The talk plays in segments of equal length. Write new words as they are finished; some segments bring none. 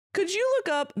Could you look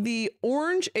up the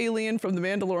orange alien from The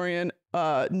Mandalorian,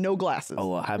 no glasses?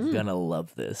 Oh, I'm gonna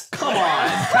love this. Come on.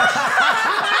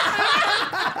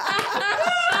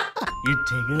 You're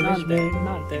taking Not there.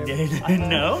 Not there.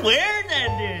 No, where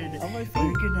that dude? On my feet.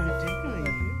 We're gonna tickle you,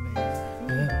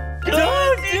 man.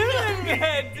 Don't do it,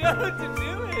 man. Don't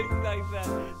do it like that.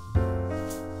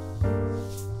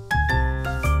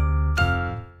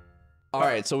 All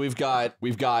right, so we've got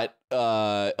Bubble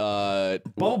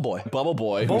Boy. Bubble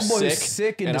Boy, Bubble who's Boy sick, is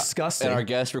sick and disgusting. And our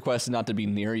guest requested not to be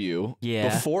near you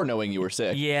before knowing you were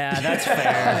sick. Yeah, that's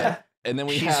fair. And then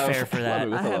She's fair for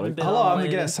that. I haven't been Hello, on I'm the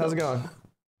my- guest. How's it going?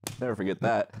 Never forget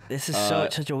that. This is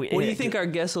such a weird. What do you think our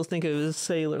guests will think of a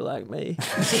sailor like me?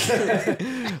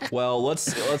 Well,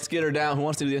 let's get her down. Who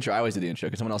wants to do the intro? I always do the intro.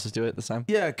 Can someone else just do it this time?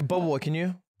 Yeah, Bubble Boy, can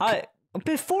you?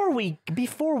 Before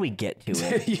we get to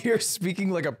it, You're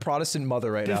speaking like a Protestant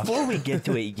mother right now. before we get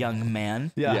to it, young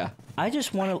man, Yeah. I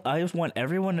just want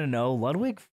everyone to know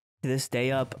Ludwig to this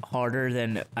day up harder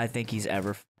than I think he's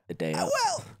ever a day up.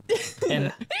 Well,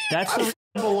 And that's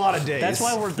a lot of days. that's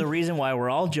why the reason why we're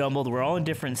all jumbled. We're all in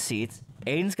different seats.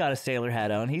 Aiden's got a sailor hat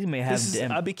on. He may have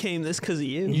I became this because of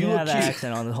you. you look have that cute.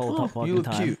 accent on the whole fucking You look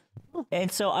time. cute.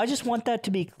 And so I just want that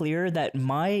to be clear that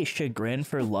my chagrin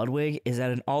for Ludwig is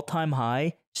at an all-time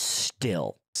high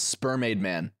still. Spermaid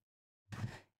man.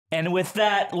 And with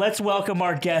that, let's welcome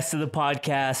our guest to the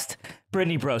podcast,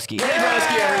 Brittany Broski.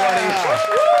 Broski,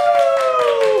 everybody.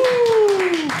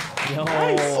 Yo.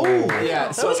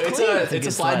 Yeah, so it's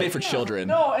a slide made for children.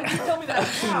 No, and you tell me that.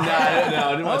 No,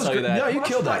 I didn't want to tell you that. No, you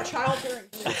killed that.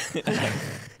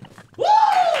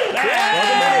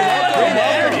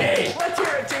 Let's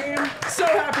hear it, team. So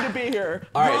happy to be here.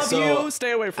 All right, Love so- you.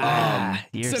 Stay away from me.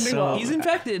 You're Sending so love. He's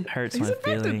infected. hurts He's my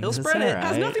infected. feelings. He'll It's spread it. all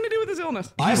Has right. nothing to do with his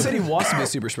illness. He said he wants to be a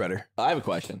super spreader. I have a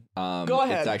question. Go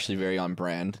ahead. It's actually very on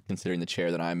brand considering the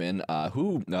chair that I'm in.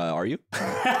 Who are you? Who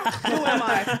am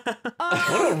I?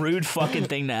 What a rude fucking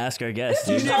thing to ask our guests.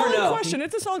 It's a dude. solid know. question.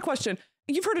 It's a solid question.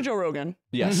 You've heard of Joe Rogan.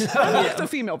 Yes. I like the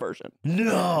female version.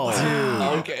 No.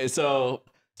 Okay, so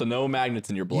no magnets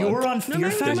in your blood. You were on Fear you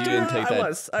Factor? didn't take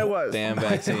that I was. damn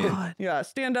vaccine. Yeah,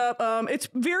 stand up. It's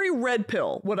very red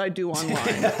pill what I do online.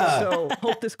 So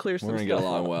hope this clears We're some gonna get stuff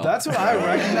along up. well. That's what I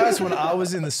recognized when I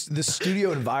was in the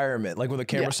studio environment. Like when the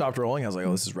camera stopped rolling, I was like,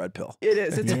 "Oh, this is red pill." It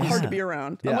is. It's Yeah. hard to be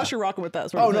around Yeah. unless you're rocking with that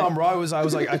sort Oh of no, thing. I'm raw. I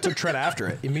was like, I took Trent after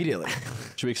it immediately.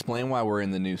 Should we explain why we're in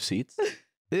the new seats?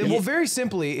 Well, very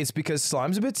simply, it's because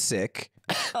Slime's a bit sick,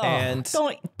 and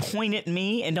Don't point at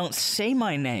me and don't say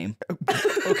my name.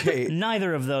 okay,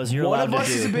 Neither of those you're one allowed of us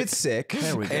to is a do. bit sick,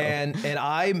 There we go. and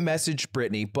I messaged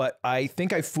Brittany, but I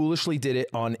think I foolishly did it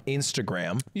on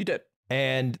Instagram, You did.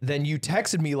 and then you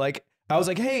texted me like, I was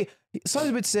like, "Hey, Slime's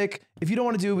a bit sick. If you don't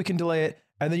want to do it, we can delay it."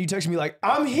 And then you texted me like,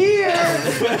 "I'm here,"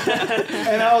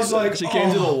 and I was like, She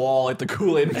came to the wall like the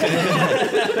Kool-Aid man.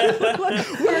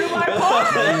 Where do I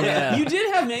park? Yeah. You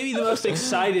did have maybe the most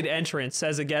excited entrance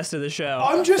as a guest of the show.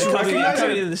 I'm just coming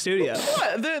recognizing into the studio.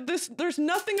 What? There's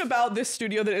nothing about this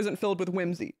studio that isn't filled with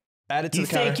whimsy. Add it to You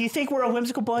the counter. think you think we're a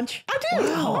whimsical bunch? I do.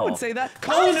 Wow. I would say that.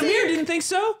 Colin I Amir didn't think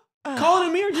so. Colin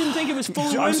Amir didn't think it was full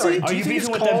of I'm whimsy. sorry. Are Do you you think it's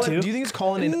beefing with them Colin? too? Do you think it's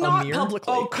Colin and Not Amir?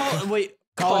 publicly. Oh, Wait.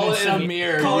 Colin and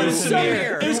Amir. Colin you and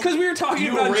Samir. It was because we were talking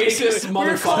You about racist Jake.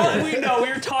 We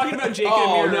were talking about Jake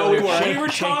Oh, and Amir. no, we earlier. weren't. We were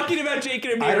talking about Jake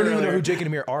and Amir. I don't even know earlier. who Jake and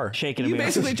Amir are. Shaking You a mirror.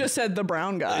 basically just said the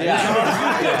brown guy.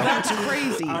 Yeah. That's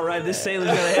crazy. All right, this sailor's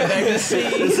gonna head back to sea.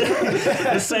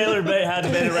 The sailor bay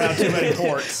hadn't been around too many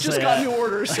ports. Just so got yeah. new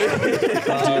orders.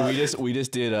 Dude, we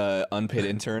just did a unpaid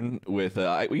intern with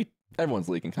everyone's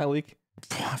leaking. Can I leak?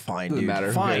 Fine, Doesn't dude.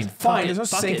 matter. Fine, Who fine. There's no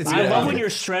Fuck sanctity. it. I to love that. when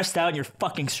you're stressed out and you're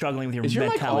fucking struggling with your Is your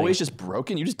mic mentality. always just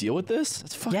broken? You just deal with this?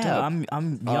 It's fucked yeah, up.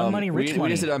 I'm young money, rich we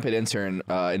money. just did an unpaid intern,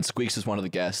 and Squeaks is one of the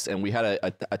guests, and we had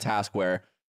a task where,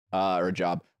 or a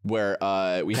job where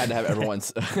we had to have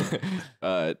everyone's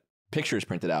pictures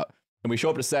printed out, and we show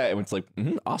up to set, and it's like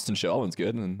Austin show, that one's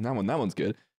good, and that one's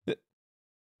good,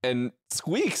 and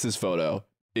Squeaks' photo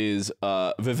is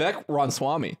Vivek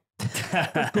Ramasquamy,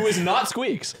 who is not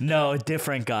Squeaks. No,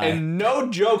 different guy. And no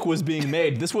joke was being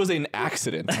made. This was an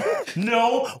accident.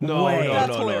 no way.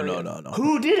 No.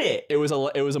 Who did it? It was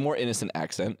a more innocent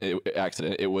accident.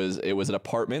 It was an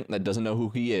apartment that doesn't know who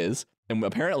he is, and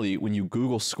apparently when you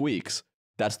Google Squeaks,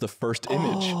 that's the first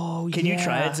image. Oh, Can you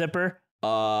try it, Zipper?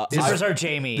 Uh, Zippers are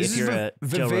Jamie. This if is you're a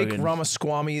Joe Vivek Rogan.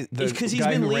 Ramasquamy, the Because he's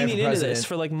guy been who ran leaning for into this president.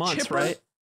 for like months, Chipper? right?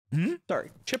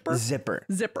 Sorry, Chipper? Zipper.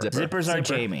 Zipper. Zippers are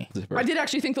Jamie. Zipper. I did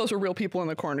actually think those were real people in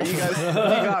the corner. You guys, you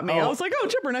got me. I was like, oh,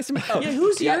 Chipper, nice to meet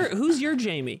you. Yeah, who's your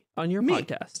Jamie on your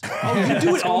podcast? Oh, you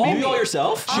do it all? You all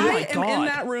yourself? I my am in God.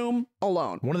 that room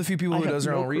alone. One of the few people who have does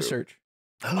their no own clue. research.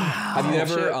 Have you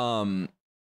ever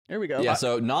shit. Here we go. Yeah,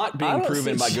 so not being don't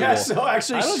proven see- by Google. Yeah, so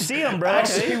actually, I don't see him, bro.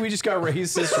 Actually, we just got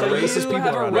racist You people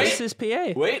have a around us. racist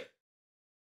PA. Wait.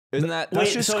 Isn't that... That's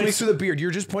Wait, just so Squeaks it's- with a beard.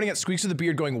 You're just pointing at Squeaks with a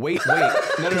beard going, wait. No,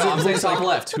 I'm saying top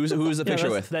left. Who's the picture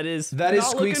with? That is. That is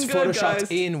Not Squeaks looking good, photoshopped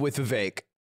guys. in with Vivek.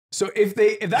 So if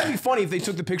that'd be funny if they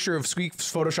took the picture of Squeaks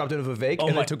photoshopped in with Vivek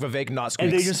and my- they took Vivek, not And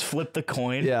Squeaks. they just flip the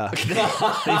coin. yeah. They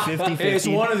 50-50. It's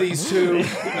one of these two.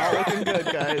 Not looking good,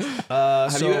 guys.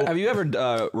 Have you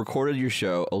ever recorded your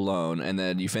show alone and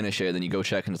then you finish it and then you go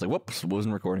check and it's like, whoops,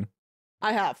 wasn't recording?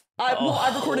 I have.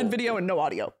 I've recorded video and no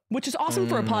audio, which is awesome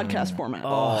for a podcast format.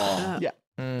 Oh. Yeah.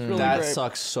 It's really That great.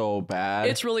 sucks so bad.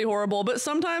 It's really horrible, but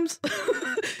sometimes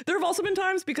there have also been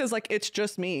times because like it's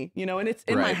just me, you know, and it's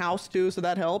in my Right. house too, so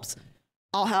that helps.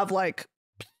 I'll have like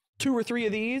 2 or 3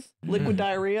 of these liquid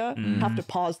diarrhea, have to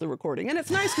pause the recording. And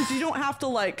it's nice because you don't have to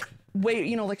like wait,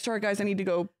 you know, like, sorry guys, I need to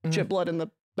go chip blood in the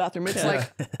bathroom. It's like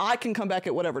I can come back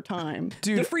at whatever time.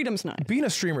 Dude, the freedom's nice. Being a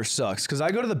streamer sucks because I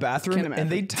go to the bathroom Can't and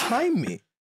they time me.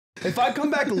 If I come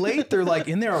back late, they're like,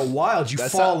 in there a while, did you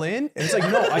That's fall in? And it's like,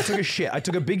 no, I took a shit. I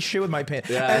took a big shit with my pants.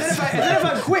 Yes. And then if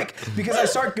I'm quick, because I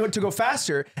start to go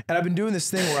faster, and I've been doing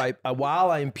this thing where while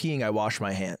I'm peeing, I wash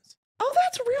my hands. Oh,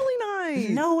 that's really nice.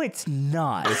 No, it's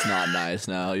not. It's not nice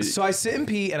now. So I sit and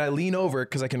pee, and I lean over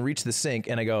because I can reach the sink,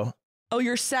 and I go, Oh,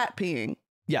 you're sat peeing.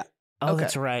 yeah. Oh, Okay.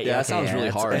 that's right. Yeah, that okay, sounds really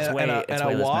it's- hard. It's And, way, and I, it's and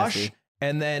way I less wash, messy.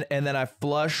 and then I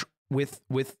flush with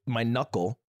my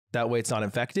knuckle. That way it's not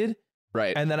infected.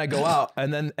 Right. And then I go out,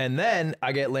 and then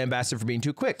I get lambasted for being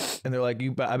too quick. And they're like,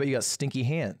 I bet you got stinky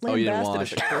hands. Oh, you didn't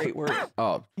Lambasted is a great word.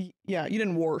 oh, Yeah, you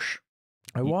didn't wash.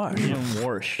 I wash. You didn't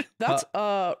wash. That's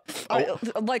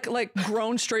like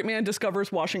grown straight man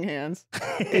discovers washing hands.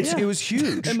 It was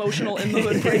huge. Emotional in the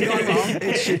hood brain gone wrong.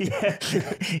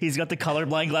 Yeah. He's got the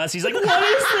colorblind glass. He's like, what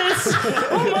is this?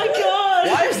 Oh my god!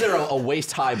 why is there a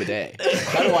waist high bidet?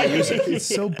 How do I use it? It's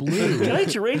so blue. Can I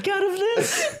drink out of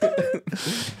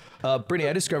this? Brittany,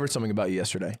 I discovered something about you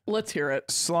yesterday. Let's hear it.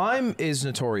 Slime is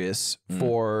notorious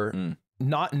for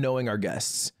not knowing our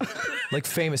guests, like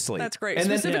famously. That's great. And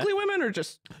then, Specifically women or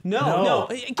just No.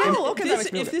 Again, Oh, okay, that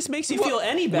makes me if feel this makes you feel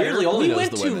any better, weirdly only we knows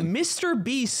went the to women. Mr.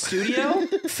 B's studio,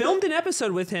 filmed an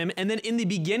episode with him, and then in the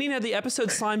beginning of the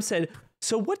episode, Slime said,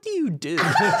 "So what do you do?"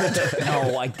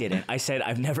 No, I didn't. I said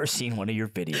I've never seen one of your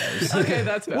videos, okay.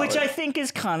 That's valid. which I think is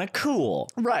kind of cool.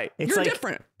 right. It's You're like-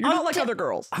 different. You're not like other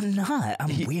girls. I'm not.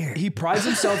 I'm weird. he prides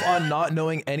himself on not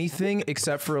knowing anything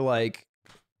except for like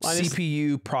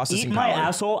CPU processing Eat my power.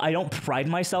 asshole. I don't pride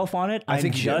myself on it. I'm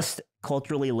think you do. just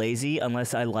culturally lazy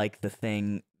unless I like the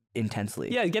thing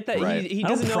intensely. Yeah, get that. Right. He I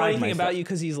don't doesn't know pride anything myself. about you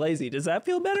because he's lazy. Does that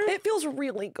feel better? It feels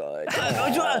really good.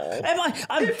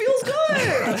 It feels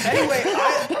good. Anyway,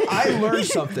 I learned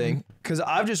something because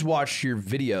I've just watched your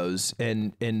videos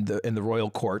in the royal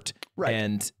court, Right.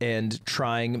 and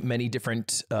trying many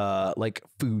different like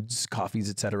foods, coffees,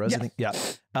 etc.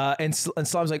 Yes. And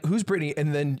Slime's like, "Who's Brittany?"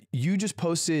 And then you just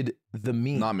posted the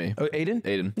meme. Not me. Oh, Aiden.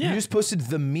 Aiden. You just posted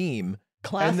the meme.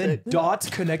 Classic. And then dots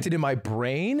connected in my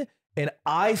brain, and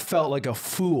I felt like a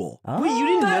fool. Wait, you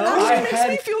didn't That know? actually I makes had-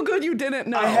 me feel good. You didn't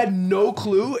know. I had no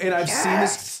clue, and I've seen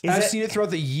this. Is I've it- seen it throughout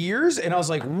the years, and I was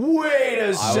like, "Wait a I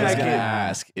was second." gonna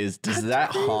ask: does that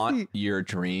crazy. haunt your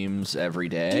dreams every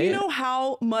day? Do you know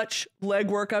how much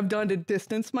legwork I've done to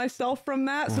distance myself from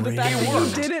that? So the fact that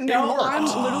worked. you didn't know, I'm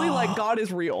literally like, God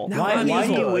is real. Now Why I'm do you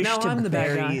evil. wish Now to I'm the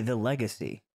bad bury guy. the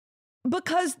legacy?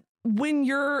 Because when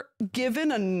you're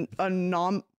given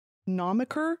a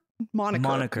moniker,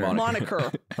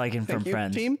 Moniker. Like in From Thank you,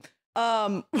 Friends. team.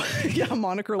 Yeah,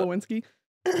 Moniker Lewinsky.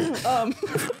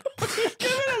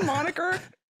 Given a moniker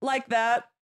like that,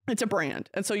 it's a brand,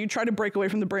 and so you try to break away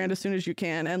from the brand as soon as you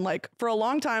can. And like for a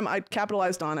long time, I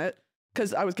capitalized on it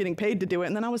because I was getting paid to do it,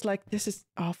 and then I was like, this is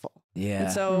awful. Yeah.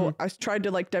 And so I tried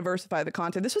to like diversify the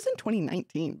content. This was in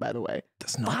 2019, by the way.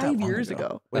 That's not that 5 long years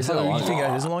ago. Wait, That's not a long you think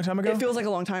it is a long time ago? It feels like a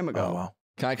long time ago. Oh wow.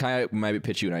 Can I maybe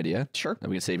pitch you an idea? Sure. That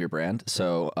we can save your brand.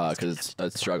 So, because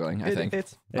it's struggling, I think.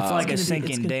 It's It's like a gonna be- sinking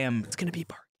it's gonna- damn It's gonna be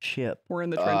part. ship. we're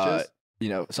in the trenches.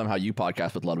 Somehow you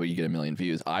podcast with Ludwig, you get 1 million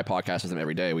views. I podcast with him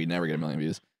every day. We never get 1 million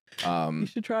views. You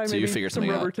should try so you maybe figure some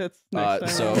something rubber out. tits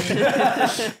next So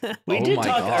time. We Oh did my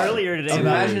talk God. earlier today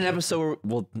imagine an about episode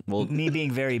where we'll me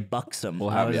being very buxom.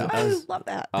 We'll have- I was, yeah. I I was love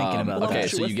that. thinking about okay,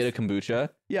 that. so you get a kombucha.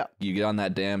 Yeah. You get on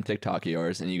that damn TikTok of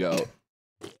yours, and you go,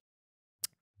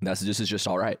 "This is just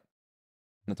all right."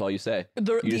 That's all you say.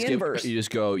 The You just inverse. you just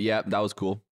go, "Yeah, that was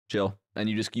cool, chill," and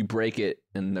you break it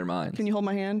in their minds. Can you hold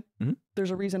my hand? Mhm.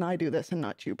 There's a reason I do this and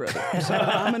not you, brother. So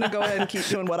I'm going to go ahead and keep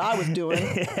doing what I was doing.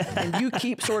 And you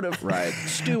keep sort of Right.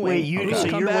 stewing. Wait, you Okay. so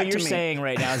Come you're, back what to you're me. saying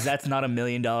right now is that's not $1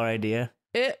 million idea?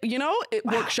 It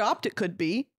workshopped. It could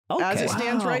be. Okay. As it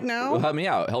stands right now, Well, help me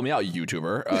out,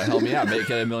 YouTuber. Help me out, make it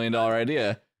 $1 million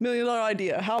idea. $1 million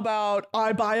idea. How about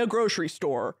I buy a grocery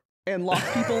store and lock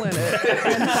people in it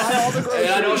and buy all the groceries?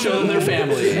 And I don't show them their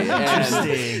family.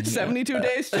 Interesting. 72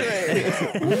 days straight.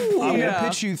 I'm gonna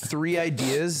pitch you 3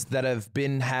 ideas that have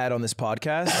been had on this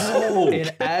podcast.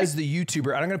 And as the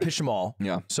YouTuber, I'm gonna pitch them all.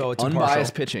 Yeah. So it's Unbiased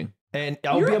impartial. pitching. And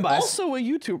I'll be You're unbiased. also a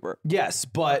YouTuber. Yes,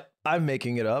 but I'm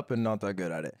making it up and not that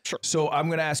good at it. Sure. So I'm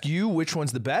gonna ask you which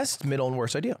one's the best, middle, and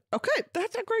worst idea. Okay,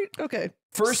 that's a great. Okay.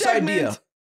 First Segment. idea.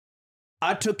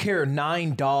 I took care of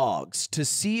 9 dogs to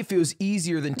see if it was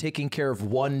easier than taking care of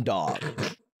 1 dog.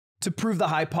 To prove the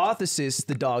hypothesis,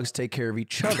 the dogs take care of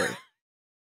each other.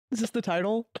 Is this the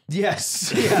title?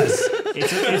 Yes.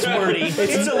 It's wordy.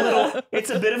 It's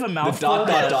a bit of a The mouthful.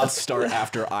 dots start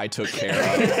after I took care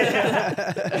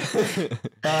of.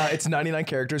 It's 99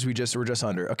 characters. We're just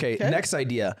under. Okay, next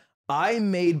idea. I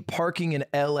made parking in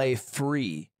LA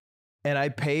free, and I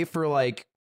pay for like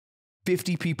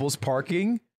 50 people's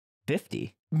parking.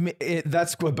 50.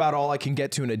 That's about all I can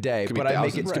get to in a day. Could be But I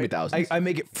make thousands, it. could be thousands. I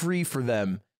make it free for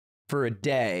them for a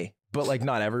day, but like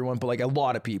not everyone, but like a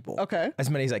lot of people. Okay. As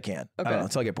many as I can. I Okay. don't know,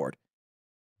 until I get bored.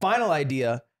 Final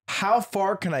idea. How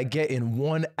far can I get in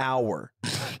 1 hour?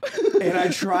 And I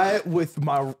try it with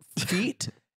my feet,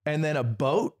 and then a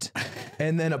boat,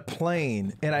 and then a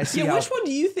plane, and I see Yeah, how. which one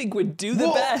do you think would do the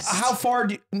Well, best? How far?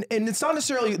 And it's not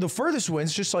necessarily the furthest win.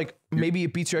 It's just like maybe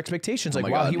it beats your expectations. Like,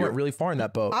 my wow, God, he went you're- really far in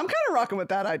that boat. I'm kind of rocking with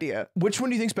that idea. Which one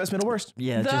do you think's best, middle, worst?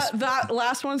 Yeah, just That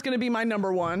last one's going to be my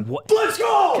number one. what? Let's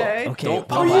go. Okay. Okay. Don't I'm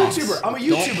pop a off. YouTuber. I'm a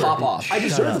Don't YouTuber. pop off. I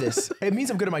deserve this. It means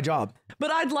I'm good at my job.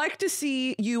 But I'd like to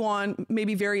see you on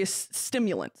maybe various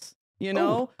stimulants. You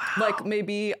know, like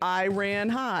maybe I ran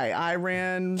high. I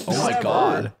ran. Oh my whatever.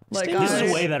 God. Like This is I-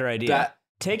 a way better idea. That-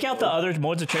 Take out the other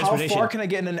modes of How transportation. far can I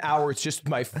get in an hour? It's just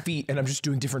my feet, and I'm just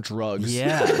doing different drugs.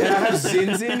 Yeah. And I have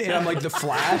zins in, and I'm like the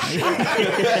Flash.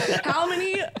 How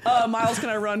many miles can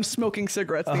I run smoking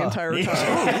cigarettes the entire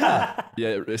time?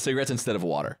 Yeah, cigarettes instead of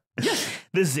water.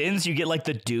 The Zins, you get like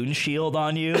the dune shield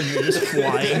on you, and you're just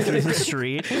flying through the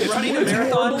street. Running a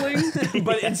marathon,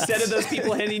 but instead of those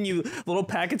people handing you little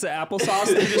packets of applesauce,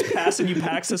 they just passing you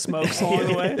packs of smokes along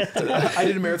the way. I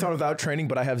did a marathon without training,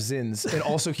 but I have zins and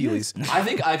also Heelys. I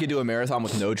think I could do a marathon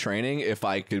with no training if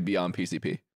I could be on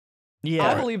PCP.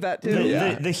 Yeah. I believe that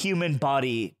too. The human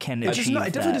body can It's just achieve not,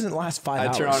 it definitely that. doesn't last 5 I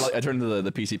hours. turn into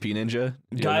the PCP ninja.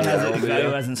 Guy who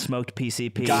hasn't smoked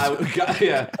PCP.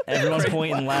 Yeah. Everyone's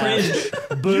pointing loud.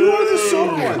 You are the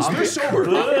sober ones. They're sober.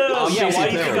 Oh yeah, Casey why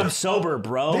do you Taylor. think I'm sober,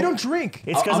 bro? They don't drink.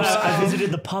 It's because I visited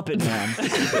the puppet man.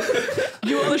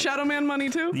 You owe the Shadow Man money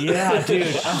too? Yeah, dude.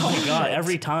 Oh my god,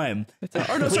 every time.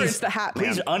 Or no, sorry, it's the Hat Man.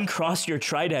 Please uncross your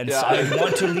tridents. Yeah. I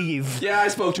want to leave. Yeah, I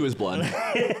spoke to his blood.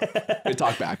 We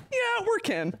talked back. Yeah, we're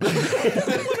kin.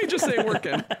 Let me just say we're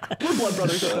kin. We're blood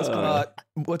brothers at this point.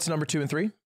 What's number 2 and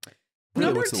 3?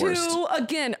 Number what's the worst? 2,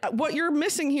 again, what you're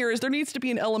missing here is there needs to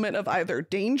be an element of either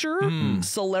danger,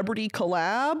 celebrity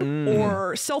collab,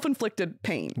 or self-inflicted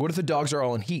pain. What if the dogs are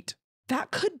all in heat? That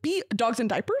could be dogs in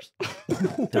diapers.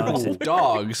 Dogs in,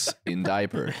 Dogs in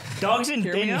diaper. dogs in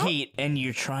Hear me thin out? heat, and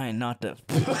you're trying not to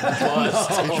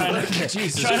bust. You're trying to,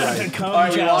 Jesus trying not Christ. to come All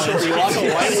right, we lost challenge.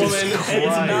 a white woman.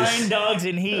 It's 9 dogs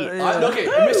in heat. Okay,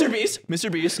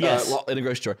 Mr. Beast. Yes. In a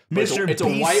grocery store. But Mr. It's a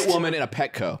Beast. white woman in a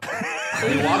Petco.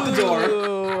 You lock the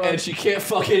door, and she can't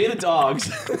fuck any of the dogs,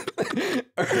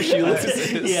 or she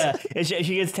loses. Yeah, and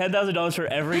she gets $10,000 for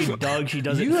every dog she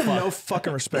doesn't You have fuck. no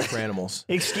fucking respect for animals.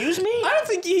 Excuse me? I don't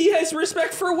think he has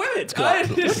respect for women. What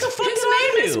the His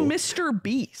name is do? Mr.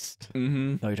 Beast. Oh,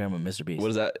 you're talking about Mr. Beast.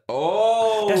 What is that?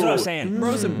 Oh, That's what I was saying.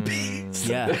 Bro's a beast.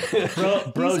 Yeah.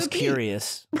 Bro's He's a beast.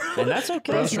 curious. And that's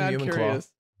okay. Bro's from Mad Human Claw.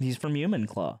 curious. He's from Human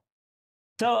Claw.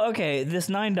 So, okay, this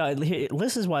 9 dog.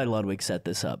 This is why Ludwig set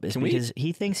this up. Is Can we- because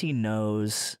he thinks he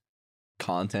knows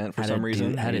content for how some to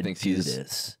reason. do, how and to he thinks do he's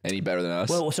this. any better than us.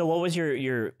 Well, so what was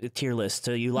your tier list?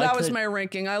 So you like That was my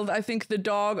ranking. I think the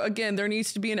dog, again, there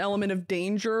needs to be an element of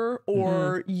danger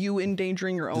or you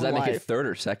endangering your own Does that make it life. third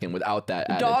or second without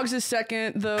that added? Dogs is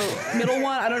second. The middle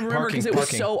one, I don't remember because it was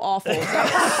Parking. so awful. That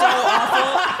was so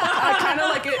awful. I kind of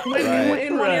like it went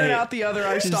in one ear and out the other.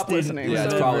 I stopped didn't- listening. Yeah,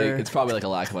 So it's probably like a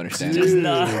lack of understanding. Just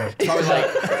not. It's probably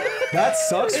like That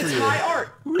sucks for it's you. high art.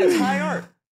 It's high art.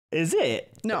 Is it?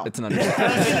 No. it's an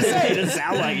understanding. It doesn't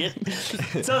sound like it.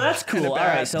 So that's cool. All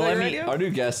right, so Is that let your me. idea? Our new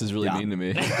guest is really mean to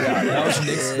me. Yeah, that was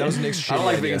Nick's. That was Nick's. I don't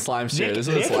like shitty being idea. a slime share. Nick, This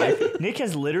is what it's like. Nick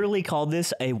has literally called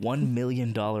this a $1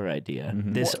 million idea.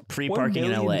 This pre-parking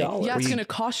in $1 LA. million? Yeah, it's going to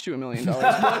cost you $1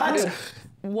 million.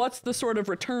 What's the sort of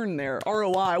return there?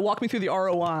 ROI. Walk me through the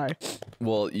ROI.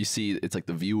 Well, you see, it's like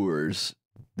the viewers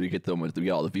We get them with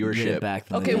all the Get it viewership. back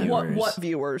from Okay, the viewers. what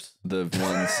viewers? The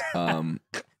ones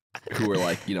who are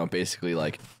like, basically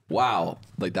like, wow,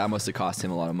 like that must have cost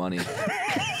him a lot of money.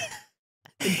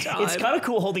 It's kind of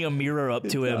cool holding a mirror up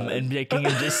to him and making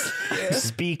him just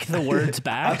speak the words I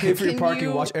back. pay for your Can parking.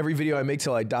 you- Watch every video I make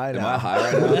till I die. Am I Now.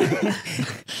 high right now?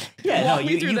 Yeah, Walk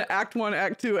me through you the Act 1,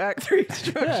 Act 2, Act 3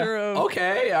 structure of.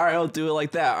 Okay, all right, I'll do it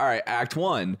like that. All right, Act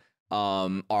 1,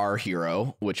 our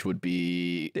hero, which would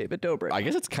be, David Dobrik. I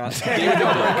guess it's kind of David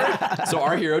Dobrik. So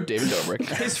our hero, David Dobrik,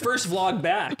 His first vlog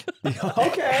back.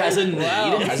 Okay. has a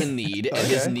need, and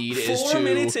his Okay. need is 4 to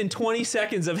minutes and 20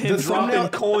 seconds of him The dropping thumbnail-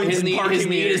 coins his and need, parking his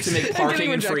need is to meters. make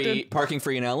getting parking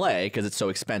free in LA because it's so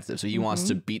expensive. So he wants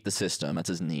to beat the system. That's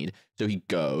his need. So he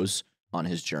goes on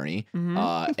his journey,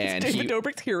 and David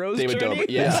Dobrik's hero's David journey. Dobrik,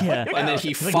 yeah. Yeah. And then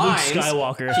he Like Luke finds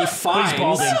Skywalker. He He's finds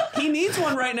balding. He needs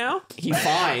one right now. he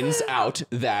finds out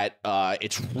that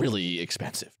it's really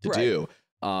expensive to do.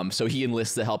 So he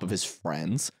enlists the help of his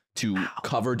friends to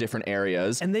cover different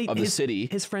areas And of the city.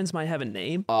 His friends might have a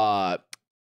name.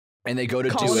 And they go to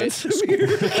Colin do and it.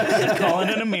 Samir. Colin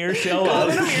and Amir show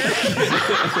up.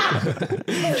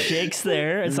 Shakes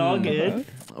there. It's all good.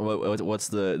 What's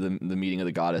the meeting of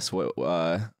the goddess?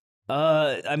 I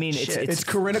mean, It's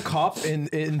Corinna Kopp,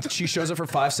 and she shows up for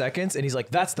 5 seconds, and he's like,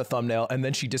 "That's the thumbnail," and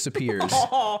then she disappears.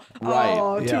 Oh, Right.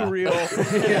 Oh, Yeah. too real.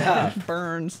 Yeah.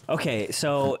 Burns. okay.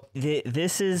 So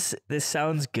this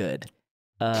sounds good.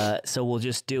 So we'll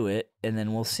just do it and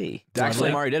then we'll see. Actually,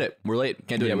 like- Mari did it. We're late.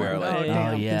 Can't do it Yeah, anymore. we're late.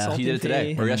 Oh, yeah. He did it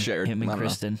today. Or yesterday. Or, Him and I don't know.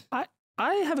 Kristen.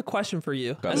 I have a question for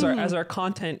you Go as ahead. our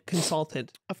content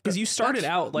consultant, because you started That's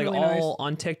out like really all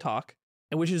on TikTok,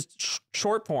 and which is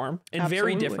short form and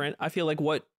very Absolutely. different. I feel like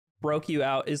what broke you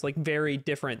out is like very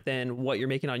different than what you're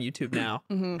making on YouTube now.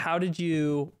 How did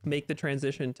you make the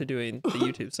transition to doing the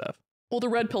YouTube stuff? Well, the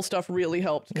red pill stuff really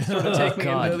helped sort of take me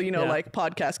God. into, Yeah. like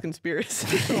podcast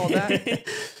conspiracies and all that.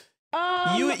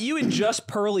 You and just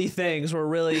pearly things were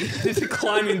really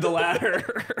climbing the ladder.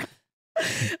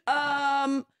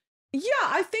 Yeah,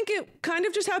 I think it kind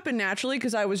of just happened naturally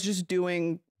because I was just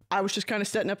kind of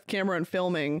setting up the camera and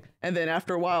filming. And then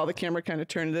after a while, the camera kind of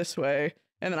turned this way.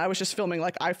 And then I was just filming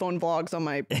like iPhone vlogs on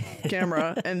my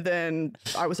camera. And then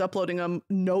I was uploading them,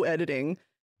 no editing.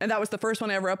 And that was the first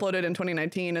one I ever uploaded in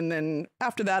 2019. And then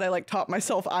after that, I like taught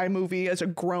myself iMovie as a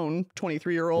grown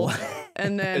 23-year-old.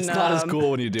 And then It's not as cool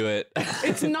when you do it.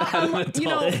 It's not,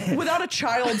 without a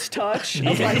child's touch.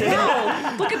 Of like,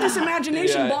 wow, look at this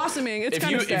imagination Yeah. blossoming. It's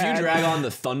kind of If you sad. drag on the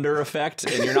thunder effect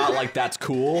and you're not like that's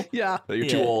cool, Yeah. you're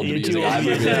too Yeah, old to you're be too using old.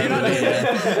 iMovie. You're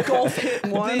not doing golf hit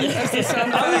one as the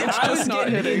sound effect. It's I was just not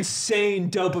getting hitting.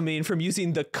 insane dopamine from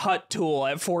using the cut tool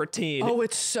at 14. Oh,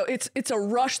 it's a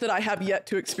rush that I have yet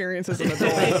to experience as an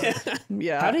adult.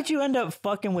 Yeah. How did you end up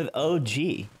fucking with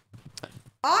OG?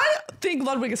 I think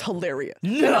Ludwig is hilarious.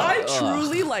 No. And I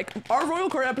truly like our Royal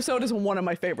Court episode is one of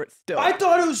my favorites still. I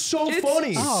thought it was so It's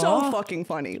funny. so fucking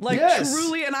funny. Like Yes.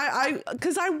 truly, and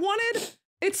because I wanted,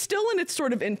 it's still in its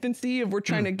sort of infancy of we're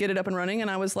trying to get it up and running,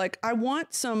 and I was like, I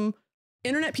want some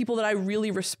internet people that I really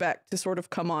respect to sort of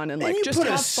come on and like And you just put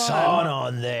have a fun. son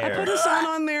on there. I put a son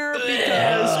on there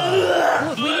because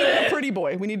look, we needed a pretty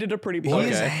boy. We needed a pretty boy.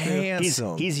 He's Okay.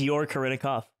 handsome. He's your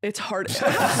Karinikov. It's hard.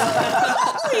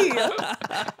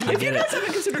 If you guys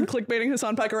haven't considered clickbaiting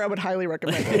Hassan Piker, I would highly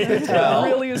recommend it. It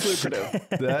really is lucrative.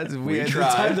 That's we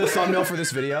tried. the thumbnail for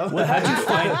this video.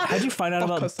 How'd you find out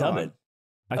about Hassan. dubbing?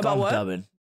 I About call him what? dubbing.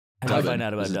 How'd you find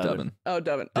out about This is dubbing? Oh,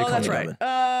 Devin. They Oh, call that's me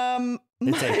right.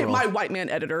 It's April. My white man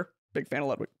editor, big fan of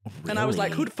Ludwig, and I was like,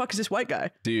 Really? "Who the fuck is this white guy?"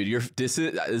 Dude, this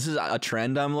is a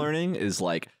trend I'm learning is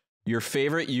like your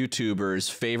favorite YouTuber's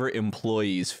favorite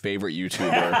employee's favorite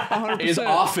YouTuber is 100%.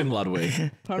 often Ludwig.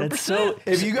 100%. That's so.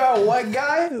 If you got a white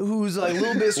guy who's like a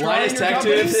little bit strong Line in your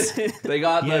company, detectives, they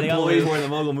got Yeah, the they got employees Luke. wearing the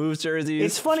Mogul Moves jerseys.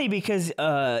 It's funny because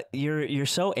you're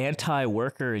so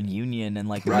anti-worker and union and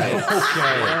like Right.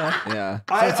 okay. yeah.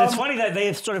 it's funny that they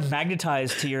have sort of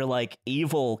magnetized to your like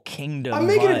evil kingdom. I'm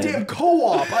making a vibe. damn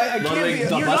co-op. I can't Ludwig, be.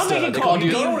 the You're not Busta, making they co-op. called You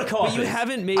you- don't know what a co-op But you is.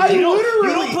 haven't made I it. You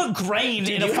literally. don't put grain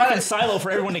in a you fucking had- silo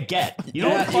for everyone to get. You know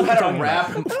what You had a rap.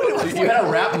 You had a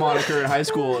rap moniker in high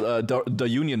school, the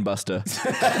Union Busta.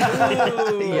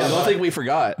 I don't think we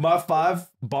forgot. My 5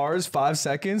 bars, 5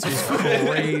 seconds was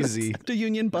crazy. The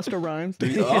Union Buster Rhymes.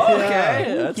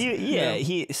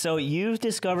 Okay. So you've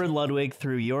discovered Ludwig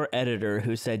through your editor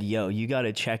who said, "Yo, you got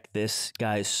to check this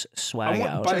guy's swag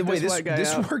out." By the Check way, this white guy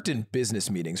this out. worked in business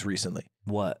meetings recently.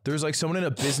 What? There was like someone in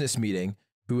a business meeting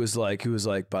who was like,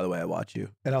 by the way, I watch you,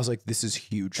 and I was like, this is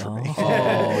huge for me.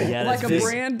 Oh, yeah, Like that's a big.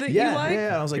 brand that Yeah, you like.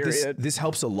 yeah. I was like, Period. this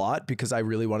helps a lot because I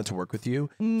really wanted to work with you.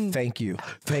 Thank you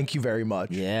very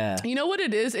much. Yeah. You know what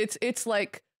it is? It's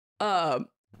like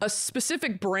a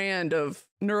specific brand of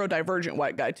neurodivergent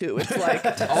white guy too. It's like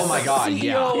Oh my God, CEO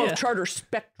yeah. of Charter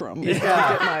Spectrum. Is where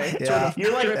I get my sort of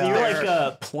You're like drip you're there.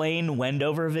 like plain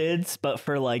Wendover vids, but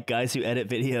for like guys who edit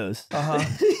videos.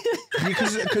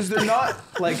 Because they're not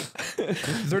like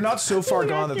they're not so far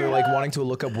gone that they're like wanting to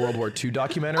look up World War II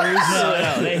documentaries.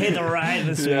 No, they hit the right in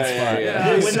the sweet spot.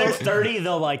 yeah. When they're 30,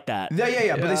 they'll like that.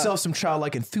 Yeah. But they still have some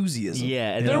childlike enthusiasm.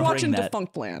 Yeah, and They're they'll watching bring that.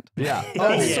 Defunct Land. Yeah.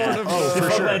 That's sort of for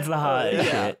sure. That's the hot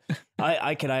shit.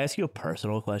 Can I ask you a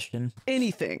personal question?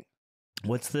 anything.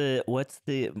 What's the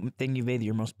thing you made that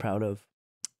you're most proud of?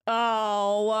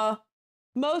 Oh,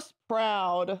 most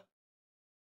proud.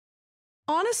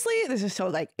 Honestly, this is so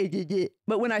like,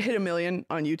 but when I hit 1 million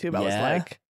on YouTube, I was Yeah?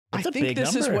 like, That's I a think big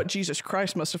this is number. what Jesus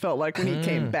Christ must have felt like when he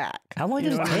came back. How long You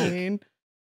does know it what I take? mean?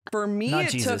 For me, Not it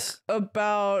Jesus. took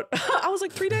about, I was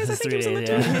like 3 days, I think it was in the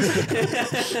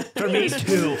 3 tomb. For me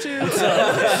too.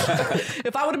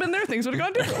 If I would have been there, things would have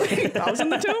gone differently. I was in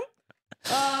the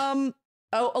tomb.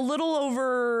 A little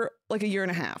over like 1.5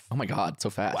 years. Oh my God, so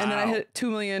fast. And then I hit 2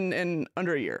 million in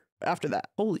under a year after that.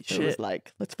 Holy So it was shit.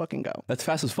 like, let's fucking go. That's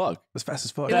fast as fuck. As fast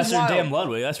as fuck. It was That's for wild. damn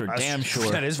Ludwig. That's for damn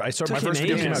sure. That is. I started my Took him first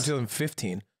video came out in ages.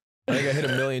 2015. I think I hit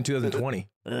 1 million in 2020.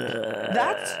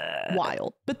 That's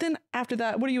wild. But then after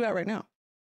that, what are you at right now?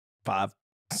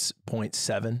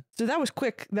 5.7. So that was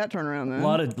quick, that turnaround then.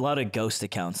 A lot of ghost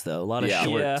accounts though. A lot of Yeah.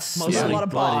 shorts. Yeah, mostly a lot of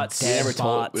bots. dead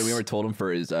bots. We never told him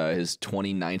for his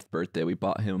 29th birthday. We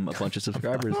bought him a bunch of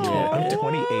subscribers. I'm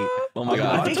 28. Oh my I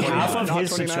God. think 29, half of not his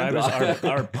 29. subscribers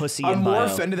are pussy I'm in more bio.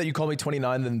 offended that you call me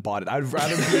 29 than bought it. I'd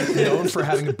rather be known for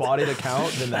having a bought it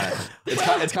account than that. It's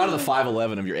kind of the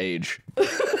 5'11" of your age.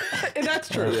 And that's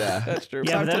true. Yeah. That's true.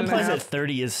 Yeah, but that 5'10" implies and a that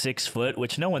 30 is 6 foot,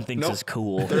 which no one thinks Nope. is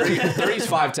cool. 30's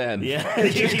 5'10". Yeah.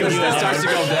 That starts to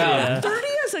go down. Yeah. half. 30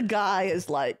 as a guy is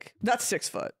like, that's 6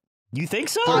 foot. You think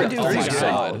so? I do Oh my think so.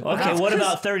 God. Okay, That's what 'cause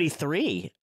about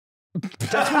 33?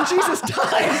 That's when Jesus died.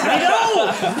 I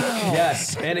know.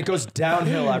 Yes, and it goes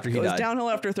downhill after he It was died. downhill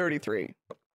after 33.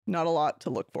 Not a lot to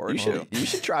look forward to. You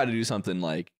should try to do something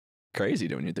like crazy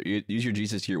when you use your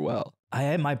Jesus year well.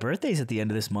 My birthday's at the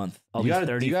end of this month. I'll You be gotta,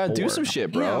 34. you gotta do some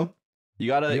shit, bro. Yeah. You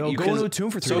gotta Yo, you go can- into a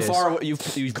tomb for 3 so days. far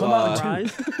you've Come out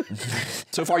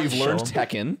so far you've Show learned 'em.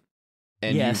 Tekken,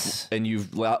 and Yes.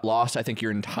 you've lost I think your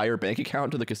entire bank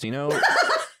account to the casino.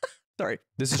 Sorry.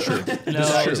 This is true. No,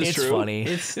 This is it's true. funny.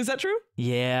 Is that true?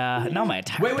 Yeah, not my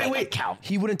entire bank Wait. account.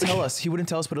 He wouldn't tell us. He wouldn't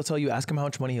tell us, but he'll tell you. Ask him how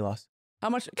much money he lost. How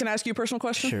much? Can I ask you a personal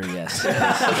question? Sure, yes.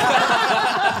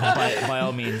 by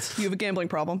all means. You have a gambling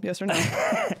problem, yes or no?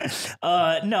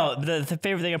 No, the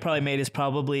favorite thing I probably made is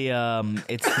probably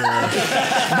it's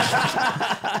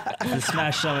the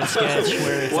Smash Summit sketch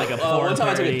where it's like a porn one time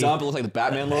I took a parody. dump, it looked like the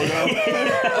Batman logo.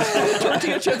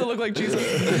 Tortilla chip that look like Jesus.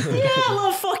 Yeah, I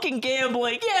love fucking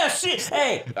gambling. Yeah, shit.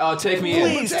 Hey, Oh, take me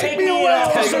please in. take me away.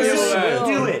 Take me away.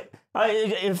 Do it.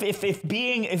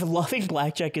 If loving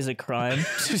blackjack is a crime,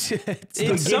 give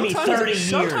me 30 years.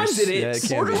 Sometimes it Yeah, is. it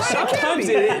can be. Sometimes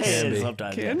it is. It is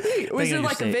sometimes. Can be. Was Big it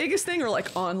like a interstate. Vegas thing or like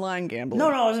online gambling? No,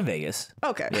 I was in Vegas.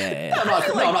 Okay. Yeah. I'm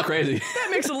not crazy. That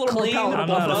makes it a little Clean, more I'm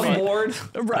palatable. not a above fan. board.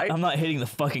 Right. I'm not hitting the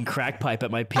fucking crack pipe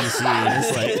at my PC.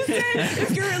 It's like,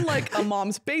 If you're in like a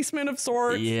mom's basement of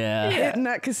sorts, yeah. hitting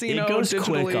that casino It goes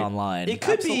digitally. quick online. It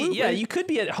could Absolutely. be, yeah, you could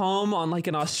be at home on like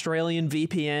an Australian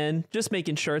VPN, just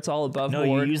making sure it's all above No,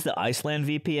 board. you use the Iceland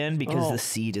VPN because Oh. the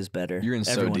seed is better. You're in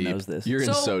so Everyone deep. knows this. You're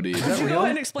in so deep. Could you go ahead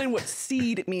and explain what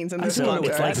seed means in this So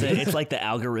it's context? like the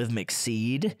algorithmic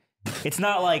seed. It's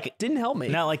not like Didn't help me.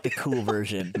 not like the cool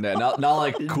version. No, not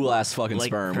like cool ass fucking Like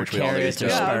sperm, which we all carrots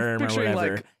use. or Yeah, I'm sperm or picturing,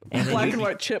 whatever. like, and then black you, and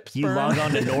white chip you sperm. log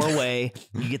on to Norway,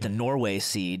 you get the Norway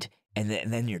seed, and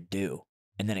then you're due,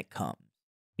 and then it comes.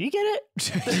 You get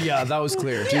it? Yeah, that was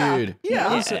clear. Dude.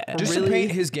 Yeah. Is it Just to really-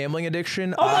 paint his gambling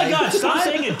addiction. Oh my I- god! Stop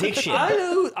saying addiction.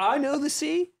 I know the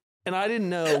C, and I didn't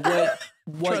know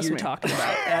what Trust you're me. talking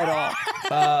about at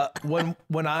all.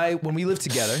 when we lived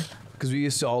together, because we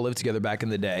used to all live together back in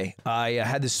the day, I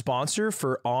had this sponsor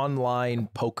for online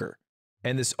poker,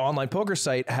 and this online poker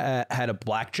site had a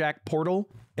blackjack portal.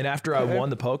 And after I won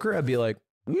the poker, I'd be like,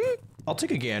 I'll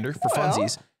take a gander for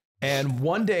funsies. And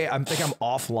one day, I'm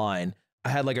offline. I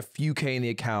had like a few K in the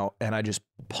account, and I just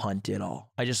punt it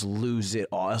all. I just lose it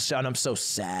all, and I'm so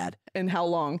sad. And how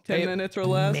long? 10 minutes or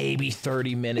less? Maybe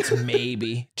 30 minutes,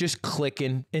 maybe. Just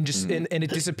clicking and just and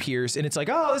it disappears. And it's like,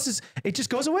 oh, it just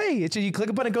goes away. You click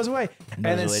a button, it goes away. And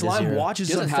then away to Slime zero. watches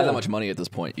He doesn't it have that unfold. much money at this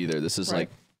point either. This is like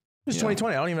It's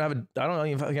 2020. I don't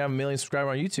even have a million subscribers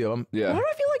on YouTube. Why do I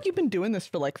feel like you've been doing this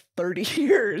for like 30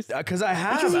 years? Because I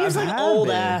have. Because he has like have old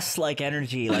been. ass like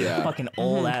energy, like fucking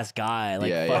old ass guy.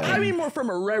 Like fucking, I mean more from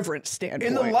a reverence standpoint.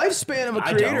 In the lifespan of a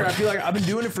creator, don't. I feel like I've been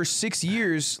doing it for 6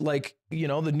 years. Like, you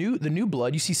know, the new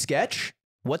blood. You see Sketch?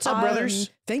 What's up, brothers?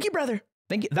 Thank you, brother.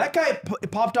 Thank you. That guy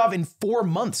popped off in 4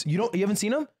 months. You haven't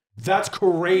seen him? That's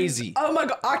crazy. Oh my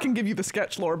god, I can give you the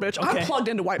sketch lore, bitch. I'm plugged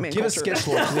into white man Give us culture. sketch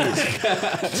lore,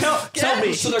 please. Tell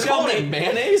me. So they're calling it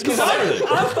mayonnaise? Because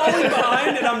I'm falling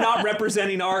behind and I'm not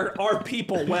representing our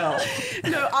people well.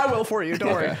 No, I will for you.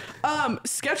 Don't worry.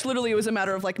 Sketch literally was a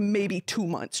matter of like maybe 2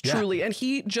 months, truly, and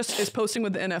he just is posting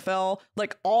with the NFL,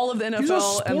 like all of the NFL. He's a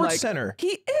Sports and like, Center. He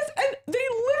is, and they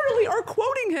literally are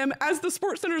quoting him as the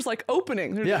Sports Center's like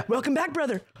opening. They're, Yeah. Welcome back,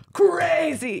 brother.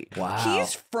 Crazy. Wow.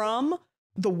 He's from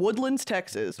the Woodlands,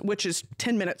 Texas, which is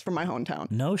 10 minutes from my hometown.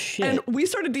 no shit. And we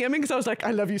started DMing because I was like,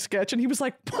 I love you, Sketch. And he was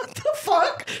like, what the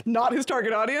fuck? Not his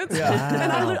target audience. Yeah.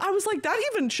 And I was like, that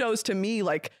even shows to me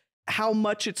like how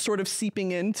much it's sort of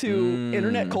seeping into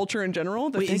internet culture in general.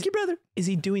 Thank you, brother. Is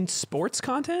he doing sports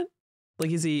content? Like,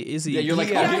 is he? Yeah, you're like,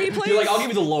 Yeah, I'll he give, plays- you're like, I'll give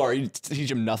you the lore. You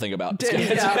teach him nothing about sketch.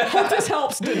 Yeah, hope this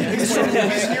helps. He's from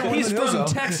He's from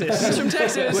Texas. He's from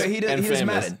Texas. Wait, he does famous.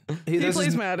 Madden. He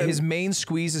plays Madden. His main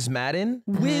squeeze is Madden.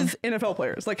 With NFL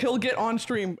players. Like he'll get on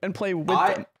stream and play with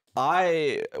them.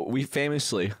 We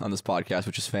famously on this podcast,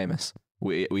 which is famous,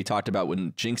 we talked about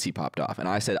when Jinxie popped off, and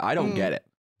I said I don't get it.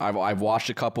 I've watched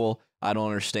a couple. I don't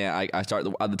understand. I start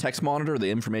the text monitor. The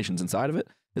information's inside of it.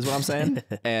 Is what I'm saying.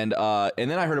 And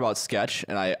then I heard about Sketch,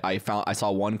 and I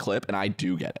saw one clip, and I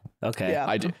do get it. okay. Yeah.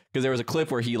 I do, because there was a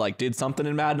clip where he like did something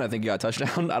in Madden. I think he got a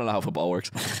touchdown. I don't know how football works.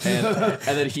 And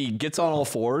then he gets on all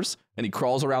fours and he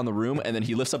crawls around the room, and then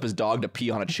he lifts up his dog to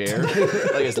pee on a chair,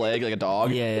 like his leg, like a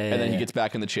dog. Yeah, And then he gets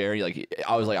back in the chair. And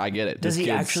I was like, I get it. Does This he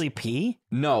kid's- actually pee?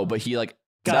 No, but he like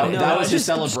Got it. that was his just-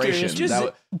 I'm celebration.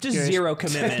 curious. Just zero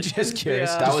commitment. Just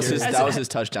curious. Yeah. That was Just his curious. that was his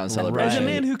touchdown celebration. As a Right.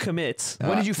 man who commits,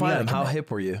 When did you find Yeah, him? How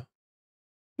hip were you?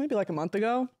 Maybe like a month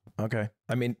ago. Okay.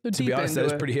 I mean, They're to be deep honest, that into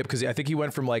is it. pretty hip because I think he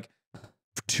went from like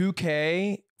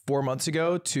 2K 4 months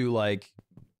ago to like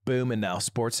boom, and now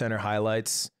Sports Center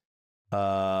highlights.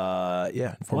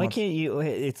 Yeah. 4 Why months. can't you?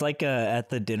 It's like at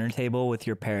the dinner table with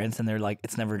your parents, and they're like,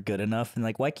 it's never good enough. And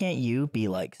like, why can't you be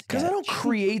like? Because I don't Sketch?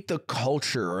 create the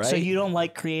culture, right? So you don't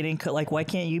like creating? Like, why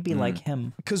can't you be like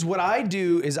him? Because what I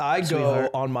do is I go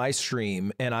Sweetheart. on my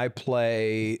stream and I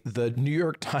play the New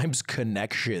York Times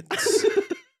connections.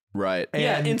 Right.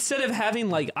 yeah. And- Instead of having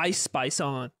like Ice Spice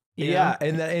on, you know? Yeah,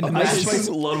 and then I just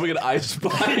Ludwig and Ice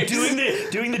Spice.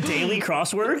 doing the daily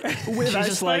crossword With She's Ice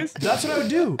just like, Spice? that's what I would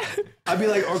do. I'd be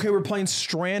like, okay, we're playing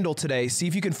Strandle today. See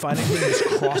if you can find anything in this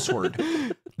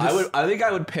crossword. I think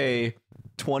I would pay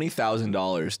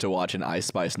 $20,000 to watch an Ice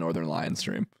Spice Northern Lion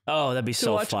stream. oh, that'd be To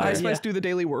so watch fire. Ice Spice do the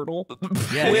daily Wordle.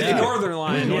 Yeah, with yeah. Northern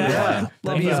Line. Yeah.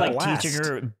 That'd He's be a like blast. teaching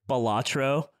her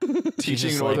Balatro. Teaching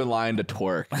just Northern like- Lion to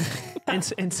twerk.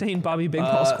 And saying Bobby Big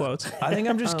Paul's quotes. I think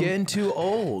I'm just getting too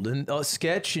old. And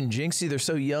Sketch and Jinxie, they're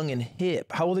so young and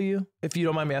hip. How old are you? If you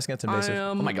don't mind me asking, that's I invasive.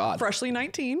 am Oh my God. freshly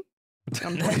 19.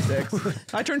 I'm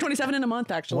 26. I turned 27 in a month,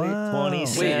 actually. Wow.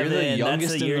 27. Wait, you're the That's youngest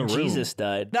the in year the room. Jesus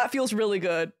died. That feels really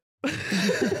good.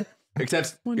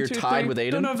 Except One, you're two, tied three. with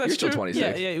Aiden. Don't know if that's You're still true.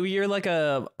 26. Yeah, you're like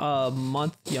a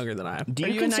month younger than I am. Do Are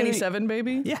you, you a consider, 97,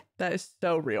 baby? Yeah. That is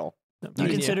so real. do you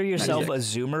consider yourself a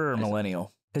 96. Zoomer or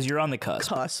millennial? Because you're on the cusp.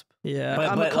 Cusp. Yeah, But-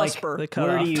 I'm a like, cusper. the Where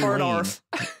cutoff. do you Hard lean? arf.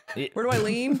 Where do I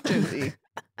lean? Gen Z.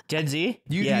 Gen Z?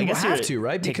 You I guess have you're to,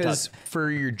 right? TikTok. Because for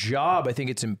your job, I think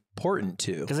it's important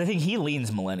to. Because I think he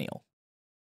leans millennial.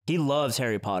 He loves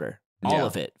Harry Potter. All Yeah.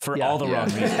 of it. For Yeah. all the Yeah. wrong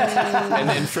reasons. And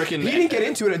then freaking He didn't get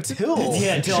into it until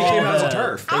Yeah, until she all came out as a the-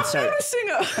 turf. It started-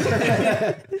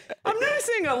 I'm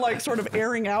noticing a like sort of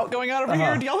airing out going out over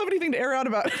here. Do y'all have anything to air out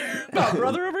about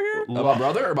brother over here? about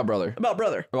brother or about brother? About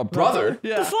brother. About brother?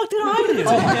 Yeah. the fuck did I do?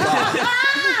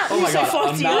 Oh my say god. fuck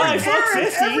I'm to not- I, fuck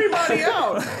 50. Everybody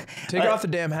out. Take off the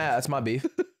damn hat. That's my beef.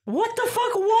 What the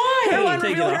fuck? Why? Hairline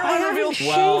take it reveal, off. I hairline reveal. haven't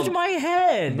shaved Well, my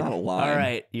head. not a line. All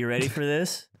right, you ready for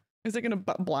this? Is it gonna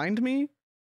blind me?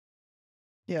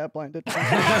 Yeah, it blinded.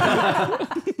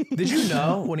 Did you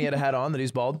know when he had a hat on that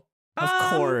he's bald? Of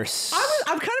course.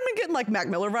 I've kind of been getting like Mac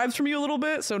Miller vibes from you a little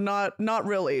bit, so not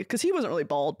really, because he wasn't really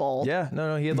bald. Yeah,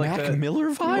 no, he had like Mac the Miller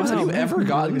vibes? Wow. Have you ever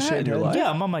gotten Like a that in your shaved life? Yeah,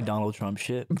 I'm on my Donald Trump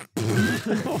shit.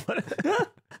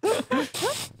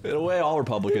 In a way, all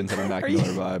Republicans have a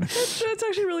macular vibe. That's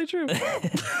actually really true.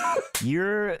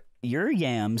 Your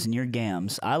yams and your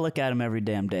gams, I look at them every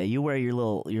damn day. You wear your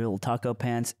little taco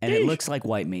pants, and it looks like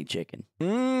white meat chicken.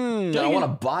 I want to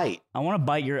bite. I want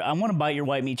to bite your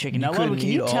white meat chicken. Now, Ludwig, can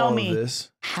eat you tell all of me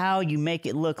this. how you make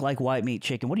it look like white meat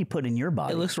chicken? What do you put in your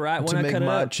body? It looks right To when I make cut it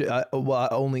my up.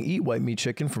 I only eat white meat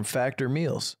chicken from Factor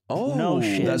Meals. Oh, No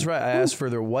shit. That's right. I asked for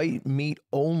their white meat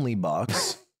only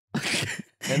box,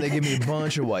 and they give me a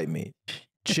bunch of white meat.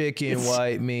 Chicken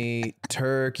white meat,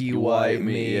 turkey white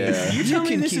meat. yeah. You You tell me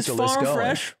can this keep is the list farm going.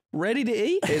 fresh, ready to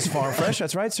eat? It's farm fresh.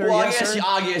 That's right, sir. Well, Yes, sir.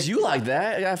 I guess you like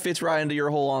that. That fits right into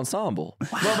your whole ensemble.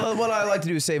 Well, what I like to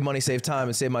do is save money, save time,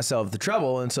 and save myself the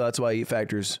trouble, and so that's why I eat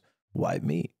Factor's white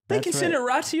meat. They That's can send it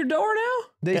right. right to your door now?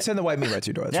 They send the white meat right to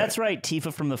your door. That's right,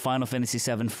 Tifa from the Final Fantasy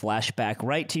VII flashback,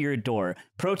 right to your door.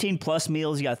 Protein plus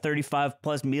meals, you got 35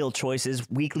 plus meal choices,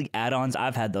 weekly add-ons.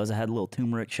 I've had those. I had little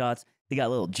turmeric shots. They got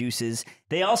little juices.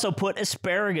 They also put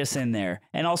asparagus in there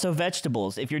and also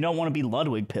vegetables if you don't want to be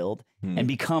Ludwig pilled and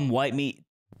become white meat.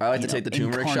 I like to You take know, the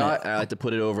turmeric incarnate. shot, and I like to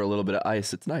put it over a little bit of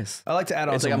ice. It's nice. I like to add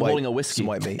on It's some like I'm white, holding a whiskey. some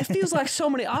white meat. It feels like so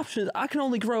many options. I can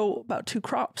only grow about 2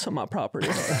 crops on my property.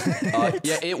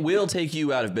 Yeah, it will take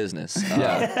you out of business.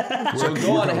 Yeah. So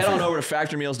head on over to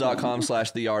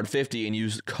factormeals.com/theyard50 and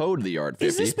use code theyard50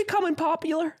 Is this becoming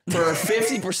popular? for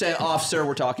 50% off, sir.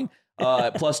 We're talking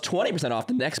plus 20% off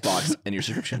the next box in your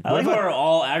subscription. I like we're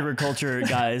all agriculture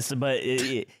guys, but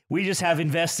we just have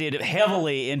invested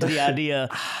heavily into the idea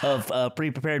of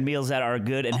pre-prepared meals that are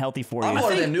good and healthy for I'm you.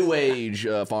 one of the new age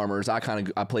farmers. I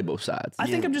play both sides. I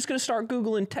think I'm just going to start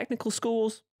Googling technical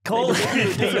schools. Cole,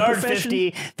 Maybe the Yard profession.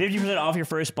 50% off your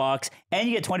first box, and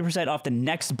you get 20% off the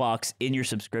next box in your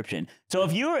subscription. So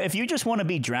if you just want to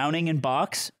be drowning in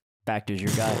box, Factor's your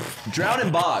guy. Drown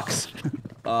in box.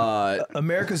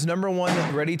 America's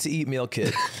 #1 ready-to-eat meal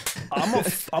kit.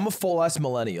 I'm a full-ass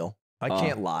millennial. I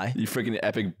can't lie. You freaking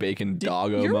epic bacon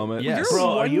doggo moment. Yes. You're Bro,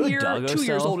 are 1 you a year, doggo 2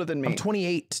 years cell? older than me. I'm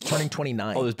 28, turning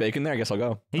 29. Oh, there's bacon there. I guess I'll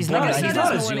go. He's No, not, I said he's as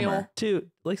not a a millennial. zoomer. 2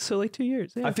 2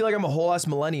 years. Yeah. I feel like I'm a whole-ass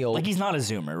millennial. Like he's not a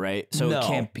zoomer, right? So No. it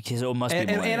can't because it must be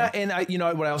millennial. and I, you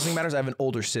know what I also think matters? I have an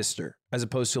older sister, as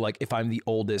opposed to like if I'm the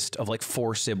oldest of like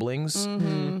 4 siblings.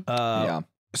 Yeah.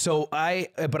 So I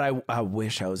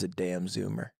wish I was a damn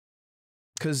zoomer.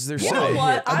 Because there's You so know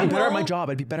what? I'd be I better at my will- job.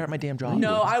 I'd be better at my damn job.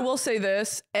 No, I will say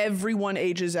this. Everyone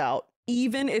ages out.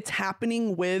 Even it's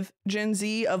happening with Gen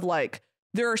Z of like,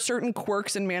 there are certain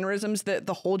quirks and mannerisms that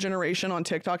the whole generation on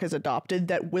TikTok has adopted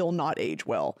that will not age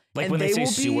well. Like And when they say will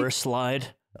sewer slide.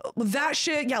 that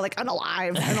shit, yeah, like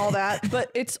unalive and all that. But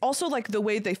it's also like the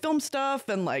way they film stuff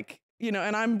and like, you know,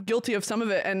 and I'm guilty of some of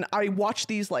it. And I watch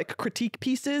these like critique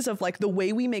pieces of like the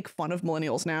way we make fun of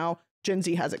millennials now. Gen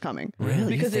Z has it coming. Really? You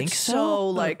Because think it's so? so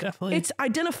like, definitely. it's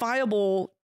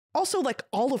identifiable. Also, like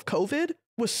all of COVID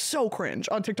was so cringe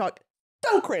on TikTok.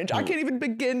 So cringe. I can't even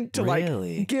begin to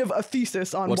Really? like give a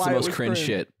thesis on What's why the it most was cringe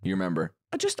shit you remember?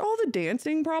 Just all the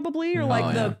dancing probably, or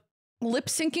like the lip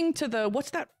syncing to the, what's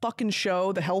that fucking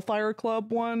show? The Hellfire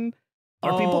Club one?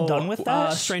 Are people done with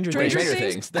that? Stranger Stranger Things.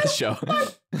 Stranger Things. Things. That show.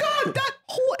 God, that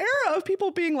whole era of people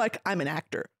being like, I'm an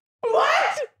actor.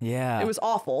 What? Yeah. It was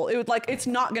awful. It was like, it's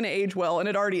not going to age well, and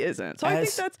it already isn't. So I think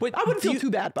As- that's, Wait, I wouldn't do feel you-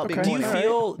 too bad about being Okay.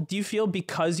 born. Do you feel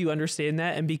because you understand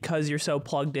that and because you're so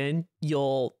plugged in,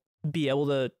 you'll be able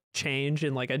to change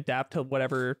and like adapt to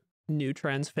whatever new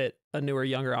trends fit a newer,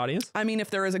 younger audience? I mean, if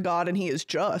there is a God and he is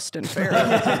just and fair,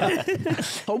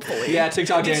 hopefully. Yeah,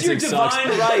 TikTok It's your dancing divine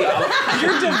sucks. right.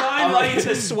 Your divine right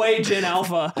to sway Gen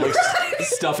Alpha. Like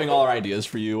stuffing all our ideas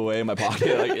for you away in my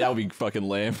pocket. Like that would be fucking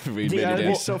lame if we made you Yeah, it'd be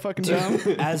dance. so fucking dumb.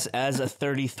 as a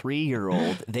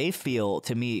 33-year-old, they feel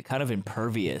to me kind of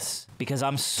impervious because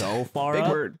I'm so far Big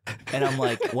up, word. and I'm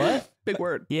like, what? Big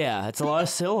word. Yeah, it's a lot of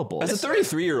syllables. As a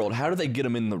 33-year-old, how do they get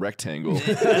them in the rectangle?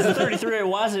 As a 33,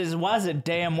 why is it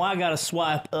damn? Why I gotta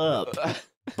swipe up?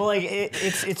 But like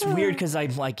it's weird because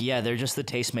I'm like, yeah, they're just the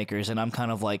tastemakers, and I'm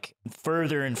kind of like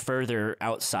further and further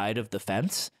outside of the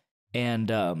fence.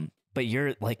 And but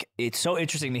you're like, it's so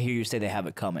interesting to hear you say they have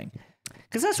it coming,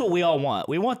 because that's what we all want.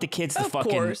 We want the kids to Of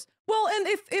fucking course. Well, and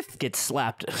if get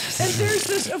slapped. and there's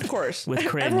this, of course, With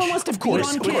cringe. everyone wants to Of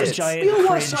course, beat on with kids. a giant we don't want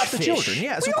cringe to slap the fish. children.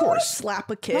 Yes, We of don't wanna course. slap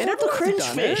a kid. Not the Everyone's cringe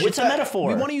done fish. it. It's a metaphor.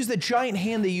 We want to use the giant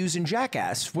hand they use in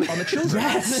Jackass on the children.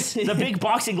 Yes, the big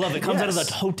boxing glove that comes out of the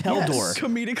hotel Yes. door.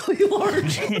 Comedically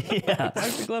large. Yeah.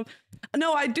 Boxing glove.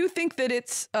 No, I do think that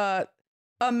it's a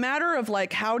matter of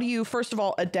like, how do you first of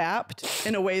all adapt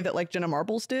in a way that like Jenna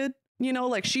Marbles did? You know,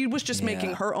 like she was just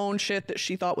making her own shit that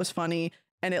she thought was funny,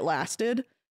 and it lasted.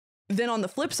 Then on the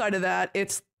flip side of that,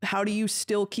 it's how do you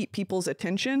still keep people's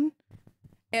attention?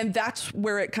 And that's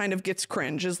where it kind of gets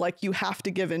cringe, is like you have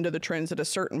to give into the trends at a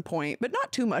certain point, but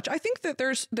not too much. I think that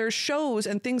there's shows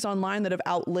and things online that have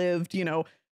outlived, you know,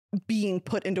 being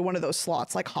put into one of those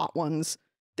slots, like Hot Ones,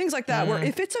 things like that, where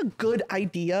if it's a good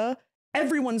idea,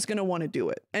 everyone's going to want to do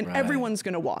it and everyone's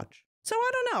going to watch. So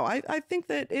I don't know. I think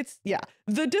that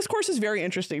the discourse is very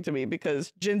interesting to me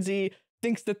because Gen Z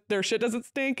thinks that their shit doesn't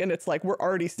stink. And it's like, we're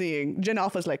already seeing Gen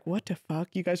Alpha's like, what the fuck?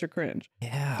 You guys are cringe.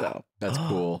 Yeah. So That's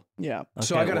cool. yeah. Okay,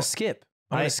 So I got to skip.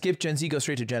 I'm going to skip Gen Z, go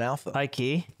straight to Gen Alpha. High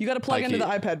key. You got to plug High into key. the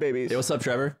iPad babies. Hey, what's up,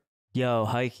 Trevor? Yo,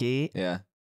 high key. Yeah.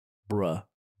 Bruh.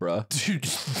 Bruh.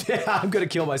 Dude, I'm going to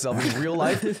kill myself in real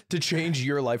life to change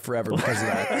your life forever because of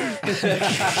that.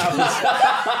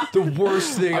 That was the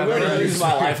worst thing I've going to ever use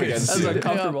my life experienced. against That's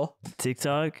you. uncomfortable.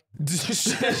 TikTok.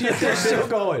 They're still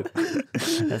going.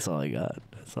 That's all I got.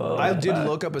 That's all I got. did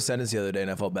look up a sentence the other day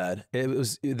and I felt bad.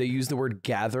 They used the word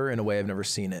gather in a way I've never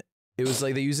seen it. It was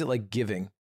like they use it like giving.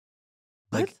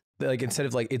 Like instead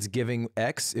of like it's giving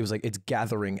X, it was like it's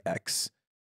gathering X.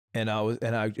 And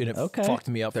it Okay. fucked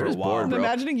me up They're for a just while. bored, I'm bro.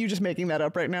 imagining you just making that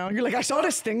up right now. You're like, I saw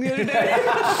this thing the other day.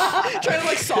 Trying to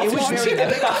like soft launch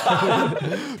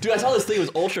it. Dude, I saw this thing. It was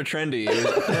ultra trendy.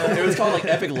 It was called like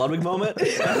Epic Ludwig Moment.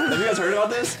 Have you guys heard about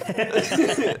this?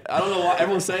 I don't know why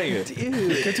everyone's saying it.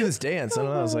 Dude, go to this dance. I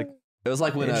don't know. I was like, It was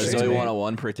like when Interesting. Zoe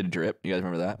 101 predicted drip. You guys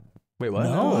remember that? wait, what?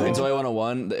 No. In Zoe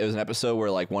 101, it was an episode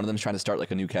where like one of them's trying to start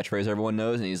like a new catchphrase everyone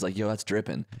knows, and he's like, "Yo, that's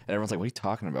dripping," and everyone's like, "What are you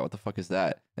talking about? What the fuck is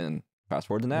that?" And fast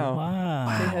forward to now.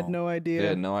 Wow. They had no idea. They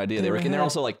had no idea. They were and they're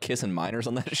also like kissing minors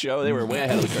on that show. They were way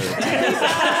ahead of the curve.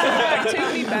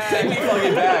 Take me back. Take me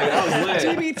fucking back. That was lit.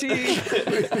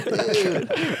 TBT.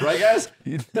 Right, guys?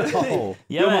 No.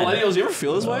 Yeah, Yo, man. millennials, you ever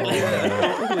feel this way? You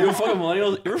ever fucking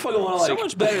millennials? You ever fucking want to like? So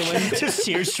much better when just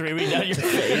tears streaming down your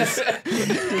face.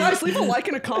 Guys, leave a like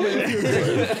and a comment if you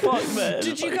agree. Fuck, man.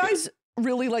 Did you guys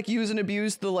really like use and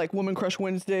abuse the like Woman Crush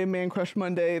Wednesday, Man Crush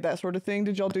Monday, that sort of thing?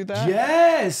 Did y'all do that?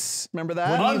 Yes. Remember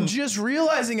that? I'm just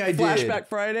realizing I did. Flashback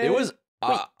Friday. It was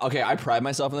okay. I pride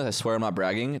myself in this. I swear I'm not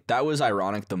bragging. That was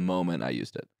ironic the moment I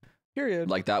used it. Period.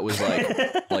 Like that was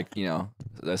like you know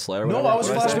the Slayer. No, whatever. I was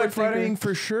What did say? Flashback Fridaying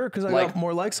for sure because I Like- got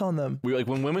more likes on them. We were like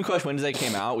when Women Crush Wednesday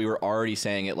came out, we were already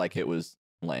saying it like it was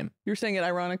lame. You're saying it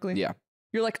ironically? Yeah.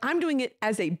 You're like, I'm doing it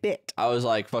as a bit. I was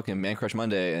like fucking Man Crush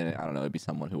Monday, and I don't know, it'd be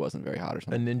someone who wasn't very hot or A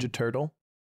something. Ninja Turtle.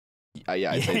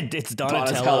 Yeah, I'd say It's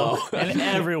Donatello. And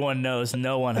everyone knows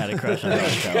no one had a crush on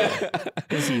Donatello.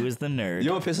 Because he was the nerd. You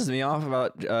know what pisses me off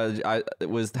about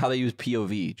was how they use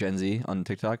POV Gen Z on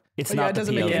TikTok. It's Oh, yeah, not it the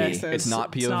doesn't make any POV. sense. It's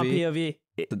not POV. It's not POV.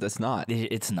 That's not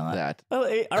It's not. that.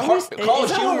 Oh,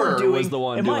 College Humor was the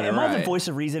one am doing I, it am I the right. voice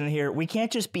of reason in here? We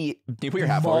can't just be Can you put your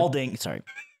hat forward? balding. Sorry.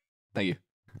 Thank you.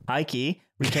 High key.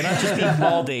 We cannot just be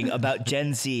balding about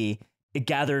Gen Z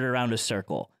gathered around a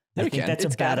circle. Yeah, I we think can. that's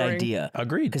It's a bad gathering. idea.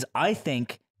 Agreed. Because I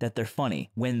think that they're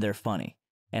funny when they're funny.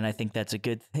 And I think that's a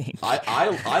good thing.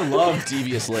 I love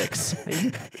Devious Licks.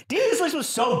 Devious Licks was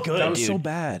so good, That was dude. so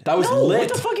bad. That was No, lit.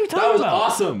 what the fuck are you That talking was about?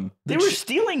 awesome. They were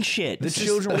stealing shit. The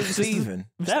children were thieving.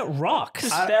 That rocks.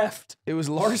 Theft. It was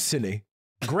larceny.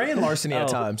 Grand larceny at Oh.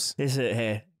 times. Is it?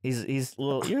 Hey, he's a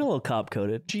little. You're a little cop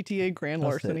coded. GTA Grand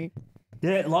That's it. Larceny.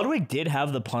 Yeah, Ludwig did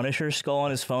have the Punisher skull on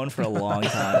his phone for a long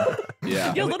time.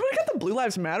 Yeah. Yeah, Ludwig got the Blue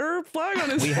Lives Matter flag on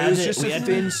his We It had was it- just we a had-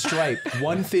 thin stripe.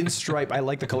 One thin stripe. I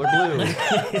like the color blue.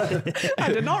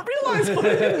 I did not realize what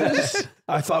it is.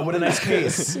 I thought, what a nice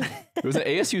case. It was an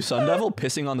ASU Sun Devil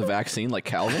pissing on the vaccine like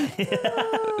Calvin.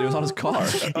 It was on his car.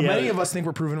 Many of us think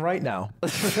we're proven right now.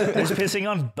 He's pissing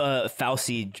on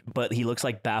Fauci, but he looks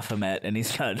like Baphomet, and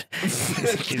he's got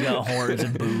horns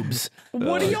and boobs.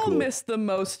 What do that's y'all cool. miss the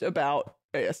most about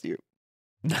ASU?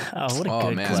 Oh, what a Oh,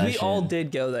 good man. question. We all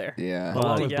did go there. Yeah. Well,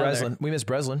 Along with together. Breslin. We miss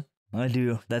Breslin. I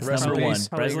do. That's Rest in number one. peace.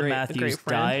 Probably a Breslin great Matthews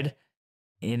friend. died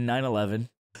in 9/11.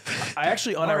 I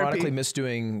actually R.I.P. unironically miss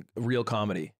doing real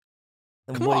comedy.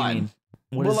 What Come do on. you mean?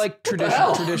 What Well, is like the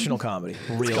hell? traditional comedy.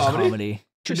 real comedy? comedy?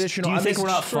 Traditional. Do you I think miss we're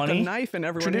not Struck a funny? knife in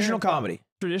everyone. traditional here. comedy?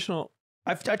 Traditional.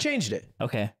 I changed it.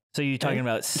 Okay, so you're talking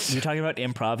about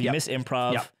improv. You Yep. miss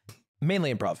improv. Yep.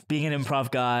 Mainly improv. Being an improv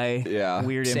guy. Yeah.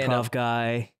 Weird Stand improv up.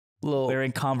 guy. Little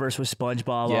Wearing Converse with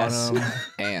SpongeBob Yes. on them.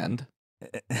 And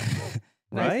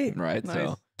right. right. Nice.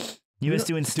 So You miss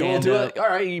doing do stand it. up. All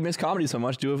right. You miss comedy so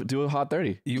much. Do a hot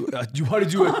 30 You want to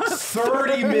do a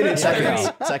 30-minute seconds.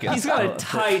 seconds? Seconds. He's got a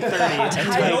tight 30.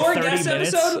 Tight Your 30 guest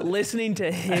minutes. episode, listening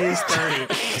to his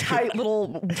 30. Tight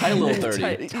little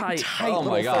 30. Tight. tight Oh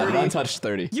my little god. 30. Untouched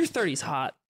 30. Your 30's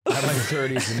hot. I'm like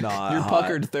 30s and not. You're hot.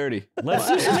 puckered 30. Let's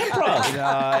do some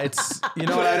improv. It's you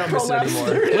know what, I don't miss it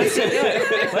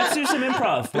anymore. Let's do some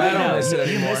improv. I Right don't now. miss it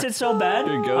You anymore. miss it so bad.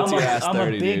 Your goatee ass I'm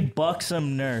 30, a big dude.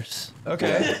 buxom nurse.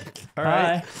 Okay. All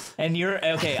right. Hi. And you're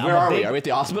okay. Where are we? Are we at the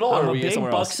hospital or I'm are a we big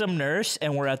somewhere else? buxom nurse,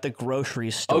 and we're at the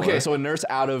grocery store. Okay, so a nurse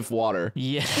out of water.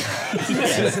 Yeah.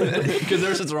 Because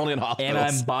nurses are only in hospitals. And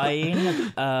I'm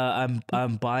buying,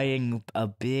 I'm buying a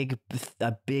big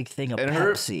thing of And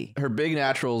her Pepsi. big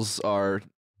naturals are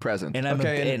present. And I'm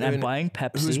Okay, and I'm buying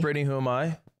Pepsi. Who's Brittany? Who am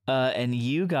I? And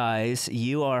you guys,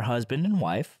 you are husband and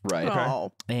wife, right.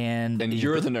 Oh. and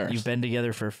you're the nurse. You've been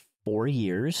together for 4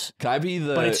 years, Can I be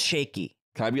the? but it's shaky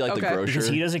Can I be like the Okay. grocer? because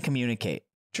he doesn't communicate.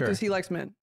 Sure. Because he likes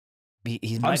men.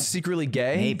 He's I'm my, secretly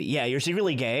gay. maybe yeah. You're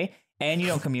secretly gay, and you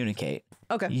don't communicate.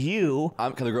 Okay. You,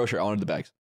 I'm the grocer. I wanted the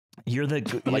bags, you're the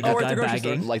Like the we're at guy the grocery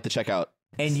store. bagging, like the checkout.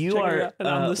 and you Check it are out, and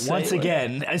I'm the once sailor.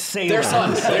 again a sailor. Their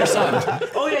son. Their son.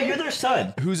 Oh yeah, you're their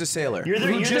son. Who's a sailor? You're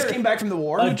Who just came back from the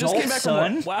war? Adult came back from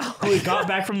son work. Wow. who got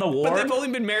back from the war. But they've only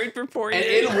been married for 4 And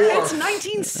years. in war. It's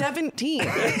 1917.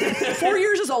 4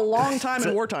 years is a long time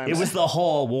in war times. It was the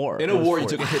whole war. In It a was war, you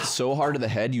 40. took a hit so hard to the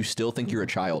head, you still think you're a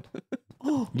child.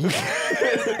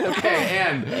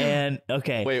 Okay, And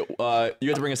okay. wait, you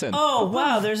have to bring us in. Oh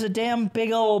wow, there's a damn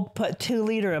big old 2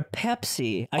 liter of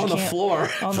Pepsi On the floor.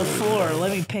 On the floor.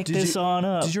 Let me pick this on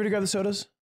up. Did you already grab the sodas?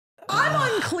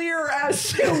 I'm unclear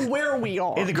as to where we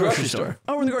are. In the grocery store.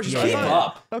 Oh, we're in the grocery store. Yeah. I thought-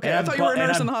 Up. Okay, And I I'm thought you were a and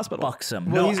nurse I'm in the hospital.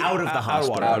 Buxom. Well, No, he's out of the out of hospital.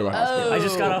 water. Out of the hospital. I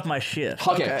just got off my shift.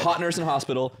 Okay, hot nurse in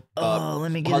hospital. Oh,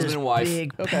 let me get husband this and wife.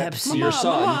 big Okay. Pepsi. Your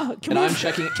son. Mama, can and we- I'm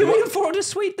checking. Can we afford a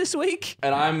suite this week?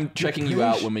 And I'm checking you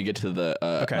out when we get to the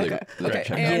Okay. the Okay.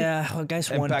 checkout. And- Yeah, well, guys,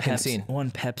 And one back in Pepsi. scene.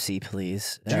 One Pepsi,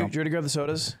 please. Did you already grab the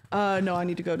sodas? No, I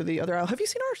need to go to the other aisle. Have you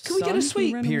seen our Can we get a son? suite?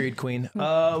 He ran away. Period, queen.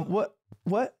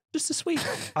 What? Just a suite.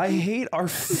 I hate our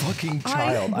fucking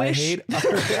child. I wish hate I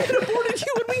had aborted you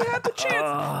when we had the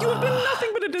chance. You have been nothing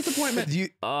but a disappointment. you.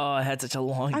 Oh, I had such a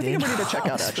long I day. think I'm in ready to check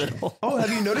out, actually. hospital. Oh, have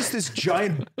you noticed this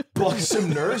giant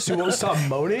buxom nurse who won't stop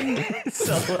moaning?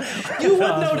 You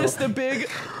would notice the big,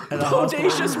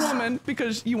 bodacious woman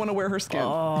because you want to wear her skin. I've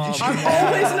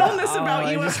always known this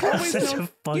about you. I I've just got always such a known. You know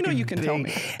fucking you can tell me.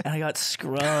 big- And I got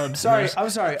scrubs. Sorry, There's- I'm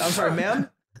sorry, ma'am.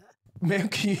 Ma'am,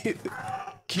 can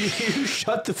you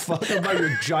shut the fuck up about your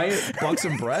giant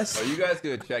buxom breasts? Are you guys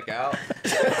gonna check out?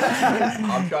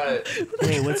 I'm trying to.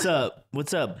 Hey, what's up?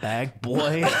 What's up, bag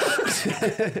boy?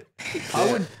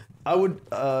 I would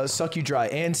suck you dry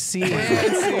and see. Come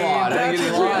on, I didn't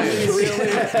get any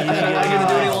lines. I didn't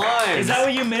do any lines. Is that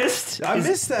what you missed? I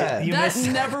missed that. You That missed.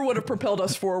 never would have propelled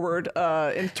us forward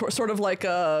in sort of like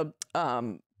a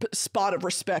spot of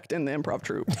respect in the improv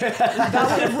troupe. That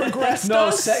would have regressed No,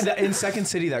 us. in Second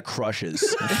City that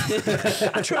crushes.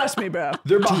 Trust me, bro.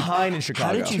 They're behind in Chicago.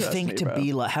 How did you Trust think me, to bro.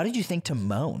 be like? How did you think to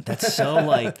moan? That's so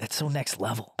like. That's so next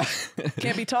level.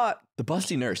 Can't be taught. The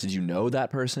busty nurse. Did you know that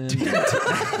person? Is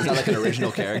that like an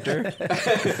original character?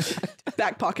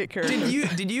 Back pocket character.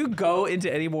 Did you go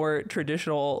into any more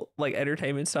traditional like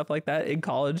entertainment stuff like that in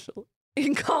college?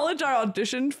 In college, I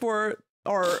auditioned for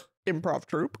our improv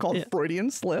troupe called Freudian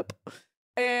Slip.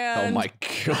 And Oh my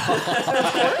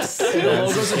god. The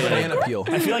logo's a banana peel.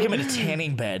 I feel like I'm in a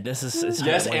tanning bed. This is it's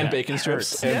Yes, like and that bacon hurts.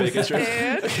 strips. And bacon strips.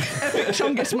 and epic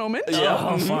Chungus moment.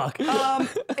 Oh fuck.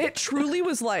 It truly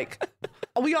was like,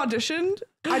 we auditioned.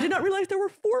 I did not realize there were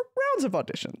 4 rounds of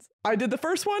auditions. I did the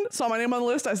first one, saw my name on the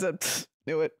list. I said,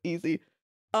 knew it, easy.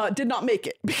 Did not make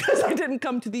it because I didn't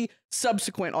come to the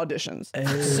subsequent auditions.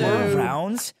 4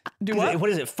 rounds? Do what? What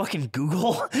is it? Fucking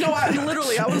Google? No, I was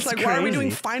That's like, why are we doing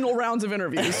crazy. final rounds of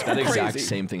interviews? That exact Crazy.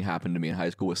 same thing happened to me in high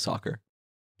school with soccer.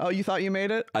 Oh, you thought you made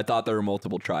it? I thought there were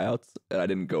multiple tryouts, and I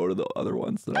didn't go to the other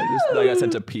ones. And I got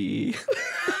sent to PE.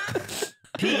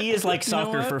 PE is like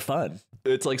soccer what? for fun.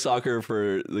 It's like soccer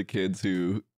for the kids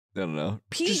who I don't know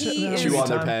PE is chew on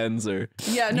their time. pens or.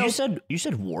 yeah, no. You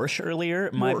said Warsh earlier.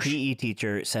 My Warsh. PE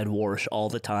teacher said Warsh all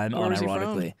the time. Where was he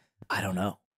Unironically, I don't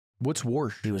know. What's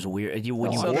worse? He was weird.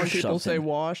 When you Southern wash people something, say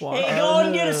wash. hey, go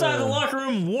and get inside the locker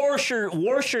room. Wash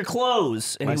your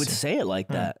clothes, and I he would see. say it like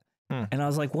that. And I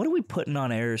was like, "What are we putting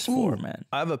on airs for, man?"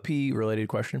 I have a pee related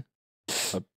question.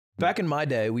 Back in my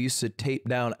day, we used to tape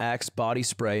down Axe body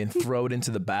spray and throw it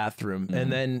into the bathroom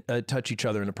and then touch each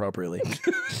other inappropriately.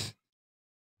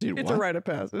 Dude, It's what? a rite of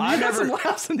passage. I I got some never-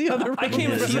 laughs in the other room. I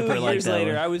came a Yeah, few zipper like years that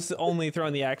later. one. I was only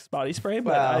throwing the Axe body spray,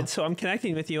 but Wow. so I'm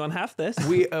connecting with you on half this.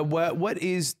 We what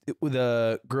is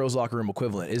the girls' locker room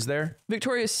equivalent? Is there?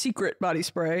 Victoria's Secret body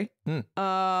spray,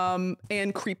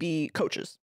 and creepy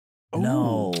coaches.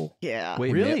 No. Yeah.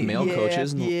 Wait, Really? male yeah,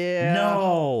 coaches? Yeah.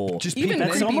 No. Just Even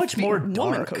that's so creepy much more woman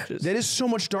dark. coaches. That is so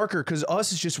much darker because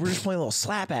us is just we're just playing a little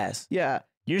slap ass. Yeah.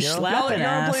 You're You know? slapping Y'all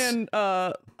are ass. playing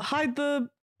hide the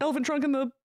elephant trunk in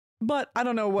the butt. I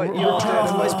don't know what You're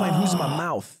everybody's playing who's in my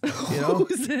mouth. You know?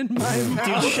 Who's in my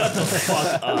mouth? Dude, shut the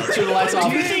fuck up. Turn the lights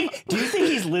off. Do you think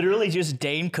he's literally just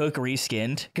Dane Cook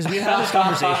reskinned? Because we had this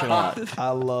conversation a lot.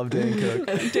 I love Dan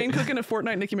Cook. Dane Cook in a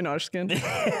Fortnite Nicki Minaj skin.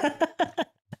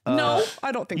 No,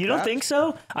 I don't think You that. don't think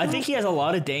so? I think he has a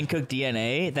lot of Dane Cook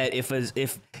DNA. That if a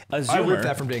I Zoomer, ripped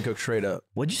that from Dan Cook straight up.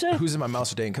 what'd you say? Who's in my mouth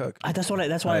with Dan Cook? That's why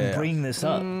yeah. I'm bringing this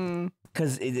up.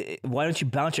 Because why don't you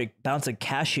bounce a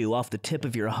cashew off the tip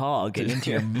of your hog and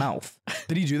into your mouth?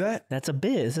 Did he do that? That's a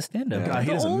biz, a stand-up. God, he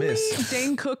The doesn't only miss.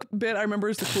 Dane Cook bit I remember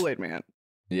is the Kool-Aid Man.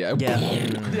 Yeah. Yeah.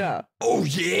 Yeah. Oh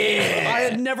yeah. I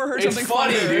had never heard It's something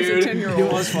funny, funnier dude. as a 10-year-old.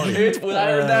 It was funny. It's when I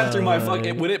heard that through my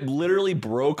fucking when it literally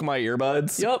broke my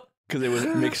earbuds. Yep. Because it was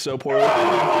mixed so poorly.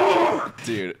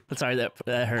 Dude. Sorry, that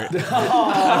hurt.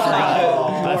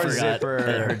 I I forgot. Zipper.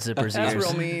 That hurt Zipper's That's ears.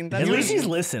 real mean. That's At least mean. he's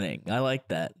listening. I like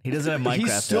that. He doesn't have Minecraft.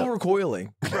 He's still up.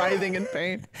 recoiling. writhing in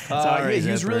pain. Sorry, Yeah,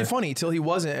 he was Zipper. really funny till he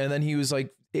wasn't, and then he was like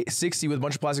 60 with a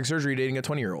bunch of plastic surgery dating a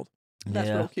 20-year-old. That's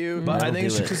Yeah. real cute. But I That'll think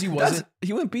it's do because it. he wasn't.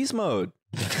 He went beast mode.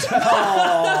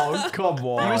 Oh, come He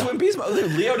on. was went beast mode.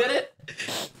 Leo did it.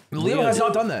 Leo has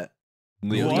not done that.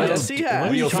 Leo What? did it. Yes, he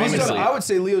has. Leo He's done- famously. I would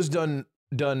say Leo's done.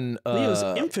 Leo's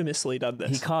infamously done this.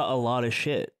 He caught a lot of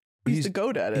shit. He's the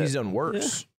goat at it. He's done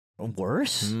worse.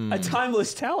 Worse? a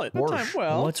timeless talent. Worse.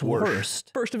 Well, What's worst?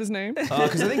 first of his name.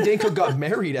 Because I think Dan Cook got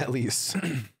married at least.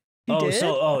 did?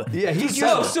 Yeah, he's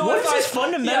Yo, so What if is I this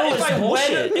fundamentalist if I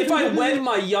bullshit? if I wed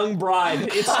my young bride,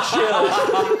 it's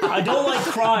chill. I don't like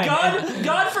crime.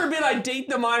 God forbid I date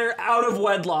the minor out of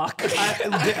wedlock.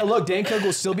 Look, Dan Cook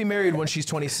will still be married when she's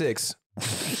 26.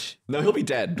 No, he'll be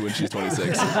dead when she's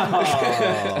 26.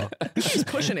 He's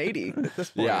pushing 80 at this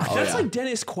point. Yeah. Oh, That's yeah. like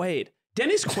Dennis Quaid.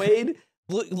 Dennis Quaid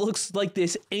looks like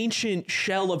this ancient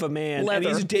shell of a man, Leather.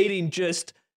 and he's dating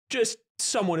just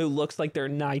someone who looks like they're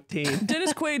 19.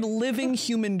 Dennis Quaid living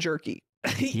human jerky.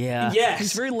 Yeah. Yes,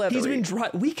 He's very leathery. He's been dry.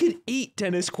 We could eat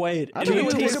Dennis Quaid. I and think it it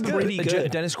would would taste taste good. pretty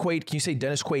good. Dennis Quaid. Can you say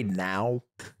Dennis Quaid now,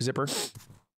 Zipper?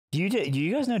 Do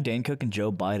you guys know Dan Cook and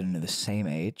Joe Biden are the same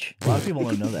age? A lot of people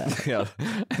don't know that. Yeah.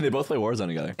 And they both play Warzone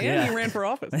together. And Yeah. he ran for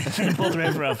office. They both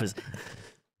ran for office.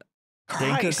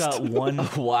 Dan Cook got one.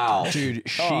 Wow. Dude,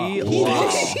 she He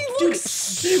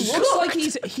looks like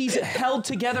he's held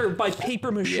together by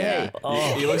paper mache. Yeah.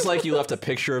 Oh. He looks like you left a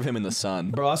picture of him in the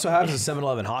sun. Bro, that's what happens at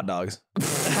 7-Eleven hot dogs.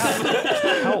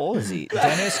 How old is he?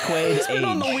 Dennis Quaid's Been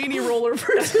on the age. weenie roller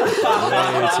for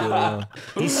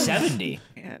He's 70.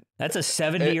 Man. That's a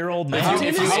 70-year-old If man. you,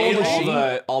 if you How ate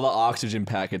old is all the oxygen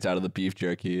packets out of the beef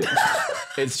jerky,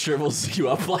 it shrivels you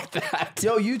up like that.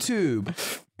 Yo, YouTube.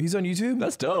 He's on YouTube?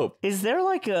 That's dope. Is there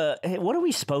like a what are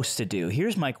we supposed to do?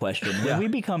 Here's my question. When we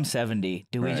become 70,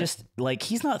 do we just like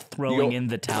he's not throwing in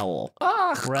the towel,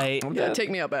 right? Yeah, take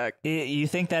me out back. You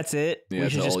think that's it? Yeah, we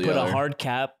it's should just all put a yeller. hard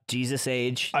cap, Jesus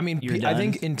age. I mean, you're I done?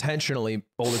 think intentionally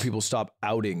older people stop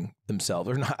outing themselves.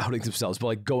 Or not outing themselves, but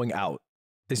like going out.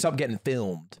 They stop getting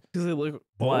filmed Because they look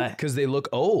why? because they look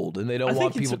old and they don't I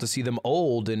want think it's people to see them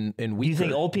old and Do weaker. you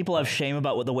think old people have shame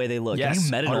about the way they look? Yes, Have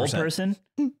you met an old 100%. person?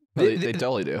 They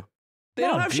totally do. They No,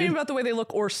 don't have shame dude. about the way they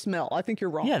look or smell. I think you're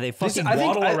wrong. Yeah, they fucking I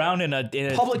think waddle around in a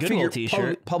public Goodwill figure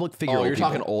t-shirt. Public figure. Oh, old you're people.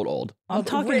 talking old. I'm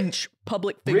talking rich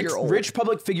public figure. old. Rich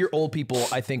public figure old people.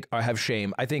 I think have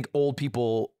shame. I think old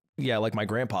people. Yeah, like my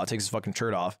grandpa takes his fucking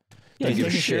shirt off. Yeah, Doesn't he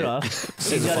give takes a his shirt shit. off. Sits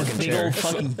He's in a got his fucking big chair. old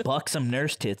fucking buxom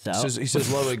nurse tits out. He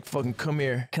says, Ludwig, fucking come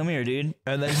here. Come here, dude.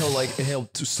 And then he'll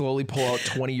slowly pull out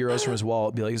 20 euros from his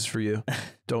wallet. Be like, this is for you.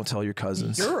 Don't tell your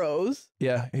cousins. Euros.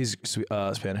 Yeah, he's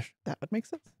Spanish. That would make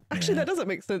sense. Actually, that doesn't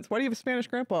make sense. Why do you have a Spanish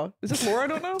grandpa? Is this lore I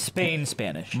don't know? Spain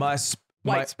Spanish. My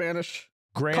White Spanish.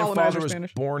 grandfather colonizer was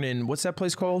Spanish. born in what's that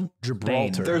place called?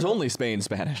 Gibraltar. There's only Spain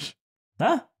Spanish.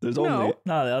 Huh? There's No. only.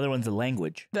 No, the other one's a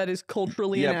language. That is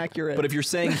culturally Yeah, inaccurate. But if you're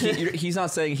saying he's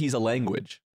not saying he's a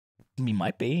language. He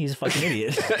might be. He's a fucking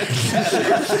idiot.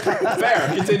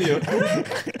 Fair. Continue.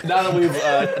 Now that we've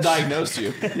diagnosed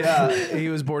you, Yeah, he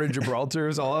was born in Gibraltar.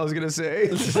 Is all I was gonna say.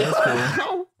 I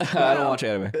don't watch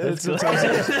anime.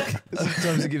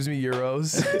 Sometimes it gives me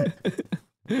euros.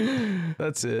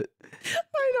 That's it.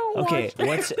 I don't Okay,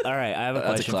 watch. all right, I have a That's a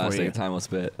question for classic. you. Timeless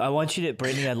bit. I want you to,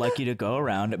 Brittany, I'd like you to go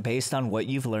around based on what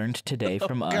you've learned today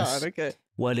from us. God, okay.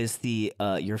 What is the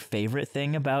your favorite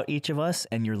thing about each of us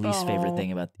and your least favorite Oh.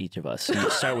 thing about each of us? So you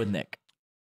start with Nick.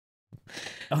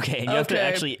 Okay, and you have to Okay.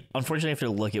 actually, unfortunately, you have to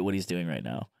look at what he's doing right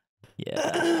now.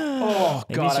 Yeah. Oh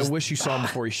Maybe God, it's just- I wish you saw him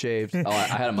before he shaved. Oh, I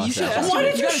had a You should mustache. ask Why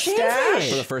him- did you shave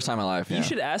For the it? first time in my life. Yeah. You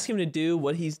should ask him to do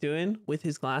what he's doing with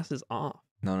his glasses off.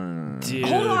 No. Dude.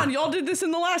 Hold on, y'all did this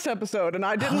in the last episode, and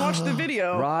I didn't watch the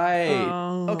video. Right.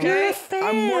 Okay, You're a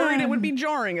I'm worried fan. it would be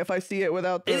jarring if I see it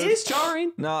without the. It is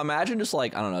jarring. No, imagine just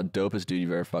like, I don't know, dopest dude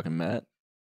you've ever fucking met.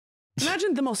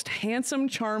 Imagine the most handsome,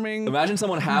 charming. Imagine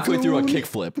someone halfway through a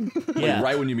kickflip. Yeah.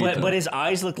 Right when you meet them. But his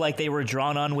eyes look like they were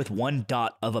drawn on with one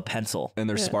dot of a pencil. And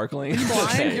they're sparkling.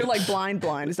 Blind, you're like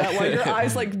blind. Is that why your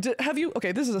eyes like? Have you?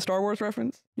 Okay, this is a Star Wars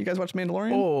reference. You guys watch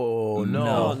Mandalorian? Oh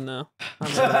no. Oh no.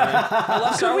 I'm sorry. I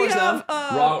love Star So we Wars have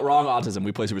wrong autism.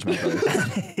 We play Super Smash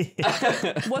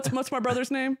Brothers. what's my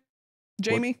brother's name?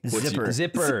 Jamie.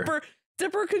 Zipper.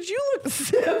 Zipper, could you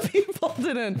look? People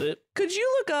didn't. Could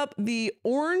you look up the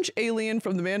orange alien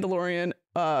from the Mandalorian?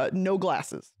 No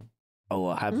glasses. Oh,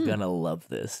 I'm gonna love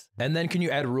this. And then can you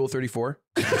add Rule 34?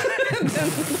 And then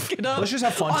look it up. Let's just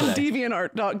have fun on today.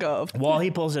 deviantart.gov. While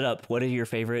he pulls it up, what are your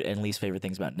favorite and least favorite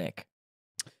things about Nick?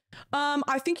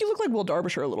 I think you look like Will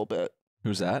Derbyshire a little bit.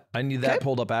 Who's that? I need that Okay.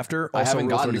 pulled up after. I Also haven't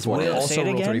Rule gotten this 34. one yet. Also Say it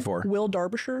Rule again? 34. Will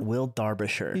Derbyshire. Will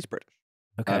Derbyshire. He's British.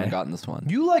 Okay. I haven't gotten this one.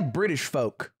 You like British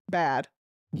folk. Bad.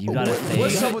 You got a thing.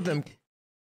 What's up with them?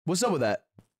 What's up with that?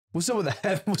 What's up with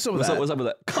that? What's up with that? What's up with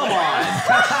that? Come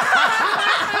on.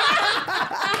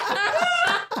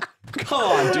 Come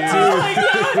on, dude.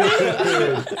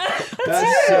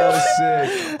 That's so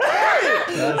sick.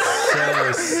 That's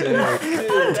so sick.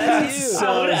 That's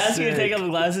I would ask you to take off the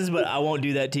glasses, but I won't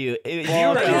do that to you. If you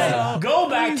were yeah. go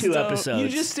back Please 2 don't. episodes. You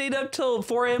just stayed up till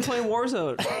 4 a.m. playing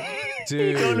Warzone.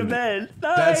 Dude. go to bed.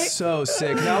 That's so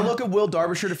sick. Now look at Will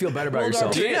Derbyshire to feel better about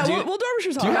yourself. Derbyshire. Yeah, Do you- Will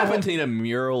Derbyshire's Do you hot. happen to need a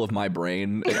mural of my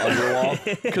brain on your wall?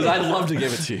 Because I'd love to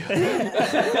give it to you.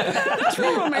 That's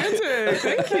real romantic.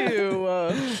 Thank you.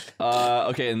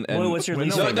 Okay, and What's your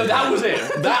least no, favorite? that was it.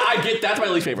 That's my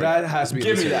least favorite. That has to be.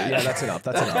 Give least me favorite. that. Yeah, that's enough.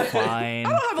 That's enough. Fine. I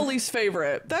don't have a least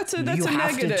favorite. That's a You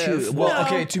have to negative. choose. Well, No.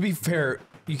 okay. To be fair,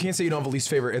 you can't say you don't have a least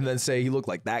favorite and then say you look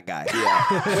like that guy.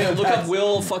 Yeah. Wait, look up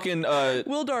Will fucking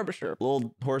Will Derbyshire.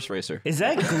 little horse racer. Is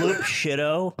that Gloop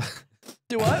Shitto?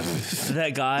 Do what?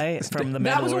 That guy from the Mandalorian?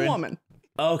 That was a woman,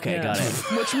 Okay, Yeah. got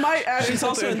it. which might add She's insult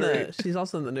also to in injury. the. She's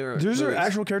also in the newer. There's an movies.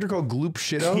 actual character called Gloop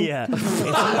Shitto. Yeah,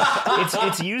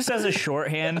 it's used as a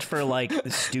shorthand for like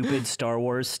stupid Star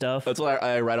Wars stuff. That's what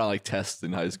I write on like tests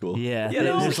in high school. Yeah, Yeah,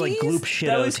 there's like he's- Gloop That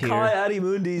Shittos was here. Kai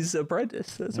Adimundi's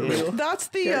apprentice. That's a real. That's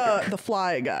the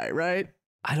fly guy, right?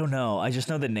 I don't know. I just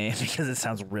know the name because it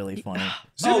sounds really funny.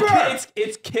 Zipper. Oh,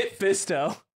 it's Kit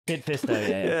Fisto. Kit Fisto,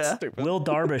 yeah. Yeah. Will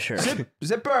Derbyshire.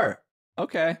 Zipper.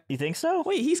 Okay. You think so?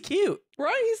 Wait, he's cute.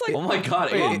 Right? He's like Oh my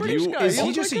god. Wait, Hey, British you, guy. Is You he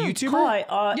look just a like him. YouTuber? Hi,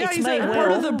 yeah, it's he's me, a Will.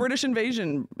 part of the British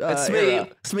invasion. it's me. era.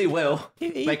 It's me, Will.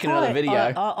 He- Making another video.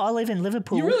 I live in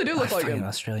Liverpool. You really do look I'm like fucking him.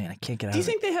 Australian. I can't get out Do you of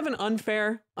it. think they have an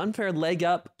unfair leg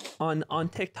up on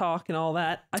TikTok and all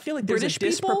that? I feel like there's British a people?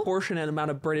 disproportionate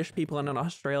amount of British people and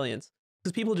Australians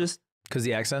because people just Because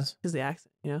the accents. because the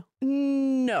accent, you know.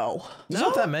 No. There's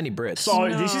not that many Brits. So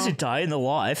this is No. a day in the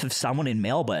life of someone in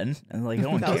Melbourne, and like I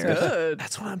don't That was care. good.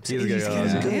 That's what I'm He's saying. good. He's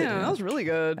Yeah. good. Damn, that was really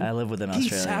good. I live with an He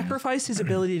Australian. sacrificed his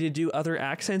ability to do other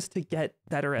accents to get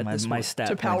better at my this my one. stat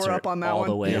To power points are up on that all one?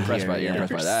 the way You're impressed here, by- you're yeah.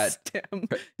 impressed by that. STEM.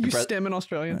 You Impre- STEM in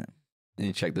Australia.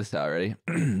 You check this out, ready?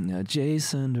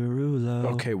 Jason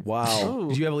Derulo. Okay, wow. Oh.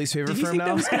 Do you have a least favorite Did you for him think that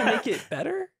now? was gonna make it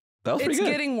better? That was It's pretty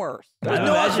good. getting worse. I'm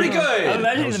No, that's pretty good. I'm imagining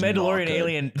That the was not Mandalorian good.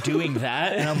 alien doing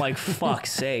that, and I'm like,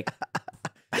 fuck's sake.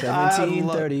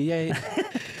 1738.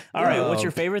 All right, what's Bro.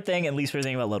 your favorite thing and least favorite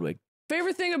thing about Ludwig?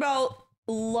 Favorite thing about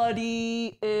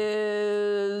Luddy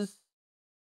is.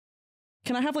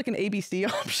 Can I have like an ABC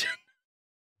option?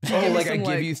 Oh, Give me like I some, give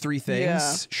like- you 3 things?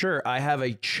 Yeah. Sure. I have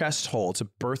a chest hole. It's a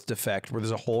birth defect where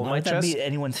there's a hole in Why my would that chest. be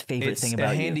anyone's favorite It's thing a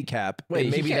about you? handicap. Wait, and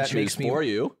maybe he can't that makes choose me for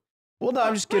you. Well, no,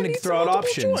 I'm just I going to need throw out multiple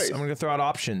options. choice. I'm going to throw out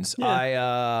options.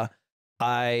 Yeah.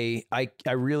 I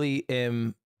really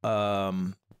am.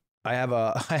 I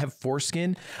have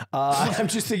foreskin. I'm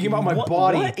just thinking about my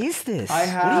body. What is this? I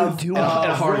have What are you doing?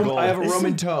 And a hard goal. I have a This is-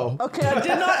 Roman toe. Okay, I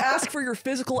did not ask for your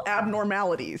physical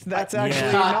abnormalities. That's actually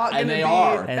Yeah. not going And to they be.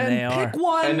 are. And they pick are.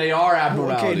 one. And they are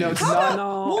abnormalities. Okay, no, it's How not. about-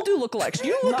 No. We'll do lookalikes.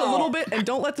 You look a No. little bit, and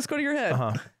don't let this go to your head.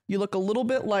 Uh-huh. You look a little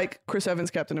bit like Chris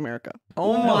Evans, Captain America.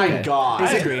 Oh my god.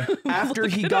 I agree. After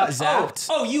he got zapped.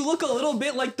 Oh, you look a little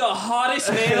bit like the hottest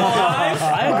man alive.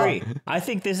 I agree. I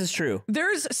think this is true.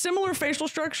 There's similar facial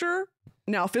structure.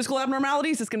 Now, physical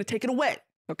abnormalities is going to take it away.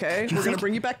 Okay, we're going to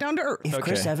bring you back down to earth. If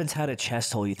Chris Okay. Evans had a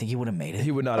chest hole, you think he would have made it?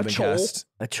 He would not have been chole. cast.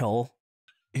 A chole?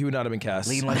 He would not have been cast.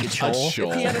 Lean like a chole?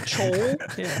 Sure. If he had a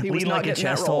chole, he was Lean not like a getting that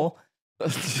chest role. hole?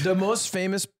 The most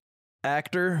famous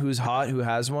actor who's hot who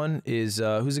has one is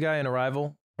who's the guy in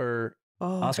Arrival or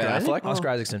Oscar Ben Isaac? Affleck? Oscar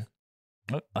Isaacson.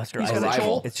 Oscar He's got Isaac. a chest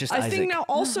hole. It's just I Isaac. think now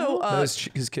also No,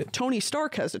 his kid. Tony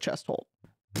Stark has a chest hole.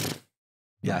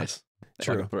 Nice.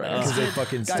 True. Right. Because they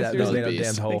fucking stabbed seriously, a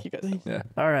beast. damn hole. Thank you guys.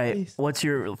 All right. Please. What's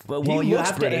your? Well, He you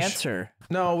looks have British. to answer.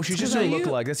 No, she's just So doing you-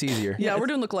 lookalike. That's easier. Yeah, we're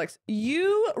doing lookalikes.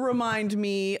 You remind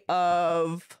me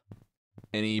of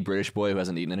Any British boy who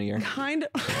hasn't eaten in a year? kind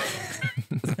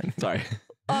of Sorry.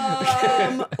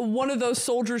 one of those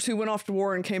soldiers who went off to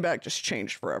war and came back just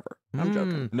changed forever. I'm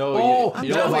joking. No, Oh, you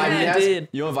know what joking. vibe he I has? did.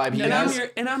 You know what vibe he And has?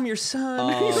 I'm your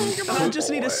son. and I just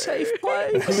need a safe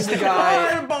place. Who's the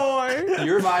guy? boy.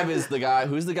 Your vibe is the guy.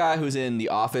 Who's the guy who's in The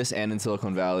Office and in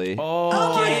Silicon Valley? Oh,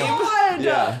 my Gabe. god!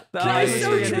 Yeah. That is was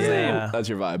so his true. name. That's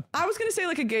your vibe. I was gonna say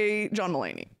like a gay John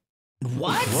Mulaney.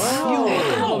 What? You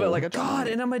look a little bit like a John God,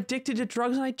 Mulaney. and I'm addicted to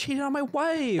drugs and I cheated on my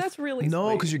wife. That's really No,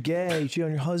 sweet. because you're gay. You cheat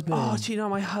on your husband. oh, cheating on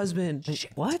my husband.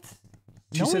 Shit. What?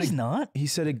 She No, said he's a- not. She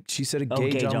said a Oh, gay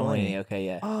gay John John Mulaney. Mulaney. Okay,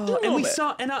 yeah. Oh, little and we bit.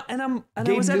 saw, and I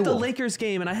Gabe was at the Newell. Lakers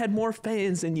game, and I had more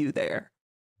fans than you there.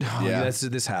 Oh, Yeah.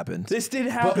 this happened. This did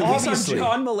happen. But We saw obviously-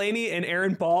 John Mulaney and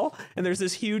Aaron Paul, and there's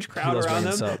this huge crowd loves around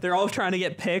bringing them. this up. They're all trying to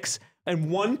get pics, and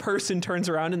one person turns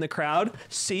around in the crowd,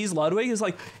 sees Ludwig, is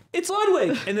like, "It's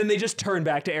Ludwig," and then they just turn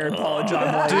back to Aaron Paul and John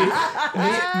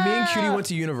Mulaney. me and Cutie went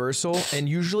to Universal, and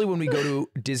usually when we go to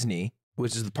Disney,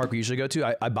 which is the park we usually go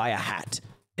to, I buy a hat.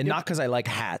 And not because I like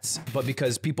hats, but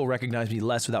because people recognize me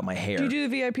less without my hair. Do you do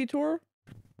the VIP tour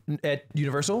At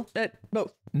Universal? at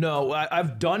both? No,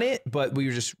 I've done it, but we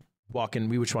were just walking.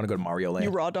 We just want to go to Mario Land.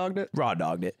 You raw dogged it. Raw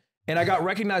dogged it. And I got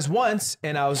recognized once,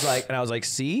 and I was like,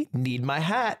 see, need my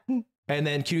hat. And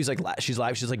then Cutie's like, she's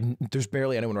like, there's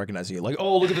barely anyone recognizing you. Like,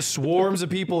 oh, look at the swarms of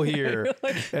people here.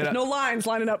 There's no lines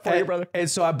lining up for you, brother. And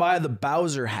so I buy the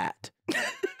Bowser hat,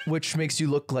 which makes you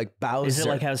look like Bowser. Is it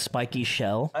like have a spiky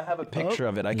shell? I have a picture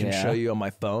of it. I can Yeah. show you on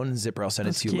my phone. Zipper, I'll send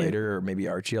it to you cute. later, or maybe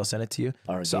Archie, I'll send it to you.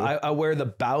 Archie. So I wear the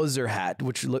Bowser hat,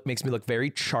 which makes me look very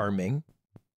charming.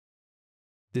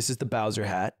 This is the Bowser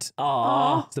hat.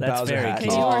 Aw, It's the that's Bowser very hat.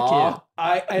 cute. You are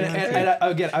cute.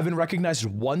 Again, I've been recognized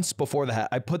once before the hat.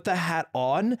 I put the hat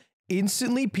on.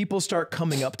 Instantly, people start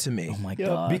coming up to me. Oh my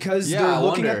god. Because Yeah, they're I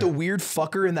looking at wonder. the weird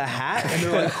fucker in the hat, and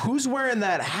they're like, "Who's wearing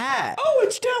that hat?" Oh,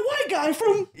 it's that white guy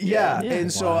from. Yeah, and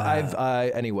so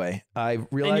anyway, I And you're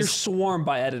realized swarmed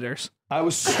by editors. I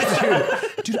was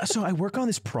dude. So I work on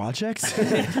this project.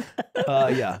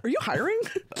 Yeah. Are you hiring?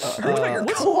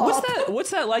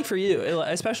 What's that like for you,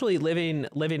 especially living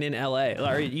in LA?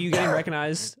 Are you getting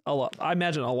recognized a lot? I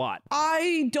imagine a lot.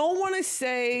 I don't want to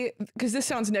say, because this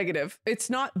sounds negative. It's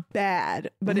not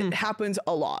bad, but it happens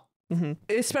a lot,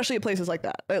 especially at places like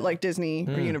that, at like Disney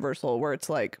or Universal, where it's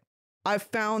like, I've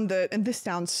found that, and this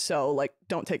sounds so like,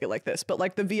 don't take it like this, but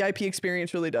like the VIP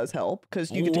experience really does help because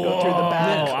you get to go through the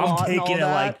back. I'm lot and taking it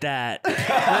all like that.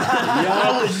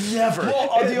 I would never.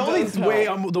 Well, the only does way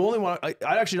help. the only one I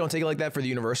actually don't take it like that for the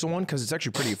Universal one because it's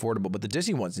actually pretty affordable, but the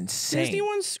Disney one's insane. Disney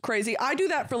one's crazy. I do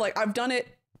that for like, I've done it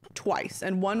twice,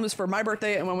 and one was for my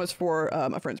birthday and one was for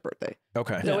a friend's birthday.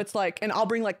 Okay. So it's like, and I'll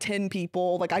bring like 10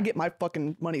 people. Like I get my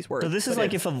fucking money's worth. So this is But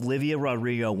like it's- if Olivia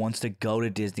Rodrigo wants to go to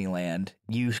Disneyland,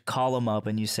 you call him up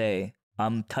and you say,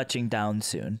 "I'm touching down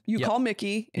soon." you call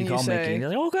Mickey and You you, call say, Mickey. You're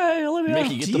like, "Okay, Olivia."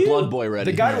 Mickey, get Do the you- blood boy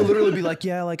ready. The guy will literally be like,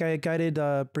 "Yeah, like I guided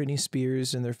Britney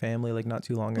Spears and their family like not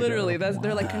too long ago." literally,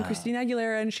 they're like, and Christina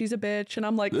Aguilera, and she's a bitch, and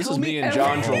I'm like, This tell is me and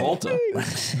everything. John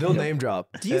Travolta. They'll name drop.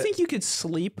 Do you think you could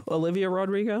sleep Olivia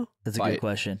Rodrigo? That's a Fight. good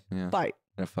question. Fight.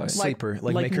 Yeah, fight. sleeper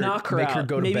like, like make her knock her make her out.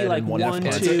 go to Maybe bed like in one one,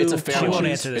 afternoon. two. It's a fair She one. won't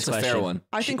answer this It's a fair question. one.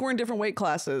 I think we're in different weight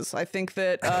classes. I think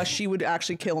that she would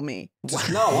actually kill me.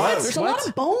 No, what? There's a lot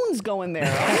of bones going there.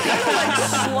 I'm kinda, like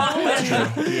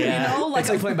slow and, Yeah. you know, like It's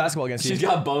like playing basketball against you. She's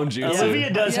got bone juice.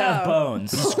 Olivia does Yeah. have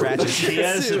bones. Scratch her. She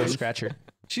has some- Scratch her.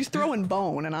 she's throwing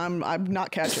bone, and I'm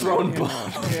not catching Throwing it, you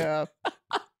know? Yeah.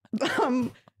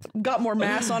 Got more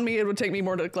mass on me. It would take me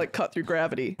more to like cut through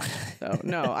gravity. So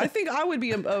no, I think I would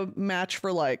be a match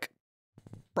for like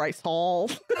Bryce Hall.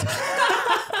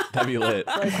 That'd be lit.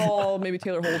 Bryce Hall, maybe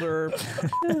Taylor Holder.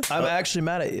 I'm actually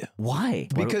mad at you Why?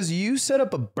 because you set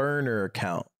up a burner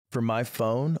account for my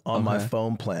phone on my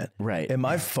phone plan. Right. And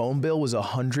my phone bill was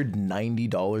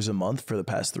 $190 a month for the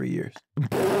past 3 years.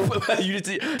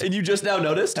 And you just now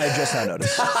noticed? I just now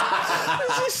noticed.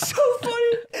 This is so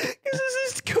funny because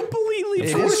this is completely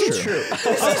It true. is true.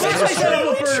 It's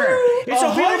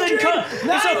so people didn't come.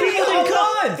 It's so people didn't a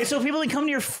come. month. It's so people didn't come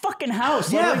to your fucking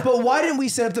house. Yeah, Like, but why didn't we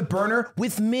set up the burner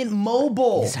with Mint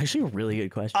Mobile? it's actually a really good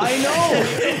question. I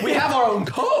know. We have our own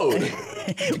code.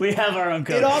 We have our own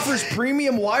code. It offers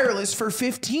premium wireless for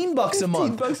 $15 a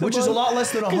month, which is a lot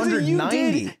less than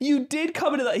 190. You did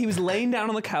come into that. He was laying down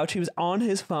on the couch. He was on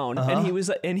his phone, and he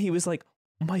was like,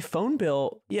 my phone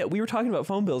bill. Yeah, we were talking about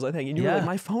phone bills, I think, and you were like,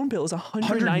 my phone bill is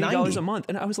 $190 a month,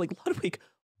 and I was like, Ludwig,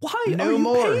 why are you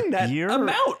paying that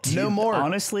amount? No more.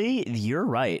 Honestly, you're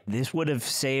right. This would have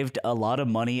saved a lot of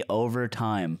money over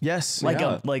time. Yes.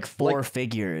 Like four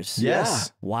figures.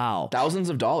 Yes. Wow.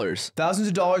 Thousands of dollars. Thousands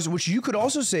of dollars, which you could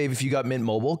also save if you got Mint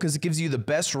Mobile, because it gives you the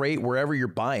best rate wherever you're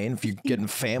buying. If you're getting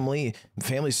families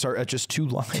start at just 2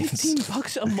 lines.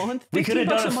 $15 a month. We could have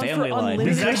done a family line.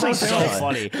 This is actually so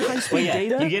funny. High-speed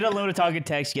data. You get unlimited talk and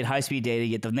text, you get high-speed data, you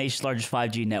get the nation's largest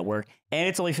 5G network, and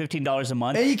it's only $15 a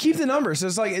month. And you keep the number, so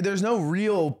it's like there's no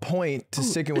real point to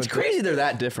sticking with. It's crazy they're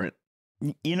that different.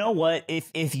 You know what?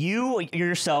 If you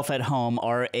yourself at home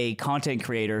are a content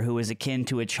creator who is akin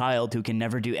to a child who can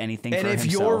never do anything And for if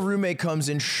himself, your roommate comes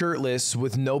in shirtless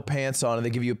with no pants on and they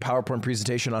give you a PowerPoint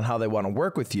presentation on how they want to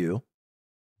work with you,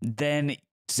 then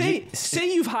Say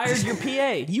you've hired your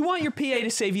PA. You want your PA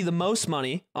to save you the most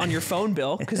money on your phone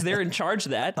bill because they're in charge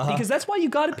of that. Because that's why you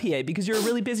got a PA, because you're a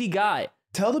really busy guy.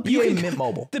 tell the PA Mint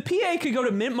Mobile. The PA could go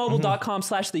to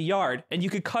mintmobile.com/theyard, and you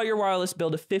could cut your wireless bill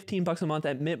to $15 a month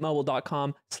at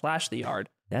mintmobile.com/theyard.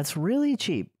 that's really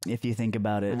cheap if you think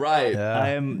about it. Right. Yeah. I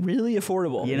am, Really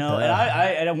affordable. you know, and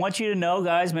I want you to know,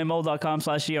 guys,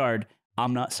 mintmobile.com/yard.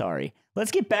 I'm not sorry.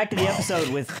 Let's get back to the episode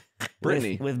with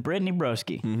Brittany. with Brittany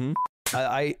Broski.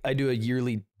 I do a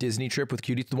yearly Disney trip with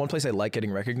Cuties. The one place I like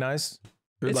getting recognized.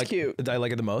 It's cute. I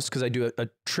like it the most because I do a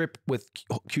trip with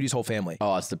Cutie's whole family.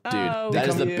 Oh, it's the dude. Oh, That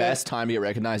is the cute. best time to get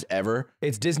recognized ever.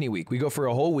 It's Disney week. We go for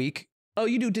a whole week. Oh,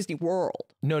 you do Disney World.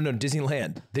 No,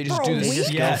 Disneyland. They just For do a this. week?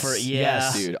 Just go for it. Yeah.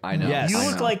 Yes. Dude, I know. Yes. You I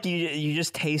look know. like you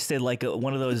just tasted like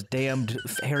one of those damned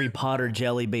Harry Potter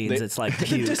jelly beans. It's like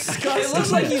puke. It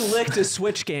looks like you licked a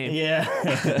Switch game. Yeah.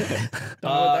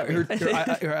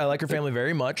 I like her family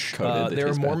very much. They They're a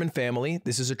taste bad. Mormon family.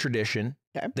 This is a tradition.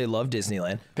 Okay. They love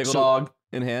Disneyland. Pickle So- dog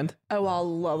in hand. Oh, I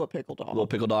love a pickle dog. Little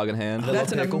pickle dog in hand.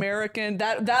 That's an pickle. American.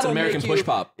 That'll It's an American make push you,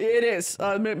 pop. It is.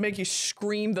 Make you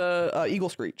scream the eagle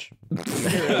screech. When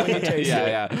you taste it.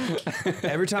 Yeah.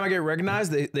 Every time I get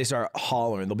recognized, they start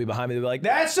hollering. They'll be behind me. They'll be like,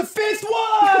 "That's the 5th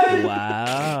one!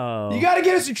 Wow. You got to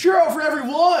get us a churro for every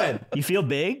one." You feel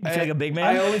big? You feel like a big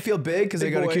man? I only feel big because they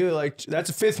Big got a boy. cue like,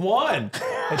 "That's the 5th one,"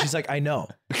 and she's like, "I know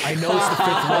it's the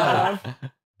 5th one."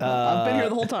 I've been here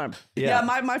the whole time. yeah.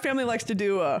 Yeah, my family likes to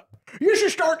do. You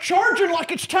should start charging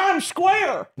like it's Times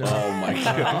Square. Oh my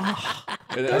god.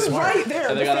 It's right there.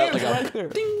 And The they got fan's like right there.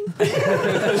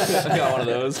 I got one of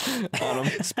those on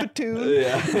them. Spittoon.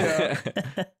 Yeah.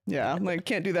 Yeah, I'm like,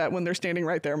 can't do that when they're standing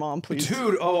right there, Mom. Please.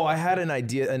 Dude, I had an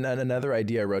idea, another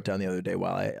idea I wrote down the other day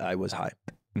while I was high.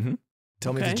 Mhm.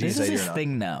 Tell me if it's a This genius is idea his or not.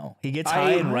 thing now. He gets I-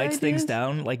 high and My writes things ideas?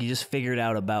 down like he just figured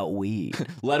out about weed.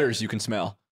 Letters you can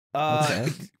smell.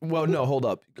 Well, no, hold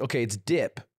up. Okay, it's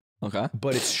dip, Okay.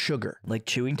 but it's sugar. Like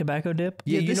chewing tobacco dip?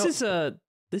 Yeah, this you know, is a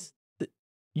this. Are This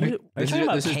you is- talking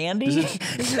about this is- candy? This is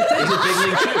Big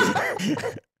League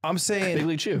Chew. I'm Big saying,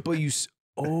 League Chew. but is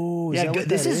yeah, that what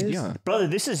this that is, Yeah. brother,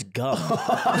 this is gum. When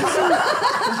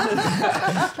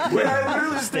I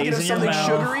literally was thinking of Stays in your something mouth.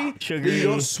 sugary that you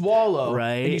don't swallow,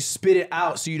 Right. And you spit it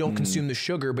out so you don't consume the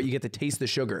sugar, but you get to taste the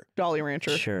sugar. Jolly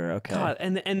Rancher. Sure, okay. God,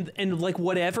 and like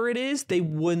whatever it is, they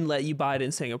wouldn't let you buy it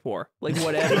in Singapore. Like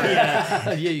whatever.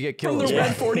 Yeah, you get From killed. the Yeah.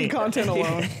 Red 40 content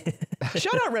alone.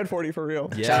 Shout out Red 40 for real.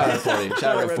 Shout out to 40.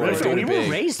 Shout out to Red 40. Forty. Doing we it were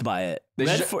big. raised by it. They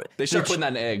Red should for- they start putting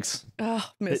that in eggs. Oh,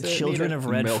 the miss it. children Need it. of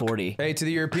Red Milk. 40. Hey, to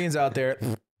the Europeans out there,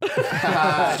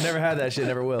 never had that shit,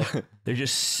 never will. They're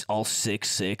just all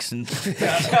 6'6" and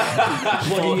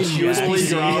Plugging in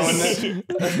USB-C.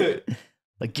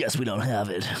 like, guess we don't have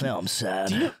it. Now I'm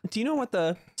sad. Do you know what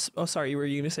the? Oh, sorry, were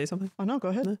you gonna say something? Oh, no, go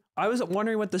ahead. I was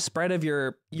wondering what the spread of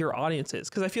your audience is,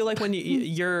 because I feel like when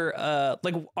you're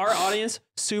like our audience,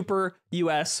 super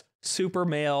US, super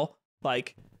male,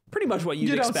 like pretty much what you'd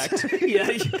You don't expect. say. yeah,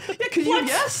 could you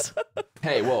guess?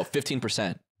 Hey, whoa,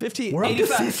 15%. 15, We're up to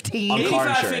 85, 15. On car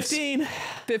 85, insurance. 15.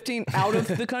 15 out of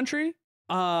the country?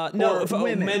 No, Or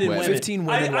women. Men and Women. women. 15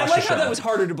 women I watch like the how show. that was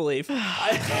harder to believe.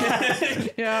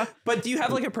 Yeah. But do you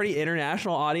have like a pretty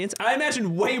international audience? I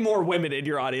imagine way more women in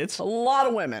your audience. A lot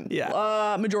of women.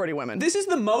 Yeah. Majority women. This is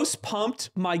the most pumped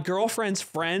my girlfriend's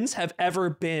friends have ever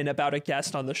been about a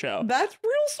guest on the show. That's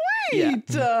real sweet.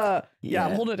 Yeah,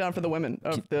 I'm holding it down for the women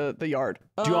of the yard.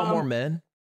 Do you want more men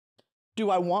Do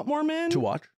I want more men? to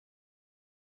watch?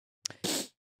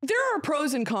 There are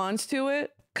pros and cons to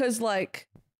it, because like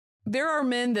there are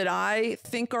men that I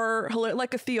think are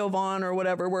like a Theo Vaughn or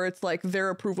whatever, where it's like their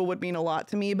approval would mean a lot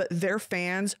to me, but their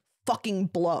fans fucking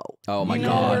blow. Oh my you know,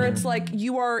 God. where it's like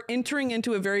you are entering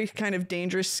into a very kind of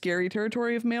dangerous, scary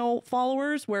territory of male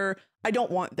followers where I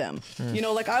don't want them. You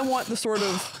know, like I want the sort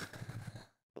of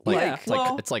Like, Yeah. it's like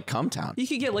Well- it's like Cumtown. You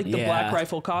could get like the Yeah. Black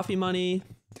Rifle coffee money.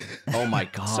 Oh my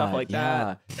God. Stuff like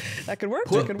yeah. that could work.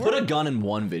 that could Put work. a gun in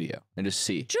one video and just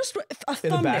see. Just a In the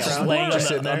thumbnail. background. Laying on Just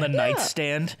sit the, on the there.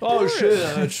 nightstand. Oh shit!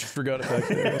 I just forgot about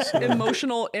this.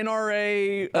 Emotional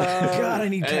NRA. God, I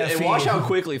need caffeine. And watch how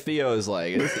quickly Theo is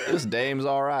like, this dame's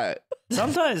all right.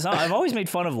 Sometimes I've always made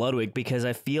fun of Ludwig because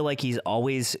I feel like he's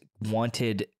always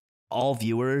wanted all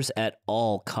viewers at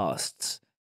all costs.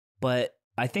 But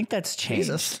I think that's changed.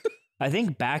 Jesus. I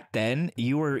think back then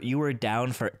you were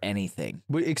down for anything.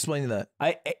 Wait, explain that.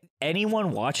 Anyone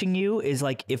watching you is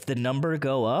like, if the number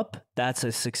go up, that's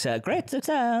a success. Great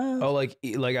success. Oh, like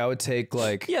I would take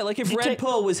like Yeah, like if Red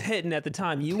Pill was hitting at the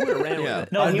time, you would have ran Yeah. with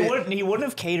it. No, I he bet- wouldn't. He wouldn't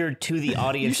have catered to the You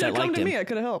audience should that have come liked to him. me. I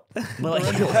could have helped. But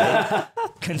like,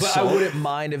 But I wouldn't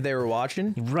mind if they were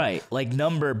watching. right, like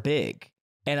number big.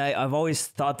 And I've always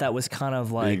thought that was kind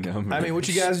of like, I mean, what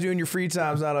you guys do in your free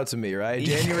time is not up to me, right?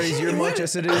 January's your month,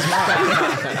 yes it is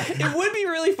mine. It would be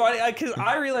really funny because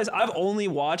I realize I've only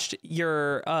watched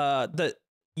your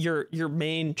your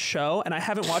main show and I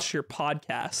haven't watched your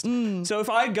podcast. So if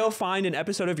I go find an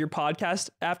episode of your podcast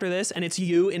after this and it's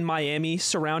you in Miami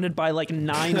surrounded by like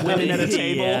 9 women at a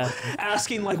table Yeah.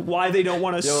 asking like why they don't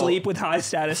want to sleep with high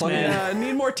status men. Yeah, I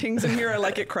need more tings in here. I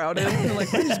like it crowded. And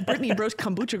like, where's Brittany Broski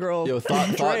kombucha girl? Yo,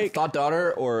 thought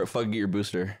daughter or fuck get your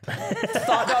booster?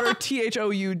 Thought daughter,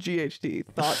 THOUGHT.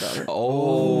 Thought daughter.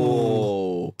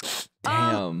 Oh,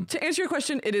 damn. To answer your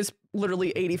question, it is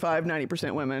literally 85,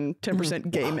 90% women,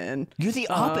 10% gay men. you're the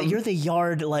you're the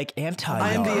yard like anti.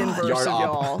 I am the inverse Yard of op.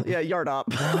 y'all. Yeah, yard op.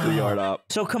 The yard up.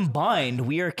 So combined,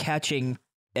 we are catching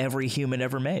every human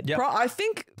ever made. Yep. I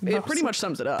think it pretty much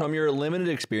sums it up. From your limited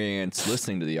experience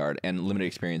listening to the yard and limited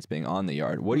experience being on the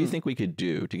yard, what do you think we could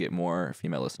do to get more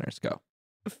female listeners? Go.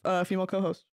 Female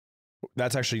co-host.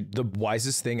 That's actually the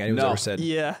wisest thing anyone's No. ever said.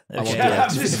 Yeah. I won't do Okay. it.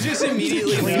 just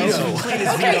immediately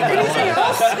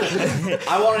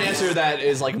I want an answer that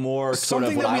is like more sort of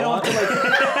Something what that we I don't want.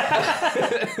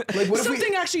 have to like what if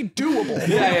Something actually doable.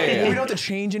 Yeah. we don't have to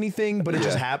change anything, but it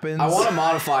just happens. I want to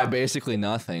modify basically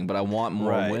nothing, but I want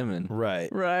more right. women. Right.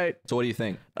 Right. So what do you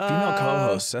think? Female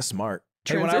co-hosts, that's smart.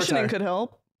 Hey, when I Transitioning retire- could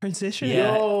help. transition.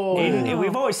 Yeah. Yo. Aiden,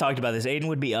 we've always talked about this. Aiden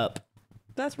would be up.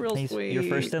 That's real He's, sweet. you're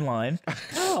first in line,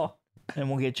 Oh. and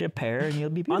we'll get you a pair, and you'll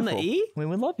be On beautiful. the E? We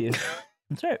would love you.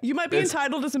 That's right. You might be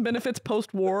entitled to some benefits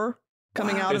post-war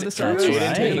coming out of the That's service. right.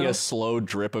 Aiden taking a slow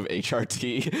drip of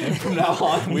HRT, and from now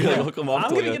on we like hook him up. I'm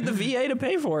to gonna like get the VA to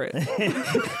pay for it.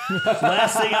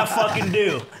 Last thing I fucking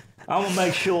do, I'm gonna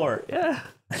make sure. Yeah.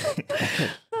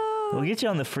 We'll get you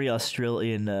on the free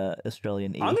Australian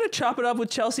E. I'm gonna chop it up with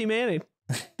Chelsea Manning.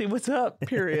 See what's up.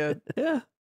 Period. Yeah.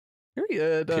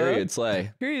 Period. period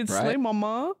slay. Period. Right? Slay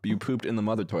mama. You pooped in the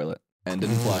mother toilet and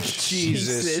didn't flush.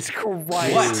 Jesus.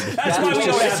 Christ. That's why we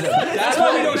don't have them. That's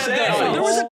why we don't have them. There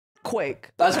was a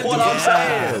quake. That's what I'm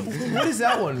saying. What does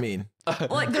that one mean?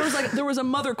 Like there was a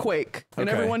mother quake and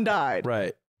Okay. everyone died.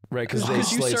 Right. Right, because they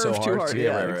Because you slayed so served hard. too hard.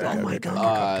 Yeah, exactly. Oh my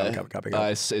God. Copy.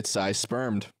 I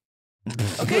spermed.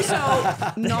 Okay, so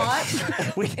not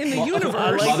in the universe. I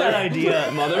like that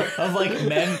idea Mother. of like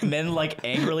men like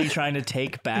angrily trying to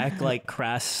take back like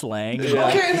crass slang. Okay,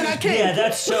 and then I came. Yeah,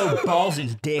 that's so balls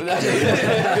and dick, dude.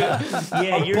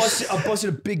 Yeah, you're. I busted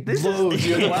a big load.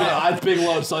 Dude, I have big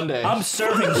load Sunday. I'm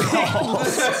serving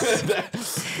balls.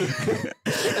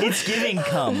 It's giving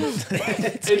cum.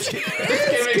 it's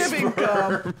giving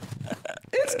cum.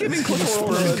 It's giving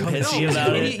clitoral. Pissy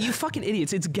about it. You fucking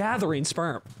idiots. It's gathering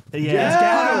sperm.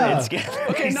 Yeah, it's gathering.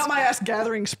 Okay, not my ass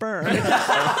gathering sperm. Not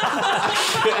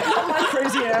my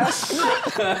crazy ass.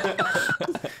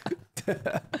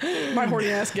 My horny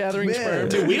ass gathering sperm.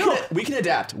 Dude, we can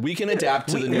adapt. We can adapt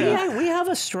to the new. We have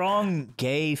a strong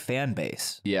gay fan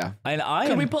base. Yeah. And I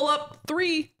Can am. we pull up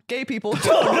 3 gay people?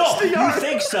 No, you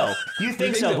think so. You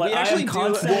think so, but We I actually am do.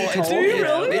 constantly told. Do you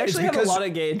really? We actually have a lot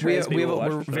of gay and trans people.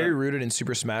 We're very rooted in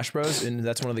Super Smash Bros, and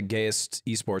that's one of the gayest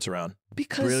esports around.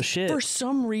 Because Real shit. for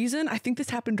some reason, I think this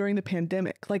happened during the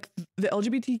pandemic. Like the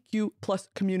LGBTQ plus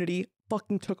community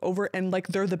fucking took over, and like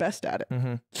they're the best at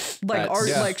it. Like are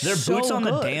Yeah. like They're so boots on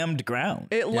the good. damned ground.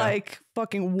 It like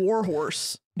fucking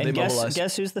warhorse. And They guess, mobilize.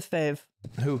 guess who's the fave?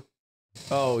 Who?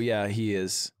 Oh yeah, he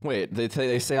is. Wait,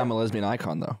 they say I'm a lesbian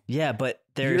icon though. Yeah, but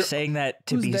they're You're- saying that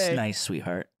to Who's be they? nice,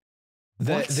 sweetheart.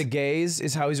 The gays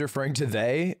is how he's referring to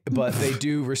they, but they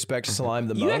do respect Slime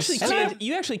the most.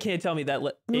 You actually can't tell me that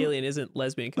Alien isn't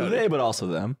lesbian coded. They, but also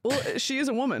them. Well, she is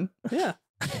a woman. Yeah.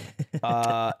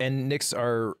 And Nick's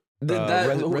our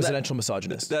residential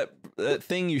misogynist. That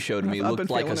thing you showed me I've looked been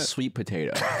like a feeling it. sweet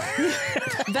potato.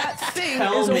 That thing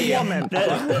is a woman.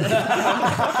 That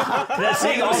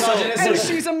thing also. And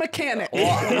she's a mechanic.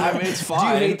 I mean, it's Do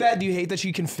fine. you hate that? Do you hate that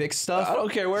she can fix stuff? I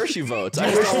don't care where she votes. I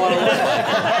just don't want to look like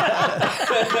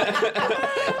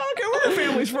I don't care where her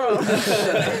family's from.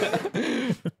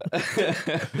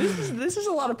 This is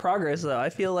a lot of progress, though. I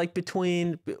feel like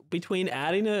between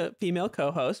adding a female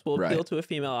co-host will appeal Right. to a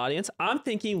female audience. I'm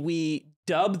thinking we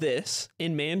dub this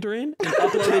in Mandarin and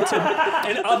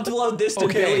upload this to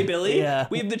Okay. Billy. Yeah.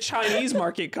 We have the Chinese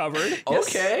market covered.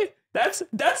 Okay. That's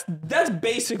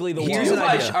basically the Here's world. an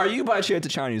idea. Are you by chance a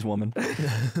Chinese woman?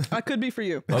 I could be for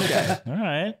you. Okay. All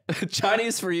right.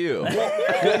 Chinese for you.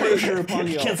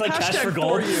 It's like cash for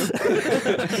gold.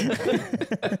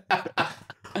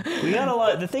 We got a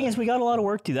lot. The thing is, we got a lot of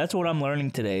work to do. That's what I'm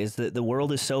learning today. Is that the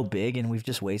world is so big and we've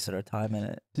just wasted our time in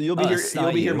it. So you'll be here.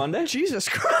 You'll be here Monday. Jesus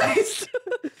Christ.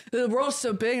 The world's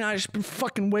so big and I just been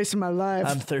fucking wasting my life.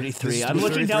 I'm 33. I'm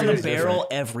looking down the barrel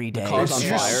every day. Cars on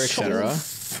fire, so etc.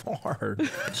 far.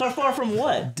 So far from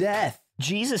what? Death.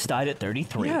 Jesus died at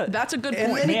 33. Yeah. That's a good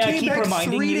And point. then May I he came keep back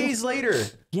reminding 3 you? days later.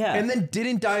 Yeah. And then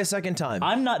didn't die a second time.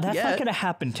 I'm not. That's Yeah. not gonna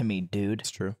happen to me, dude.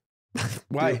 It's true.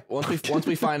 Why? Once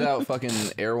we find out fucking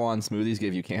Erewhon smoothies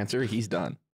give you cancer, he's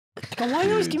done. But why do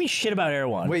you always give me shit about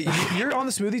Erewhon? Wait, you're on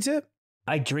the smoothie tip?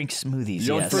 I drink smoothies.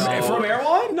 don't Yes. From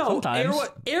Erewhon? No, Sometimes.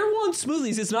 Erewhon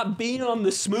Smoothies is not being on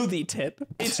the smoothie tip.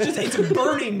 It's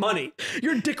burning money.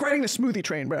 You're dick riding the smoothie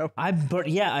train, bro. I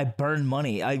burn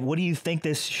money. What do you think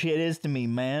this shit is to me,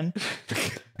 man?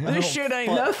 This shit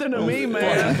ain't nothing to me,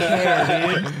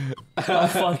 man.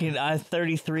 I'm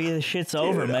 33. The shit's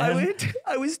over, man.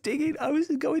 I was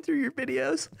going through your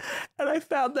videos, and I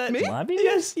found that Me? My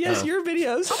videos? Yes, your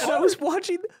videos, and I was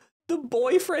watching the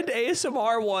boyfriend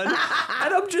ASMR one, and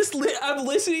I'm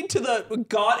listening to the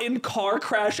got in car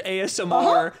crash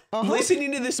ASMR,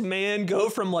 listening to this man go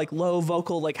from like low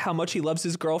vocal, like how much he loves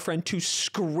his girlfriend, to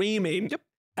screaming.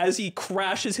 As he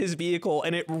crashes his vehicle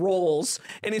and it rolls,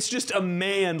 and it's just a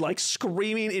man like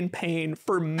screaming in pain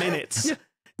for minutes.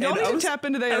 Y'all And need I to was- tap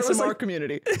into the I was ASMR like-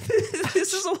 community.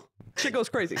 This is a Shit goes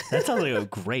crazy. That sounds like a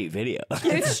great video.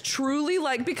 It's truly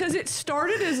like, because it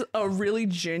started as a really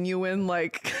genuine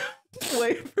like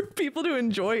way for people to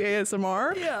enjoy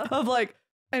ASMR. Yeah. Of like,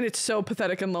 and it's so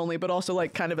pathetic and lonely, but also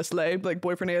like kind of a slave, like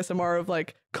boyfriend ASMR of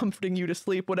like comforting you to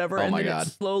sleep, whatever. Oh and my then God.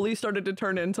 it slowly started to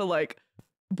turn into like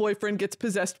boyfriend gets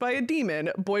possessed by a demon,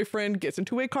 boyfriend gets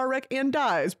into a car wreck and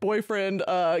dies, boyfriend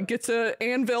gets a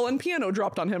anvil and piano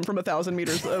dropped on him from 1,000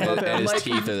 meters above him. And his Like,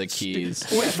 teeth are the keys.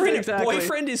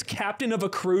 boyfriend is captain of a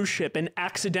cruise ship and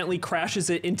accidentally crashes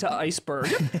it into iceberg.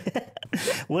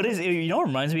 What is it? You know what it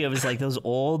reminds me of is like those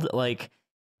old like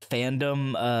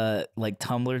fandom like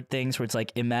Tumblr things where it's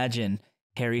like imagine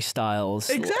Harry Styles.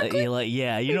 Exactly. You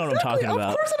know what I'm talking of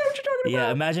about. course I know what you're talking Yeah,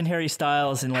 about. imagine Harry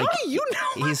Styles and like How do you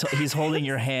know? he's holding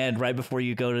your hand right before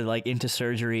you go to like into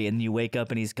surgery and you wake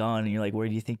up and he's gone and you're like, where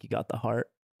do you think you got the heart?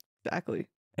 Exactly.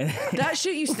 That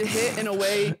shit used to hit in a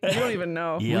way you don't even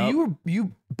know. Yep. Well,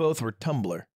 you both were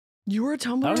Tumblr. You were a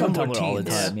Tumblr? I was on Tumblr all the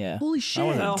teens. time, yeah. Holy I shit.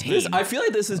 was a Well, teen. I feel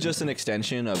like this is just an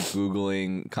extension of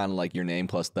Googling kind of like your name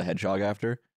plus the hedgehog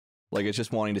after. Like it's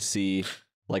just wanting to see,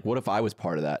 like, what if I was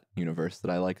part of that universe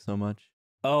that I like so much?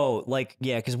 Oh, like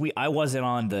yeah, because I wasn't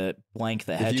on the blank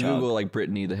the If you hedgehog. Google like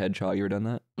Brittany the Hedgehog, you ever done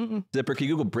that? Mm-mm. Zipper, can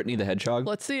you Google Brittany the Hedgehog?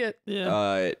 Let's see it.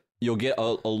 Yeah. You'll get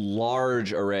a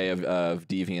large array of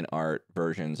deviant art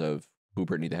versions of who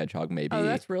Brittany the Hedgehog may be. Oh,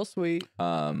 that's real sweet.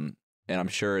 And I'm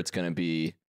sure it's gonna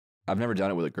be. I've never done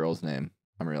it with a girl's name.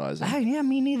 I'm realizing. Yeah,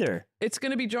 me neither. It's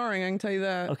going to be jarring, I can tell you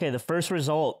that. Okay, the first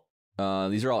result.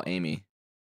 These are all Amy.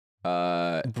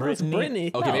 Brittany.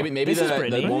 Brittany. Okay, No, maybe this is the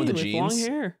Brittany. one with the Brittany long jeans.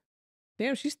 hair.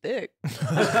 Damn, she's thick.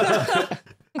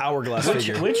 Hourglass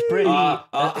figure. Which Brittany?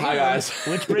 Hi guys.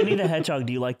 Which Brittany the Hedgehog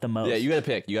do you like the most? Yeah, you gotta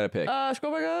pick. You gotta pick.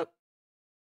 Scroll back up.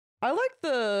 I like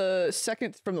the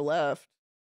second from the left.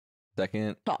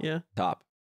 Second Yeah. top.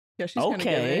 Yeah, she's kind of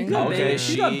Okay. giving. got Okay, banging-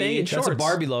 she got banging That's shorts. a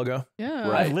Barbie logo. Yeah.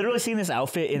 Right. I've literally seen this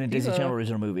outfit in a Disney He's a- Channel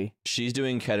original movie. She's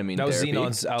doing ketamine That was therapy.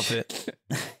 Xenon's outfit.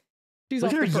 She's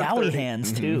Look off at her the perk yowie 30.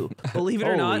 hands too. Believe it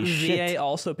or not, Holy shit. VA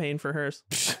also paying for hers.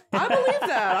 I believe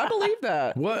that. I believe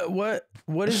that.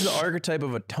 What is the archetype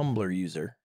of a Tumblr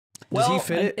user? Does Well, he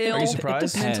fit an it? Are ill- you it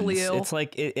surprised? depends. Mentally ill. It's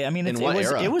like I mean, In it what was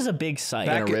era? it was a big site.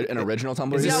 Back- An original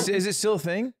Tumblr. Is, user? is it still a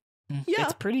thing? Yeah.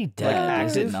 It's pretty dead.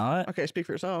 Is it active? not? Okay, speak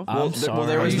for yourself. I'm Well, sorry.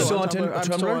 there Are was you the- still on I'm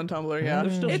still Tumblr? on Tumblr, yeah.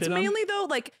 There's still It's shit on. mainly though,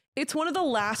 like, it's one of the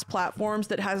last platforms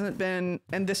that hasn't been,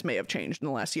 and this may have changed in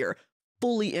the last year,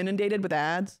 fully inundated with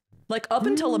ads. Like up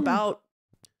until about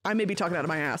I may be talking out of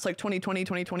my ass, like 2020,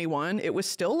 2021, it was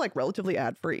still like relatively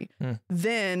ad free.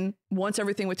 Then once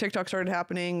everything with TikTok started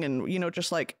happening and, you know,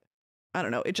 just like, I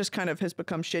don't know, it just kind of has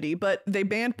become shitty, but they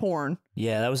banned porn.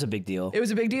 Yeah, that was a big deal. It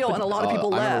was a big deal. And a lot of people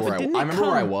left. I remember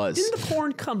where I was. Didn't the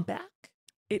porn come back?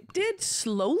 It did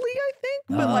slowly, I think,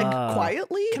 but like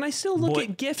quietly. Can I still look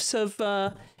at GIFs of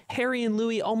Harry and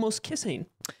Louis almost kissing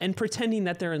and pretending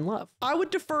that they're in love? I would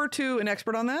defer to an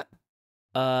expert on that.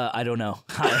 I don't know.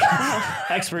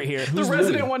 Expert here. The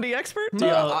resident 1D expert?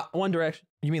 One Direction.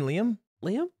 You mean Liam?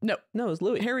 Liam? No. No, it was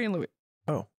Louis. Harry and Louis.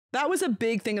 Oh. That was a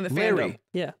big thing in the Larry. fandom.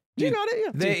 Yeah. You got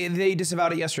it? Yeah. They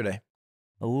disavowed it yesterday.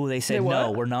 Oh, they said They what?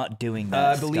 no, we're not doing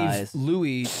that. I believe guys.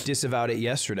 Louis disavowed it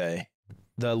yesterday.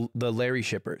 The Larry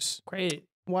shippers. Great.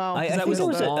 Wow. I that think was there a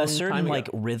was long a time certain ago. like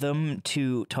rhythm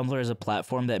to Tumblr as a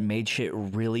platform that made shit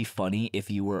really funny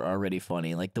if you were already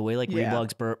funny. Like the way like Yeah.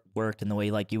 reblogs worked and the way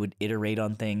like you would iterate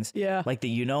on things. Yeah. Like the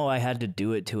you know I had to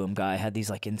do it to him guy had these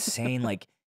like insane like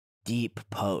deep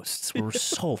posts were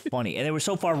so funny and they were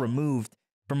so far removed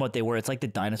from what they were. It's like the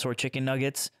dinosaur chicken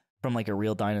nuggets from like a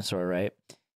real dinosaur, right?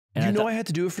 And You know thought- I had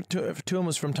to do it to him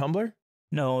was from Tumblr?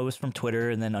 No, it was from Twitter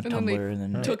and then on And then they Tumblr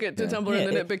and then Took it to Tumblr Yeah, and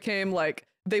then it- it became like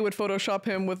they would Photoshop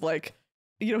him with like,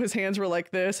 you know, his hands were like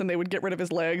this and they would get rid of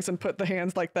his legs and put the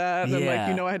hands like that. And like, Yeah.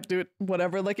 you know, I had to do it,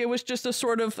 whatever. Like it was just a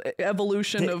sort of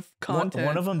evolution of content.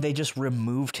 One of them, they just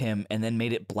removed him and then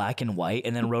made it black and white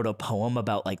and then wrote a poem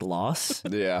about like loss.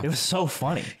 Yeah. It was so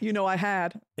funny. You know, I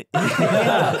had.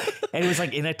 Yeah. And it was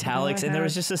like in italics. And there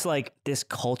was just this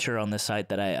culture on the site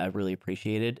that I really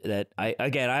appreciated that I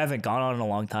haven't gone on in a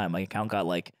long time. My account got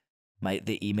like,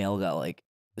 the email got like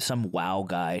some WoW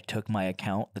guy took my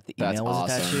account that the That's email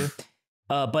was attached awesome.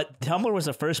 to. But Tumblr was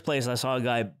the first place I saw a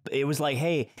guy. It was like,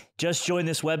 hey, just join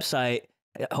this website,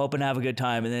 hoping to have a good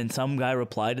time. And then some guy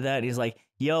replied to that. And he's like,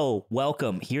 yo,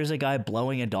 welcome. Here's a guy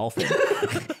blowing a dolphin.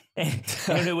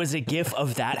 and it was a gif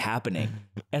of that happening.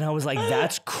 And I was like,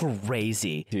 that's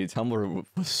crazy. Dude, Tumblr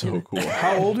was so cool.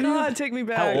 How old are you? God, take me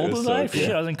back. How old was so I? cool.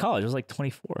 Shit, I was in college. I was like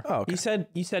 24. Oh, okay.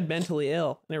 You said mentally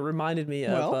ill, and it reminded me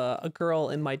of Well. a girl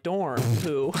in my dorm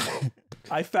who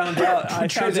I found out.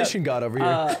 Transition got over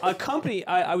here. A company.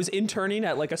 I was interning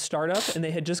at like a startup, and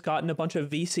they had just gotten a bunch of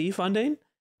VC funding,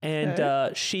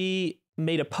 and she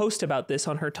made a post about this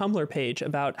on her Tumblr page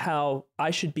about how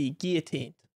I should be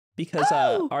guillotined because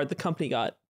the company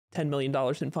got $10 million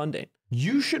in funding.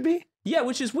 You should be? Yeah,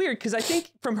 which is weird because I think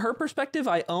from her perspective,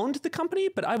 I owned the company,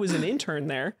 but I was an intern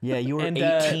there. Yeah, you were And,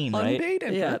 18, right? Unpaid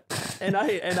intern. Yeah, and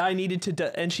I needed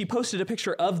to, and she posted a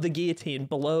picture of the guillotine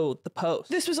below the post.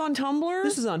 This was on Tumblr?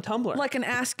 This is on Tumblr. like an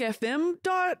Ask FM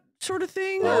sort of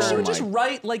thing? no, or- she would just my-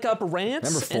 write like up rants.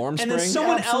 Remember Form and then Spring?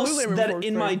 someone Yeah, absolutely else remember that Form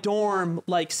in my Spring. dorm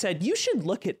like said you should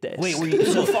look at this. Wait, were you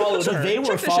Who followed so her. they were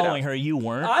Check this shit following out. her, you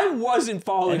weren't? I wasn't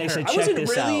following And they her. said, I "Check wasn't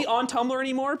this really out." on Tumblr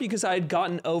anymore because I had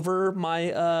gotten over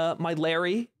my my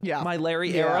Larry, my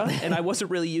Larry era, and I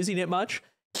wasn't really using it much.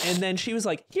 And then she was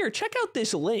like, "Here, check out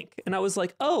this link," and I was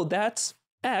like, "Oh, that's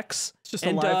X." It's just a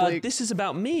and live leak. this is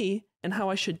about me and how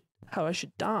I should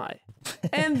die.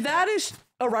 And that is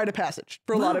a rite of passage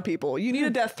for a lot of people. You need a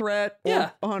death threat or Yeah.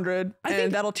 100, think-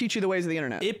 and that'll teach you the ways of the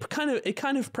internet. It kind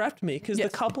of prepped me because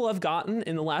Yes. the couple I've gotten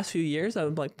in the last few years,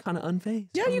 I'm like kind of unfazed.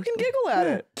 Yeah, you can giggle at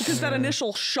it because that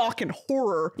initial shock and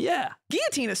horror. Yeah.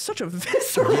 Guillotine is such a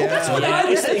visceral. Yeah. That's what Yeah, I I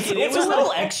was was thinking It's a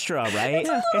little extra, right?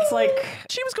 It's like,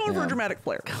 She was going for a dramatic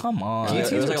flair. come on. It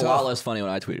was like a tough. lot less funny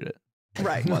when I tweeted it.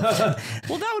 Right. Well,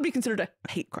 that would be considered a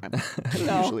hate crime.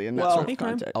 Usually in that well, sort of hate crime.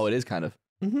 context. Oh, it is kind of.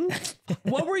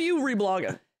 What were you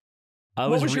reblogging? I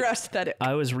What was re- your aesthetic?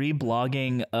 I was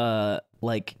reblogging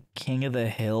like King of the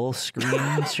Hill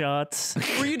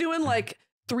screenshots. Were you doing like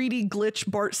 3D glitch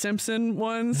Bart Simpson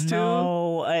ones too?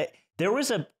 No, there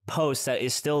was a post that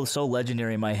is still so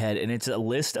legendary in my head, and it's a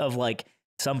list of like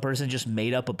some person just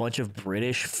made up a bunch of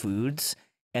British foods,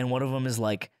 and one of them is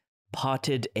like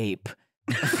potted ape,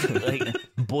 like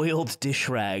boiled dish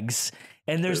rags,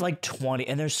 and there's like 20,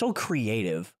 and they're so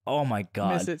creative. Oh my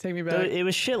god, Miss it. Take me back. It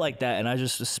was shit like that, and I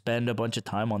just spend a bunch of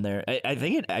time on there. I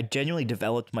think I genuinely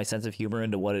developed my sense of humor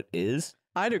into what it is.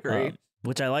 I'd agree.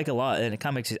 Which I like a lot, and it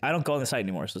kind of makes it. I don't go on the site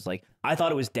anymore, so it's like I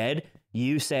thought it was dead.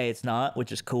 You say it's not,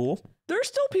 which is cool. There's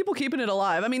still people keeping it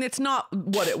alive. I mean, it's not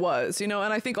what it was, you know,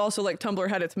 and I think also like Tumblr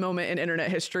had its moment in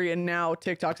internet history, and now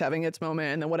TikTok's having its moment,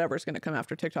 and then whatever's going to come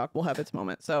after TikTok will have its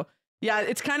moment. So yeah,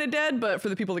 it's kind of dead, but for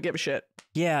the people that give a shit.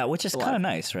 Yeah, which is alive. kind of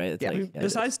nice, right? It's Yeah. like,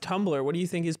 Besides Tumblr, what do you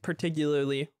think is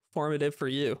particularly formative for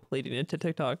you leading into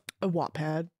TikTok? A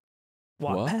Wattpad.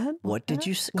 Wattpad? what did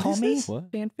you What call is me? this?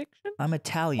 What? Fan fiction? I'm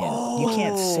Italian. You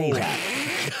can't say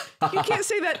that. You can't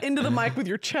say that into the mic with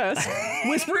your chest.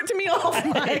 Whisper it to me off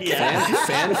mic.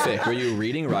 Fanfic. Were you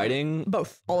reading, writing?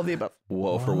 Both. All of the above.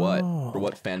 Whoa, for what? For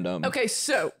what fandom? Okay,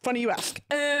 so funny you ask.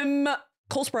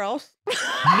 Cole Sprouse.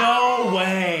 No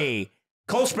way.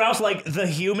 Cole Sprouse, like the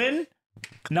human,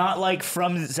 not like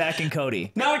from Zach and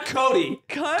Cody. Not Cody.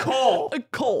 Cole.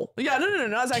 Cole. Yeah, no,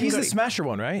 not Zach and He's Cody. the Smasher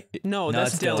one, right? No,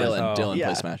 that's it's Dylan. Dylan Yeah.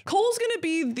 plays Smash. Cole's gonna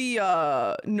be the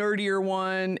nerdier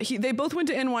one. They both went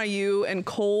to NYU, and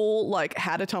Cole like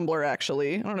had a Tumblr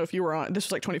actually. I don't know if you were on. This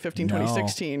was like 2015, No.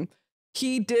 2016.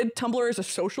 He did Tumblr as a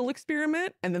social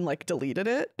experiment and then like deleted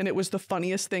it, and it was the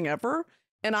funniest thing ever.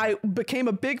 And I became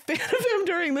a big fan of him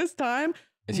during this time.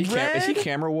 Is he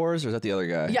Camera Wars or is that the other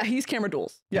guy? Yeah, he's Camera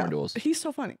Duels. Yeah, Camera Duels. He's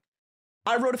so funny.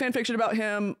 I wrote a fan fiction about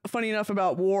him. Funny enough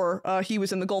about war. He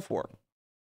was in the Gulf War.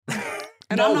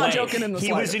 And No I'm not way. joking in the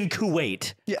He was slightest. in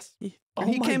Kuwait. Yes. Oh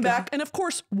And he my came God. back, and of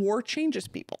course, war changes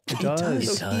people. It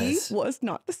does. So he was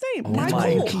not the same. my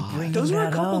Cole. God. Those were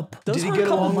a couple. Those Did he were get a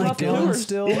couple along with tough Dylan tours.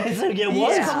 still? It was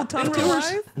Yeah. a couple tough In real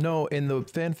tours. life? No, in the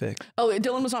fanfic. Oh,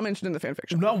 Dylan was not mentioned in the fan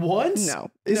fiction. Not once? No.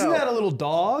 Isn't No. that a little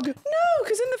dog? No,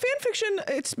 because in the fan fiction,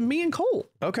 it's me and Cole.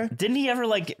 Okay. Didn't he ever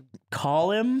like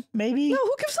call him? Maybe. No,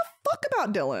 who gives a fuck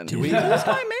about Dylan? we- This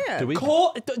guy, man. Did we?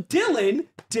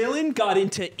 Dylan got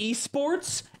into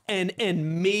esports and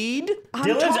mead.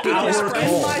 Dylan's talking our about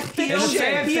Cole. in my In the fiction.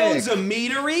 fanfic. He owns a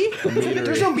meadery.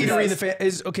 There's no meadery in the fan.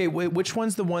 Okay, wait, which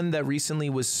one's the one that recently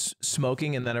was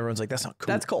smoking and then everyone's like, that's not cool?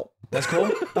 That's Cole. That's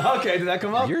cool? Okay, did that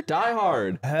come up? You're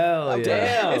diehard. Hell yeah.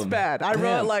 Damn. It's bad. I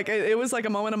wrote like it was like a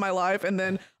moment of my life, and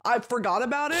then I forgot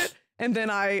about it. And then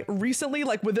I recently,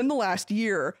 like within the last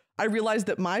year, I realized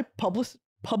that my publicists.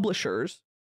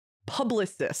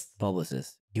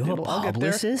 Publicist. You have a I'll get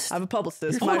there. publicist? I have a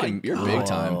publicist. You're big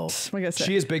time. Oh. What can I say?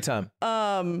 She is big time.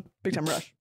 Big time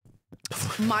rush.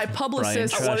 My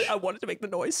publicist. Brian Trush. I wanted to make the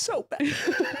noise so bad.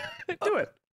 Do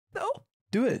it. No,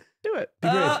 Do it. do it. Be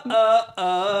brave.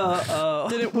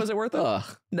 Was it worth it?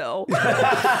 Ugh. No. Did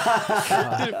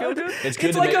it feel good? It's good,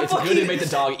 It's to, like make, a it's good to fucking- make the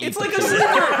dog eat It's the like a food.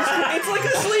 sleeper. It's like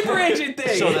a sleeper agent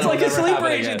thing. So It's that'll like a never sleeper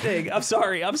happen agent again. thing. I'm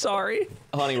sorry.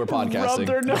 Honey, we're Rub podcasting.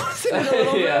 their nose in it a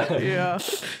little Yeah. bit. Yeah.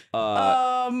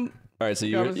 All right, so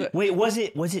That was you it. Wait, was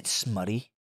it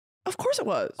smutty? Of course it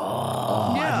was.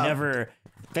 Oh, Yeah. I've never.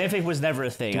 Fanfic was never a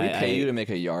thing. do we pay you to make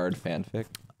a yard fanfic?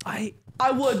 I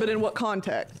would, but in what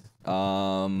context?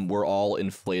 We're all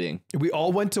inflating. We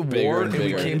all went to Bigger war and and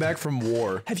we bigger. came back from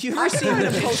war. Have you I ever seen kinda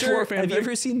the post-war picture? Have you fanfic.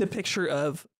 ever seen the picture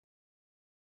of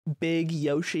Big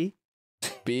Yoshi?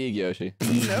 Big Yoshi.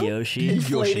 Yoshi.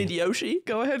 Inflated Yoshi?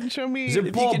 Go ahead and show me. Is it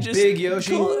if Paul you could just Big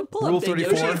Yoshi? pull up Rule Big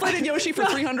 34? Yoshi. inflated Yoshi for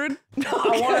 300.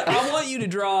 I want you to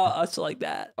draw us like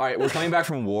that. All right, we're coming back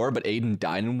from war, but Aiden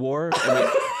died in war,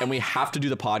 and we have to do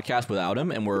the podcast without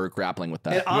him, and we're grappling with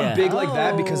And that. I'm Yeah. big like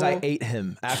that because I Oh. ate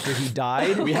him after he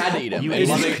died. We had to eat him. You And ate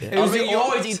I was him. like- It I was was like, the you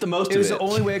only- always eat the most It of was it. the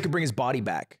only way I could bring his body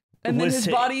back. And then Was his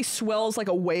it- body swells like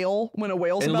a whale when a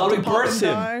whale's And about to Ludwig pop and bursts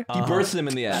him. die. He bursts him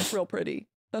in the That's ass. real pretty.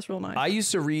 That's real nice. I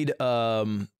used to read I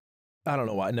don't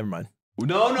know why, never mind.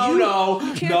 No.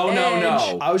 can't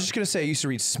edge. I was just gonna say I used to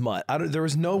read smut. There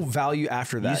was no value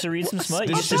after You that. used to read some smut.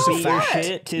 You This used is to just a beat your fact.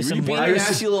 shit to You some beat words. your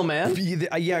nasty little man?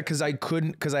 Yeah, because I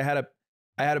couldn't, because I had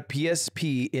a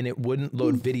PSP and it wouldn't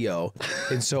load video,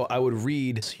 and so I would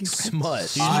read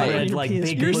smut You read like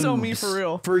big You're so boobs. me for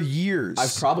real. for years.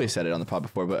 I've probably said it on the pod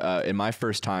before, but in my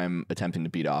first time attempting to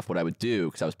beat off, what I would do,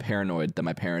 because I was paranoid that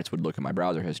my parents would look at my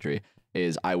browser history,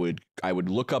 is I would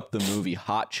look up the movie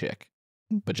Hot Chick,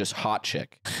 but just Hot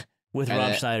Chick. With And Rob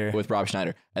then- Schneider. With Rob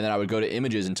Schneider. And then I would go to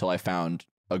images until I found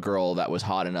a girl that was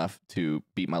hot enough to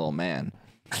beat my little man.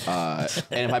 And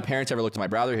if my parents ever looked at my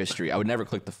browser history, I would never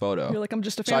click the photo. You're like, I'm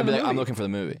just a so fan I'd of be the like, movie. I'm looking for the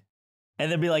movie.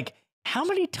 And they'd be like, how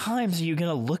many times are you going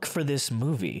to look for this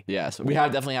movie? Yeah, so we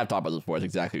definitely have talked about this before. It's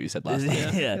exactly what you said last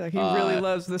time. Yeah. Like, he really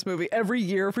loves this movie. Every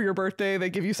year for your birthday,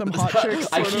 they give you some hot chicks.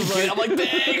 I Sort keep of getting, like, I'm like,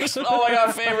 thanks. Oh my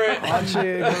God, favorite. Hot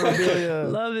chick, memorabilia.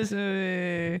 love this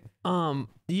movie.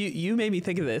 You made me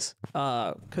think of this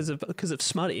because of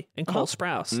Smutty and Cole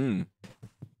Sprouse. Mm.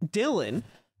 Dylan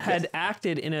had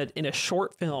acted in a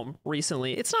short film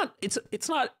recently. It's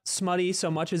not smutty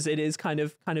so much as it is kind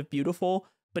of beautiful,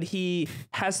 but he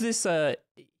has this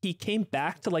he came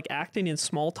back to like acting in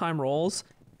small time roles,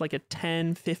 like a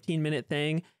 10-15 minute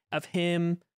thing of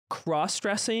him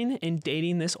cross-dressing and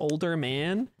dating this older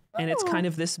man, and it's kind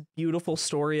of this beautiful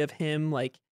story of him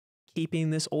like keeping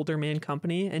this older man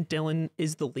company, and Dylan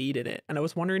is the lead in it. And I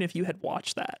was wondering if you had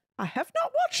watched that. I have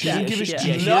not watched She that. doesn't give a Yeah,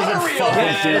 shit. she Not doesn't a real fuck with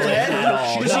Dylan head. at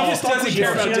all. She No. just doesn't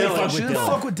care about She doesn't Dylan. fuck She with doesn't Dylan.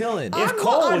 fuck with Dylan. If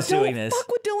Cole I was doing don't this-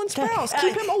 fuck with Dylan Sprouse.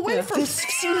 Keep him away from. This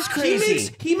seems He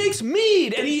crazy. makes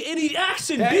mead and he acts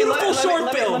in Hey, beautiful short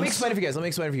let films. me explain it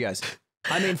for you guys.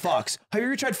 I mean, Fox. Have you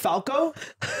ever tried Falco?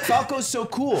 Falco's so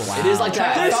cool. It is like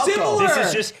that. They're Falco. similar. This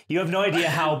is just, you have no idea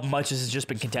how much this has just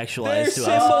been They're contextualized to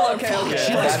similar. us. Okay.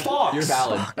 She likes Fox. You're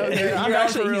valid. Okay, I'm You're down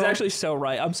actually, for he's real. actually so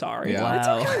right. I'm sorry. Yeah.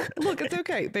 Wow. Look, it's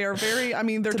okay. They are very. I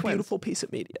mean, they're It's a twins. beautiful piece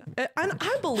of media. And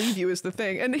I believe you is the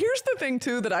thing. And here's the thing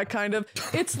too that I kind of.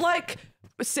 It's like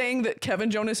saying that Kevin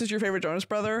Jonas is your favorite Jonas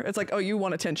brother. It's like, oh, you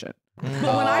want attention. But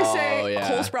when I say yeah.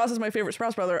 Cole Sprouse is my favorite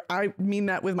Sprouse brother, I mean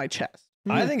that with my chest.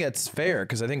 I think it's fair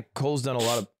because I think Cole's done a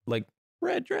lot of like.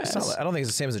 Red It's not, I don't think it's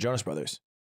the same as the Jonas Brothers.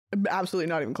 Absolutely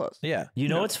not even close. Yeah. You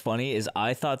know what's funny is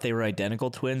I thought they were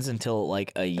identical twins until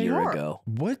like a year are. ago.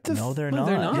 What the? No, they're No, not.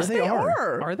 they're not. Yes, they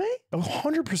are. Are they?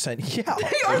 100%. Yeah.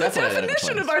 They are the definitely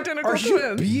definition of identical identical Are you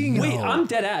twins. being? Wait, No. I'm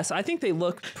dead ass. I think they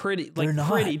look pretty, They're not.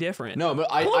 pretty different. No,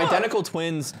 but Hold on. identical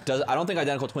twins does. I don't think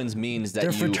identical twins means that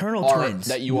They're you fraternal are twins.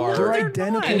 that you are They're they're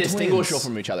identical not. indistinguishable twins.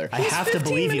 from each other. I have to 15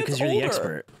 believe you minutes because you're the older.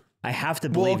 expert. I have to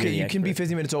Well, believe okay, you're you the can be expert.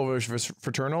 50 minutes over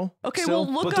fraternal. Okay, still,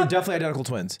 well, look but they're up- definitely identical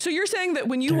twins. So you're saying that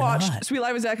when you They're watched not. Sweet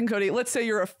Life of Zach and Cody, let's say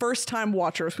you're a first-time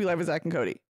watcher of Sweet Life of Zach and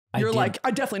Cody. I You're did. like, I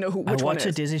definitely know I which one watched a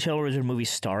is. Disney television movie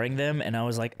starring them, and I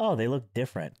was like, oh, they look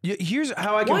different. Here's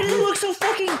how I can. Why do they prove- look so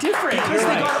fucking different? Because You're they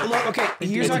right. got look. Okay,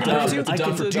 here's how I It's can dumb. prove It's it.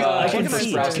 dumb for Dude, dumb. I Look can at my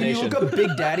see. Sprouse Can you Nation. look up Big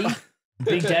Daddy?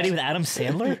 Big Daddy with Adam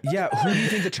Sandler? Yeah. Who do you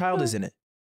think the child is in it?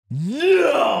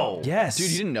 No! Yes,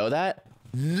 Dude, you didn't know that?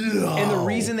 No. And the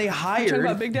reason they hired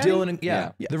about Big Daddy? Dylan and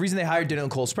Yeah. the reason they hired Dylan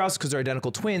and Cole Sprouse because they're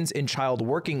identical twins in child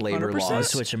working labor 100%. laws.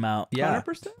 Switch them out. Yeah.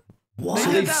 100%. What? So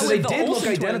They they, did that so with they the did look Olsen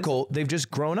twins. identical. They've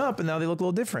just grown up and now they look a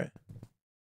little different.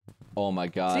 Oh my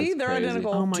god. See, it's they're crazy.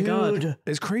 identical. Oh my Dude, god.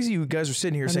 It's crazy you guys are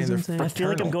sitting here That saying is they're insane. I feel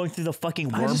like I'm fraternal. going through the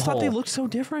fucking wormhole. I just thought they looked so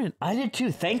different. I did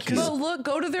too. Thank you. But look,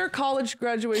 go to their college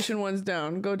graduation ones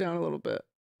down. Go down a little bit.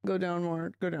 Go down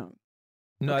more. Go down.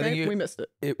 No, I Okay? think We missed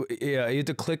it. yeah, you have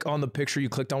to click on the picture you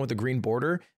clicked on with the green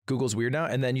border. Google's weird now,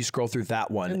 and then you scroll through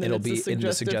that one. And then It'll it's be the in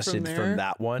the suggested suggested from from there.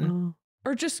 that one.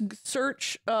 Or just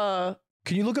search. Can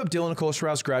you look up Dylan and Cole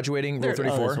Sprouse graduating Rule There- Oh,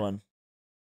 34? this one.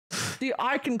 See,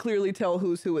 I can clearly tell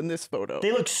who's who in this photo.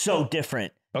 They look so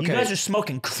different. Okay. You guys are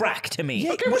smoking crack to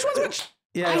me. Okay, which one's which?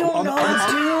 Yeah, I don't know,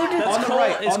 dude. That's on the Cole,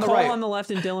 right, It's on the Cole right. on the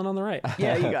left and Dylan on the right.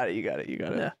 Yeah, you got it. You got it. You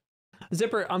got it. Yeah.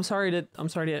 Zipper, I'm sorry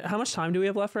to. How much time do we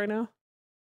have left right now?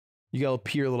 You gotta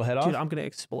pee your little head off. Dude, I'm gonna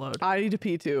explode. I need to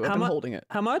pee too. I've How been mu- holding it.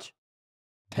 How much?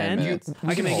 10 10? minutes.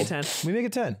 I can make hold. it 10. We make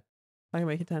it 10. I can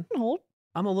make it 10. Hold.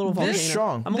 I'm a little This- volcano.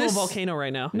 strong. I'm a This- little volcano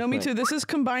right now. No, me too. This is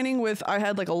combining with. I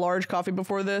had like a large coffee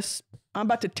before this. I'm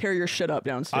about to tear your shit up I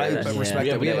downstairs. respect We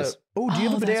that. have We have a. bidets. Oh, do you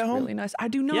have a bidet that's at home? really nice. I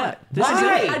do not. Yeah, this is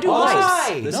Why? it. I do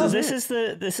Why? this. No,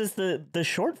 this is the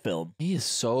short film. He is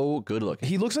so good looking.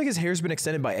 He looks like his hair's been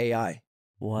extended by AI.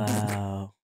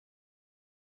 Wow.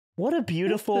 What a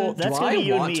beautiful. That's Do gonna I be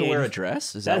you and want me. to wear a Aiden.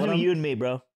 dress? Is that That's what gonna I'm... be you and me,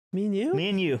 bro. Me and you? Me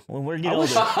and you when we're getting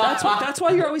older. That's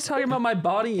why you're always talking about my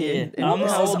body. And I'm the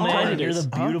how old man, hard and it you're is.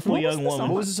 the beautiful What was young this woman.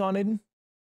 What was this on, Aiden?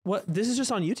 What? This is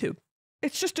just on YouTube.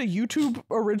 It's just a YouTube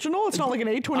original. It's not like an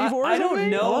A24 or I don't something?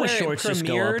 know All the where it shorts just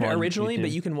go up premiered on originally, but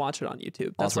YouTube. you can watch it on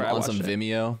YouTube. That's Also where I on watched some it.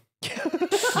 Vimeo? I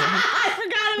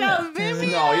forgot about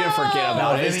Vimeo. No, you didn't forget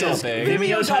about it. It's still Vimeo big.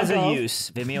 Vimeo has a Vimeo.gov.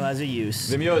 use. Vimeo has a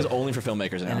use. Vimeo is only for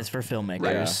filmmakers now. And it's for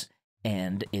filmmakers.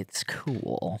 And it's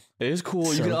cool. It is cool.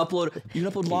 So- you can upload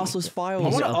lossless files. I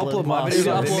want to upload upload my lots. You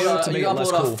video can to Vimeo to make it upload less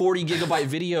a cool. 40 gigabyte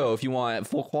video if you want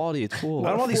full quality. It's cool. I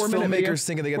don't want these 4-minute video. filmmakers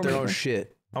thinking they get their own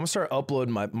shit. I'm gonna start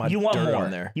uploading my You want dirt more. on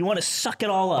there. You want to suck it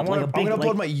all up. I'm gonna like a big,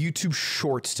 upload my YouTube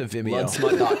shorts to Vimeo.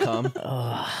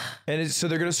 Bloodsmut.com. And so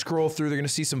they're gonna scroll through. They're gonna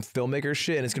see some filmmaker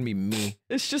shit, and it's gonna be me.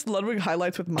 It's just Ludwig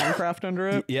highlights with Minecraft under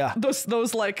it. Yeah,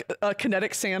 Those like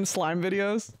kinetic sand slime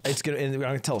videos. it's gonna. And I'm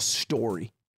gonna tell a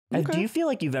story. Do you feel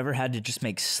like you've ever had to just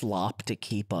make slop to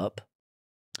keep up?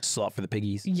 Slot for the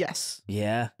piggies. Yes,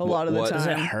 Yeah. a lot of the what Does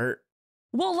it time. hurt?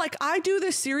 Well, like I do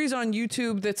this series on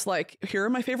YouTube that's like, here are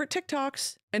my favorite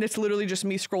TikToks, and it's literally just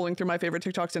me scrolling through my favorite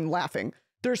TikToks and laughing.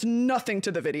 There's nothing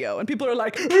to the video, and people are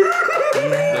like,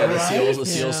 The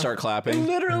seals start clapping.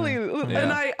 literally, Yeah.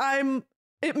 and I'm.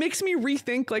 It makes me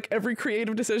rethink like every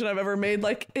creative decision I've ever made.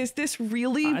 Like, is this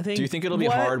really? I think. Do you think it'll be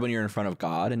What? hard when you're in front of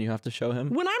God and you have to show him?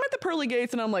 When I'm at the pearly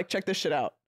gates and I'm like, check this shit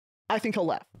out, I think he'll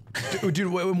laugh.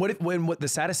 Dude, what the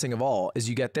saddest thing of all is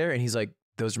you get there and he's like,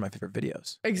 "Those are my favorite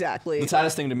videos." Exactly. The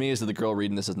saddest thing to me is that the girl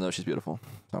reading this doesn't know she's beautiful.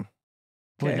 So.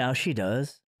 But Okay. now she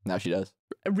does. Now she does.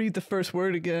 Read the first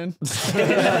word again. read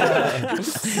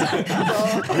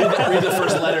the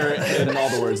first letter and then all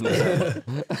the words in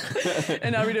there.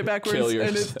 And now read it backwards. Kill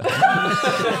And yourself.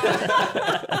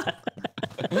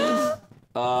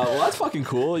 Well, that's fucking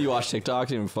cool. You watch TikToks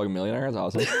and you're a fucking millionaire. That's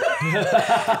awesome.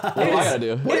 What do I gotta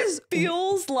do? it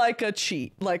feels like a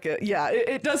cheat.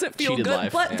 It doesn't feel Cheated good.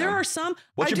 life, But yeah. there are some.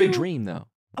 What's I your big do- dream, though?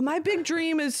 My big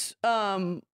dream is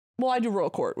well, I do Royal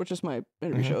Court, which is my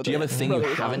interview show. Do you have a that thing you Brother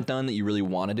was on. haven't done that you really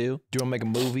want to do? Do you want to make a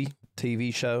movie,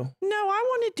 TV show? No, I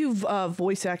want to do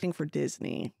voice acting for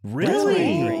Disney.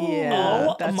 Really? Yeah.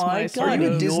 Oh that's my sort Are God. you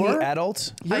a of- Disney You're-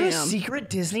 adult? You're I a am. secret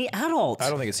Disney adult. I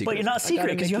don't think it's secret. But you're not got a secret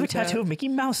because you have a Mickey tat. tattoo of Mickey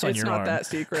Mouse on It's your not arm. that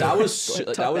secret. That was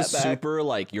Tuck that was back. super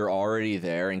like you're already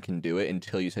there and can do it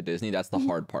until you said Disney. That's the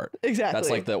hard part. Exactly.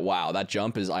 That's like the wow. That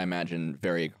jump is, I imagine,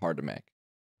 very hard to make.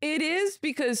 It is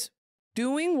because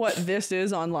doing what this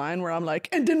is online, where I'm like,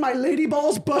 and then my lady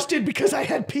balls busted because I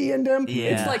had pee in them.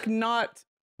 Yeah. It's like not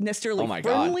necessarily Oh my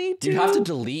god, friendly to. you have to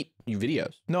delete your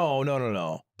videos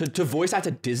No. to voice act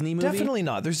a Disney movie. Definitely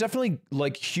not. There's definitely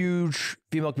like huge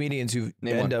female comedians who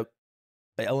Name end one. up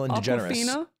Ellen DeGeneres.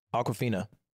 Aquafina, Aquafina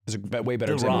is a way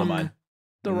better The example Rock. of mine.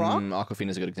 The Rock.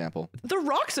 Aquafina's a good example. The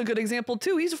Rock's a good example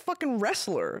too. He's a fucking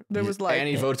wrestler. There was like, and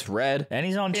he votes red. And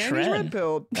he's on and he's trend. red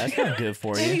pilled. That's not good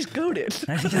for And you. he's goaded.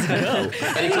 And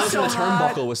he comes so in the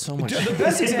hot. turnbuckle with so much. The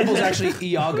best example is actually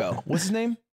Iago. What's his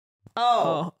name?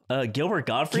 Oh, Gilbert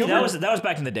Godfrey. Gilbert- That was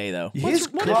back in the day though. His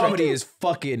what did he comedy do? is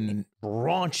fucking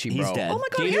raunchy, He's bro. dead. oh my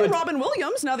Can god, you and do a- Robin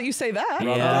Williams. Now that you say that,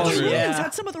 Yeah. Robin true. Williams Yeah.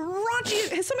 had some of the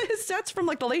raunchy, some of his sets from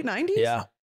like the late '90s. Yeah.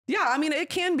 Yeah, I mean, it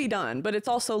can be done, but it's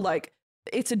also like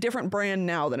it's a different brand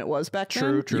now than it was back True,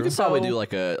 then. true. You could probably So- do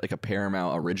like a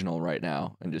Paramount original right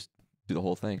now and just do the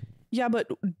whole thing. Yeah, but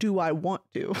do I want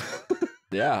to?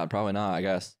 Yeah, probably not. I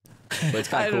guess, but it's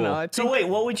kind I of don't cool. know. I So think- wait,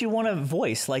 what would you want to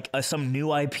voice? Like some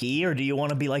new IP, or do you want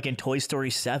to be like in Toy Story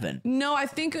 7? No, I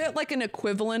think like an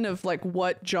equivalent of like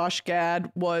what Josh Gad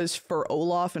was for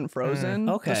Olaf and Frozen.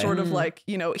 okay. The sort of like,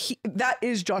 that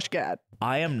is Josh Gad.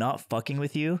 I am not fucking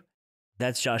with you.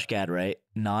 That's Josh Gad, right?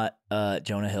 Not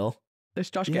Jonah Hill. There's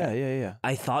Josh Yeah, Gad. yeah.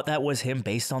 I thought that was him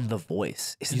based on the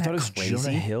voice. Isn't You that thought it was crazy?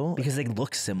 Jonah Hill? Because they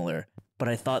look similar. But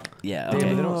I thought, yeah, Yeah, okay.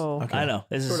 but they don't- Oh. okay. I know.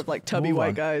 This Sort is of like tubby Move white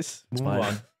on. guys. Move fine.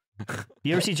 on.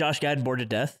 You ever see Josh Gad in Bored to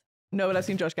Death? No, but I've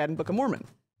seen Josh Gad in Book of Mormon.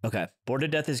 Okay. Bored to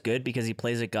Death is good because he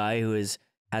plays a guy who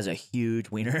has a huge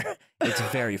wiener. It's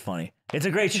very funny. It's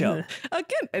a great show.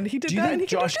 Again, and he did Do you that. and think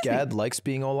he can do Josh Disney. Gad likes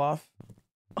being Olaf?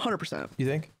 100%. You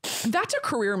think? That's a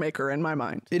career maker in my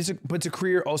mind. But it's a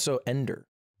career also ender.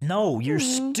 No, you're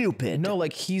stupid. No,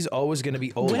 like he's always going to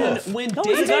be Olaf. When No,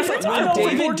 it's a guy David, from- when I know,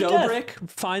 David Bored to Death. Dobrik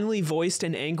finally voiced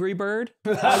an Angry Bird, I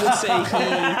would say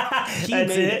he That's made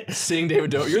it. Seeing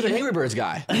David Doe, you're the Angry Birds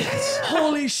guy.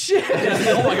 Holy shit.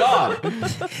 Oh my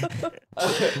god.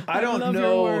 I don't love your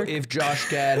know work. if Josh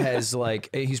Gad has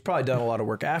he's probably done a lot of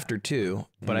work after too,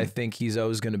 but I think he's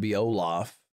always going to be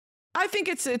Olaf. I think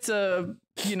it's a,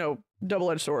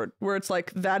 double-edged sword where it's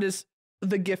like that is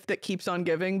the gift that keeps on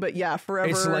giving, but yeah, forever.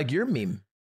 It's like your meme.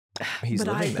 He's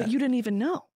living that. But you didn't even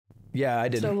know. Yeah, I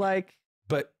didn't. So like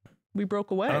but we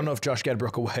broke away. I don't know if Josh Gad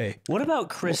broke away. What about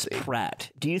Chris Pratt?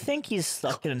 Do you think he's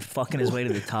sucking and fucking his way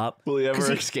to the top? Will he 'Cause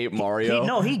ever escape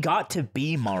Mario? He got to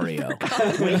be Mario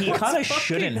when he kind of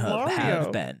shouldn't have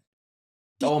Mario? been.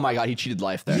 Oh my god, he cheated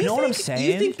life there. You know what I'm saying?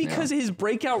 You think because his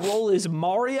breakout role is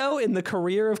Mario in the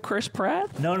career of Chris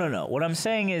Pratt? No. What I'm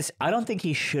saying is, I don't think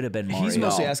he should have been Mario. He's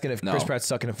mostly asking if No. Chris Pratt's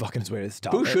sucking and fucking his way to the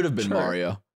top. Who should have been Sure.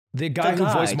 Mario? The guy The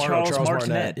who voiced guy, Mario, Charles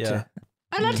Martinet. Martinet. Yeah.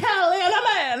 An Italian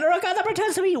man that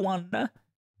pretends to be one.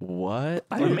 What?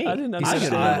 I For didn't- me. I didn't He I said,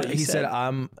 get it. understand what you he said. said,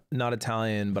 I'm not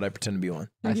Italian, but I pretend to be one.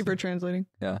 Thank you for translating.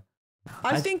 Yeah.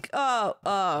 I think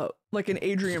like an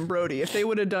Adrian Brody, if they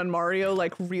would have done Mario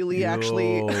like really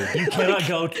actually You cannot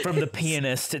go from the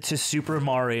pianist to Super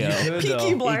Mario. Peaky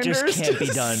It Blinders. just can't be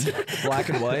done. Black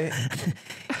and white.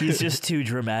 He's just too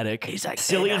dramatic. He's like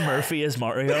Cillian Murphy as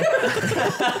Mario.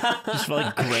 Just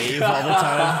like grave all the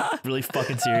time. Really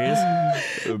fucking serious.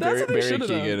 Barry, what they Barry should've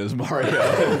Keoghan is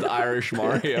Mario, the Irish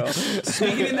Mario.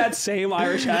 Speaking in that same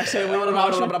Irish accent we were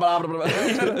watching.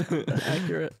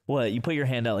 accurate. What? You put your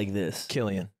hand out like this.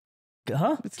 Killian.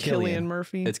 Huh? It's Killian. Cillian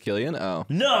Murphy. It's Killian? Oh.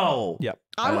 No. Yep.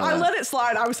 I let it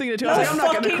slide. I was thinking it too. I was like, I'm not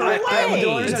gonna fucking correct way. that. The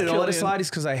only reason I It's don't let it Cillian. slide is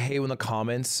because I hate when the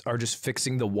comments are just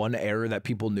fixing the one error that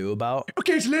people knew about.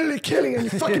 Okay, it's literally Killian, you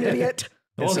fucking idiot.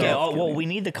 Okay, So- well, we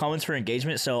need the comments for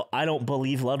engagement, so I don't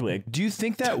believe Ludwig. Do you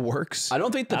think that works? I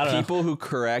don't think the I don't know. people who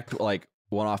correct like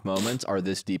one-off moments are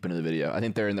this deep into the video. I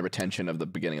think they're in the retention of the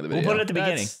beginning of the We'll video. put it at the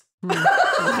beginning.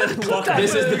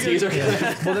 This is the teaser.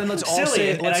 Well, then let's all Silly,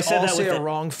 say and I said that with a the-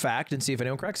 wrong fact and see if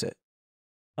anyone corrects it.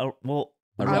 Oh, well,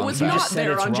 I was You not just said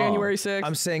there it's on wrong. January 6th.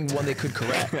 I'm saying one they could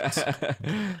correct. us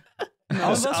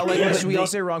Like, we all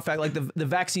say wrong fact. Like the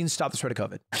vaccine stopped the spread of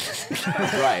COVID.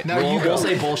 Right. Now we'll, you go. we'll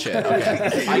say bullshit.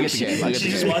 Okay. I get the game. I get the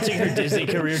She's game. watching her Disney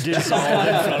career dissolve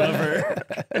in front of her.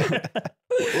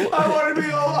 I want to be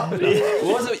alive.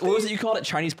 What was it you called it?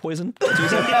 Chinese poison? the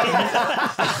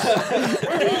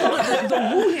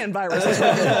Wuhan virus. Is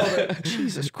what they called it.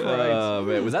 Jesus Christ.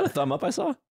 Man, was that a thumb up I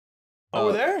saw? Oh,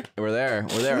 we're there? We're there.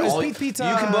 We're there. Where's All- Pete Pizza?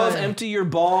 you can both empty your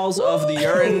balls of the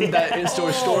urine that is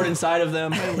stored inside of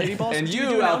them. lady balls? And Did you do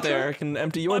you an out outro? there can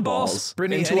empty your balls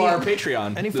Brittany, into any- our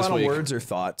Patreon. Any this final week. words or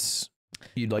thoughts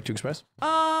you'd like to express?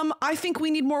 I think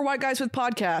we need more white guys with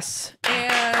podcasts.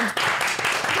 And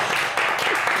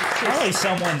Probably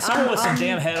someone with some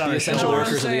damn head on The her essential shoulders.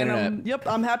 workers of the internet. Yep,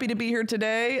 I'm happy to be here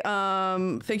today.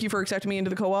 Thank you for accepting me into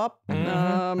the co-op.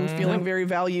 Feeling very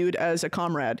valued as a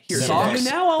comrade here today. Socks You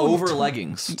now own- over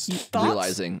leggings.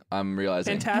 Thoughts? I'm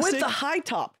realizing. Fantastic. With the high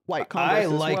top white Converse I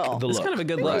like as well. the It's look. kind of a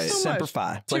good Thank you look. so much. Semper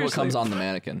Fi. It's like what comes on the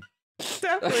mannequin.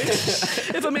 Exactly.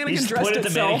 If a You mannequin just dressed point at the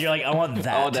itself. mannequin, you're like, I want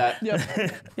that. All that. Yep.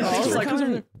 Yeah, I was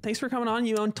like, thanks for coming on.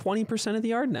 You own 20% of the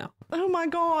yard now. oh my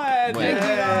God. Wait. Thank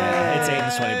you guys.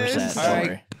 It's 8 to 20%. All Don't right.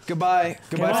 worry. Goodbye.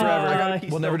 Goodbye Goodbye. I forever. gotta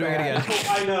We'll never do it again.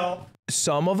 I know.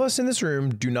 Some of us in this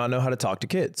room do not know how to talk to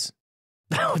kids.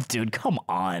 Oh, dude, come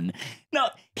on. No,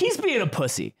 he's being a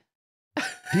pussy.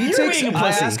 He You're takes. being a I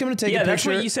pussy. ask him to take Yeah, a that's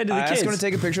picture. what you said to the I ask him kids. to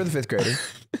take a picture of the fifth grader,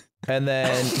 and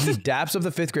then he daps up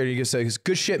the fifth grader. He just says,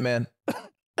 "Good shit, man,"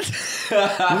 which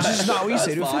is not what you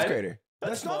say to a fifth fine. grader.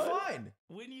 That's not fine.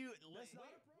 When you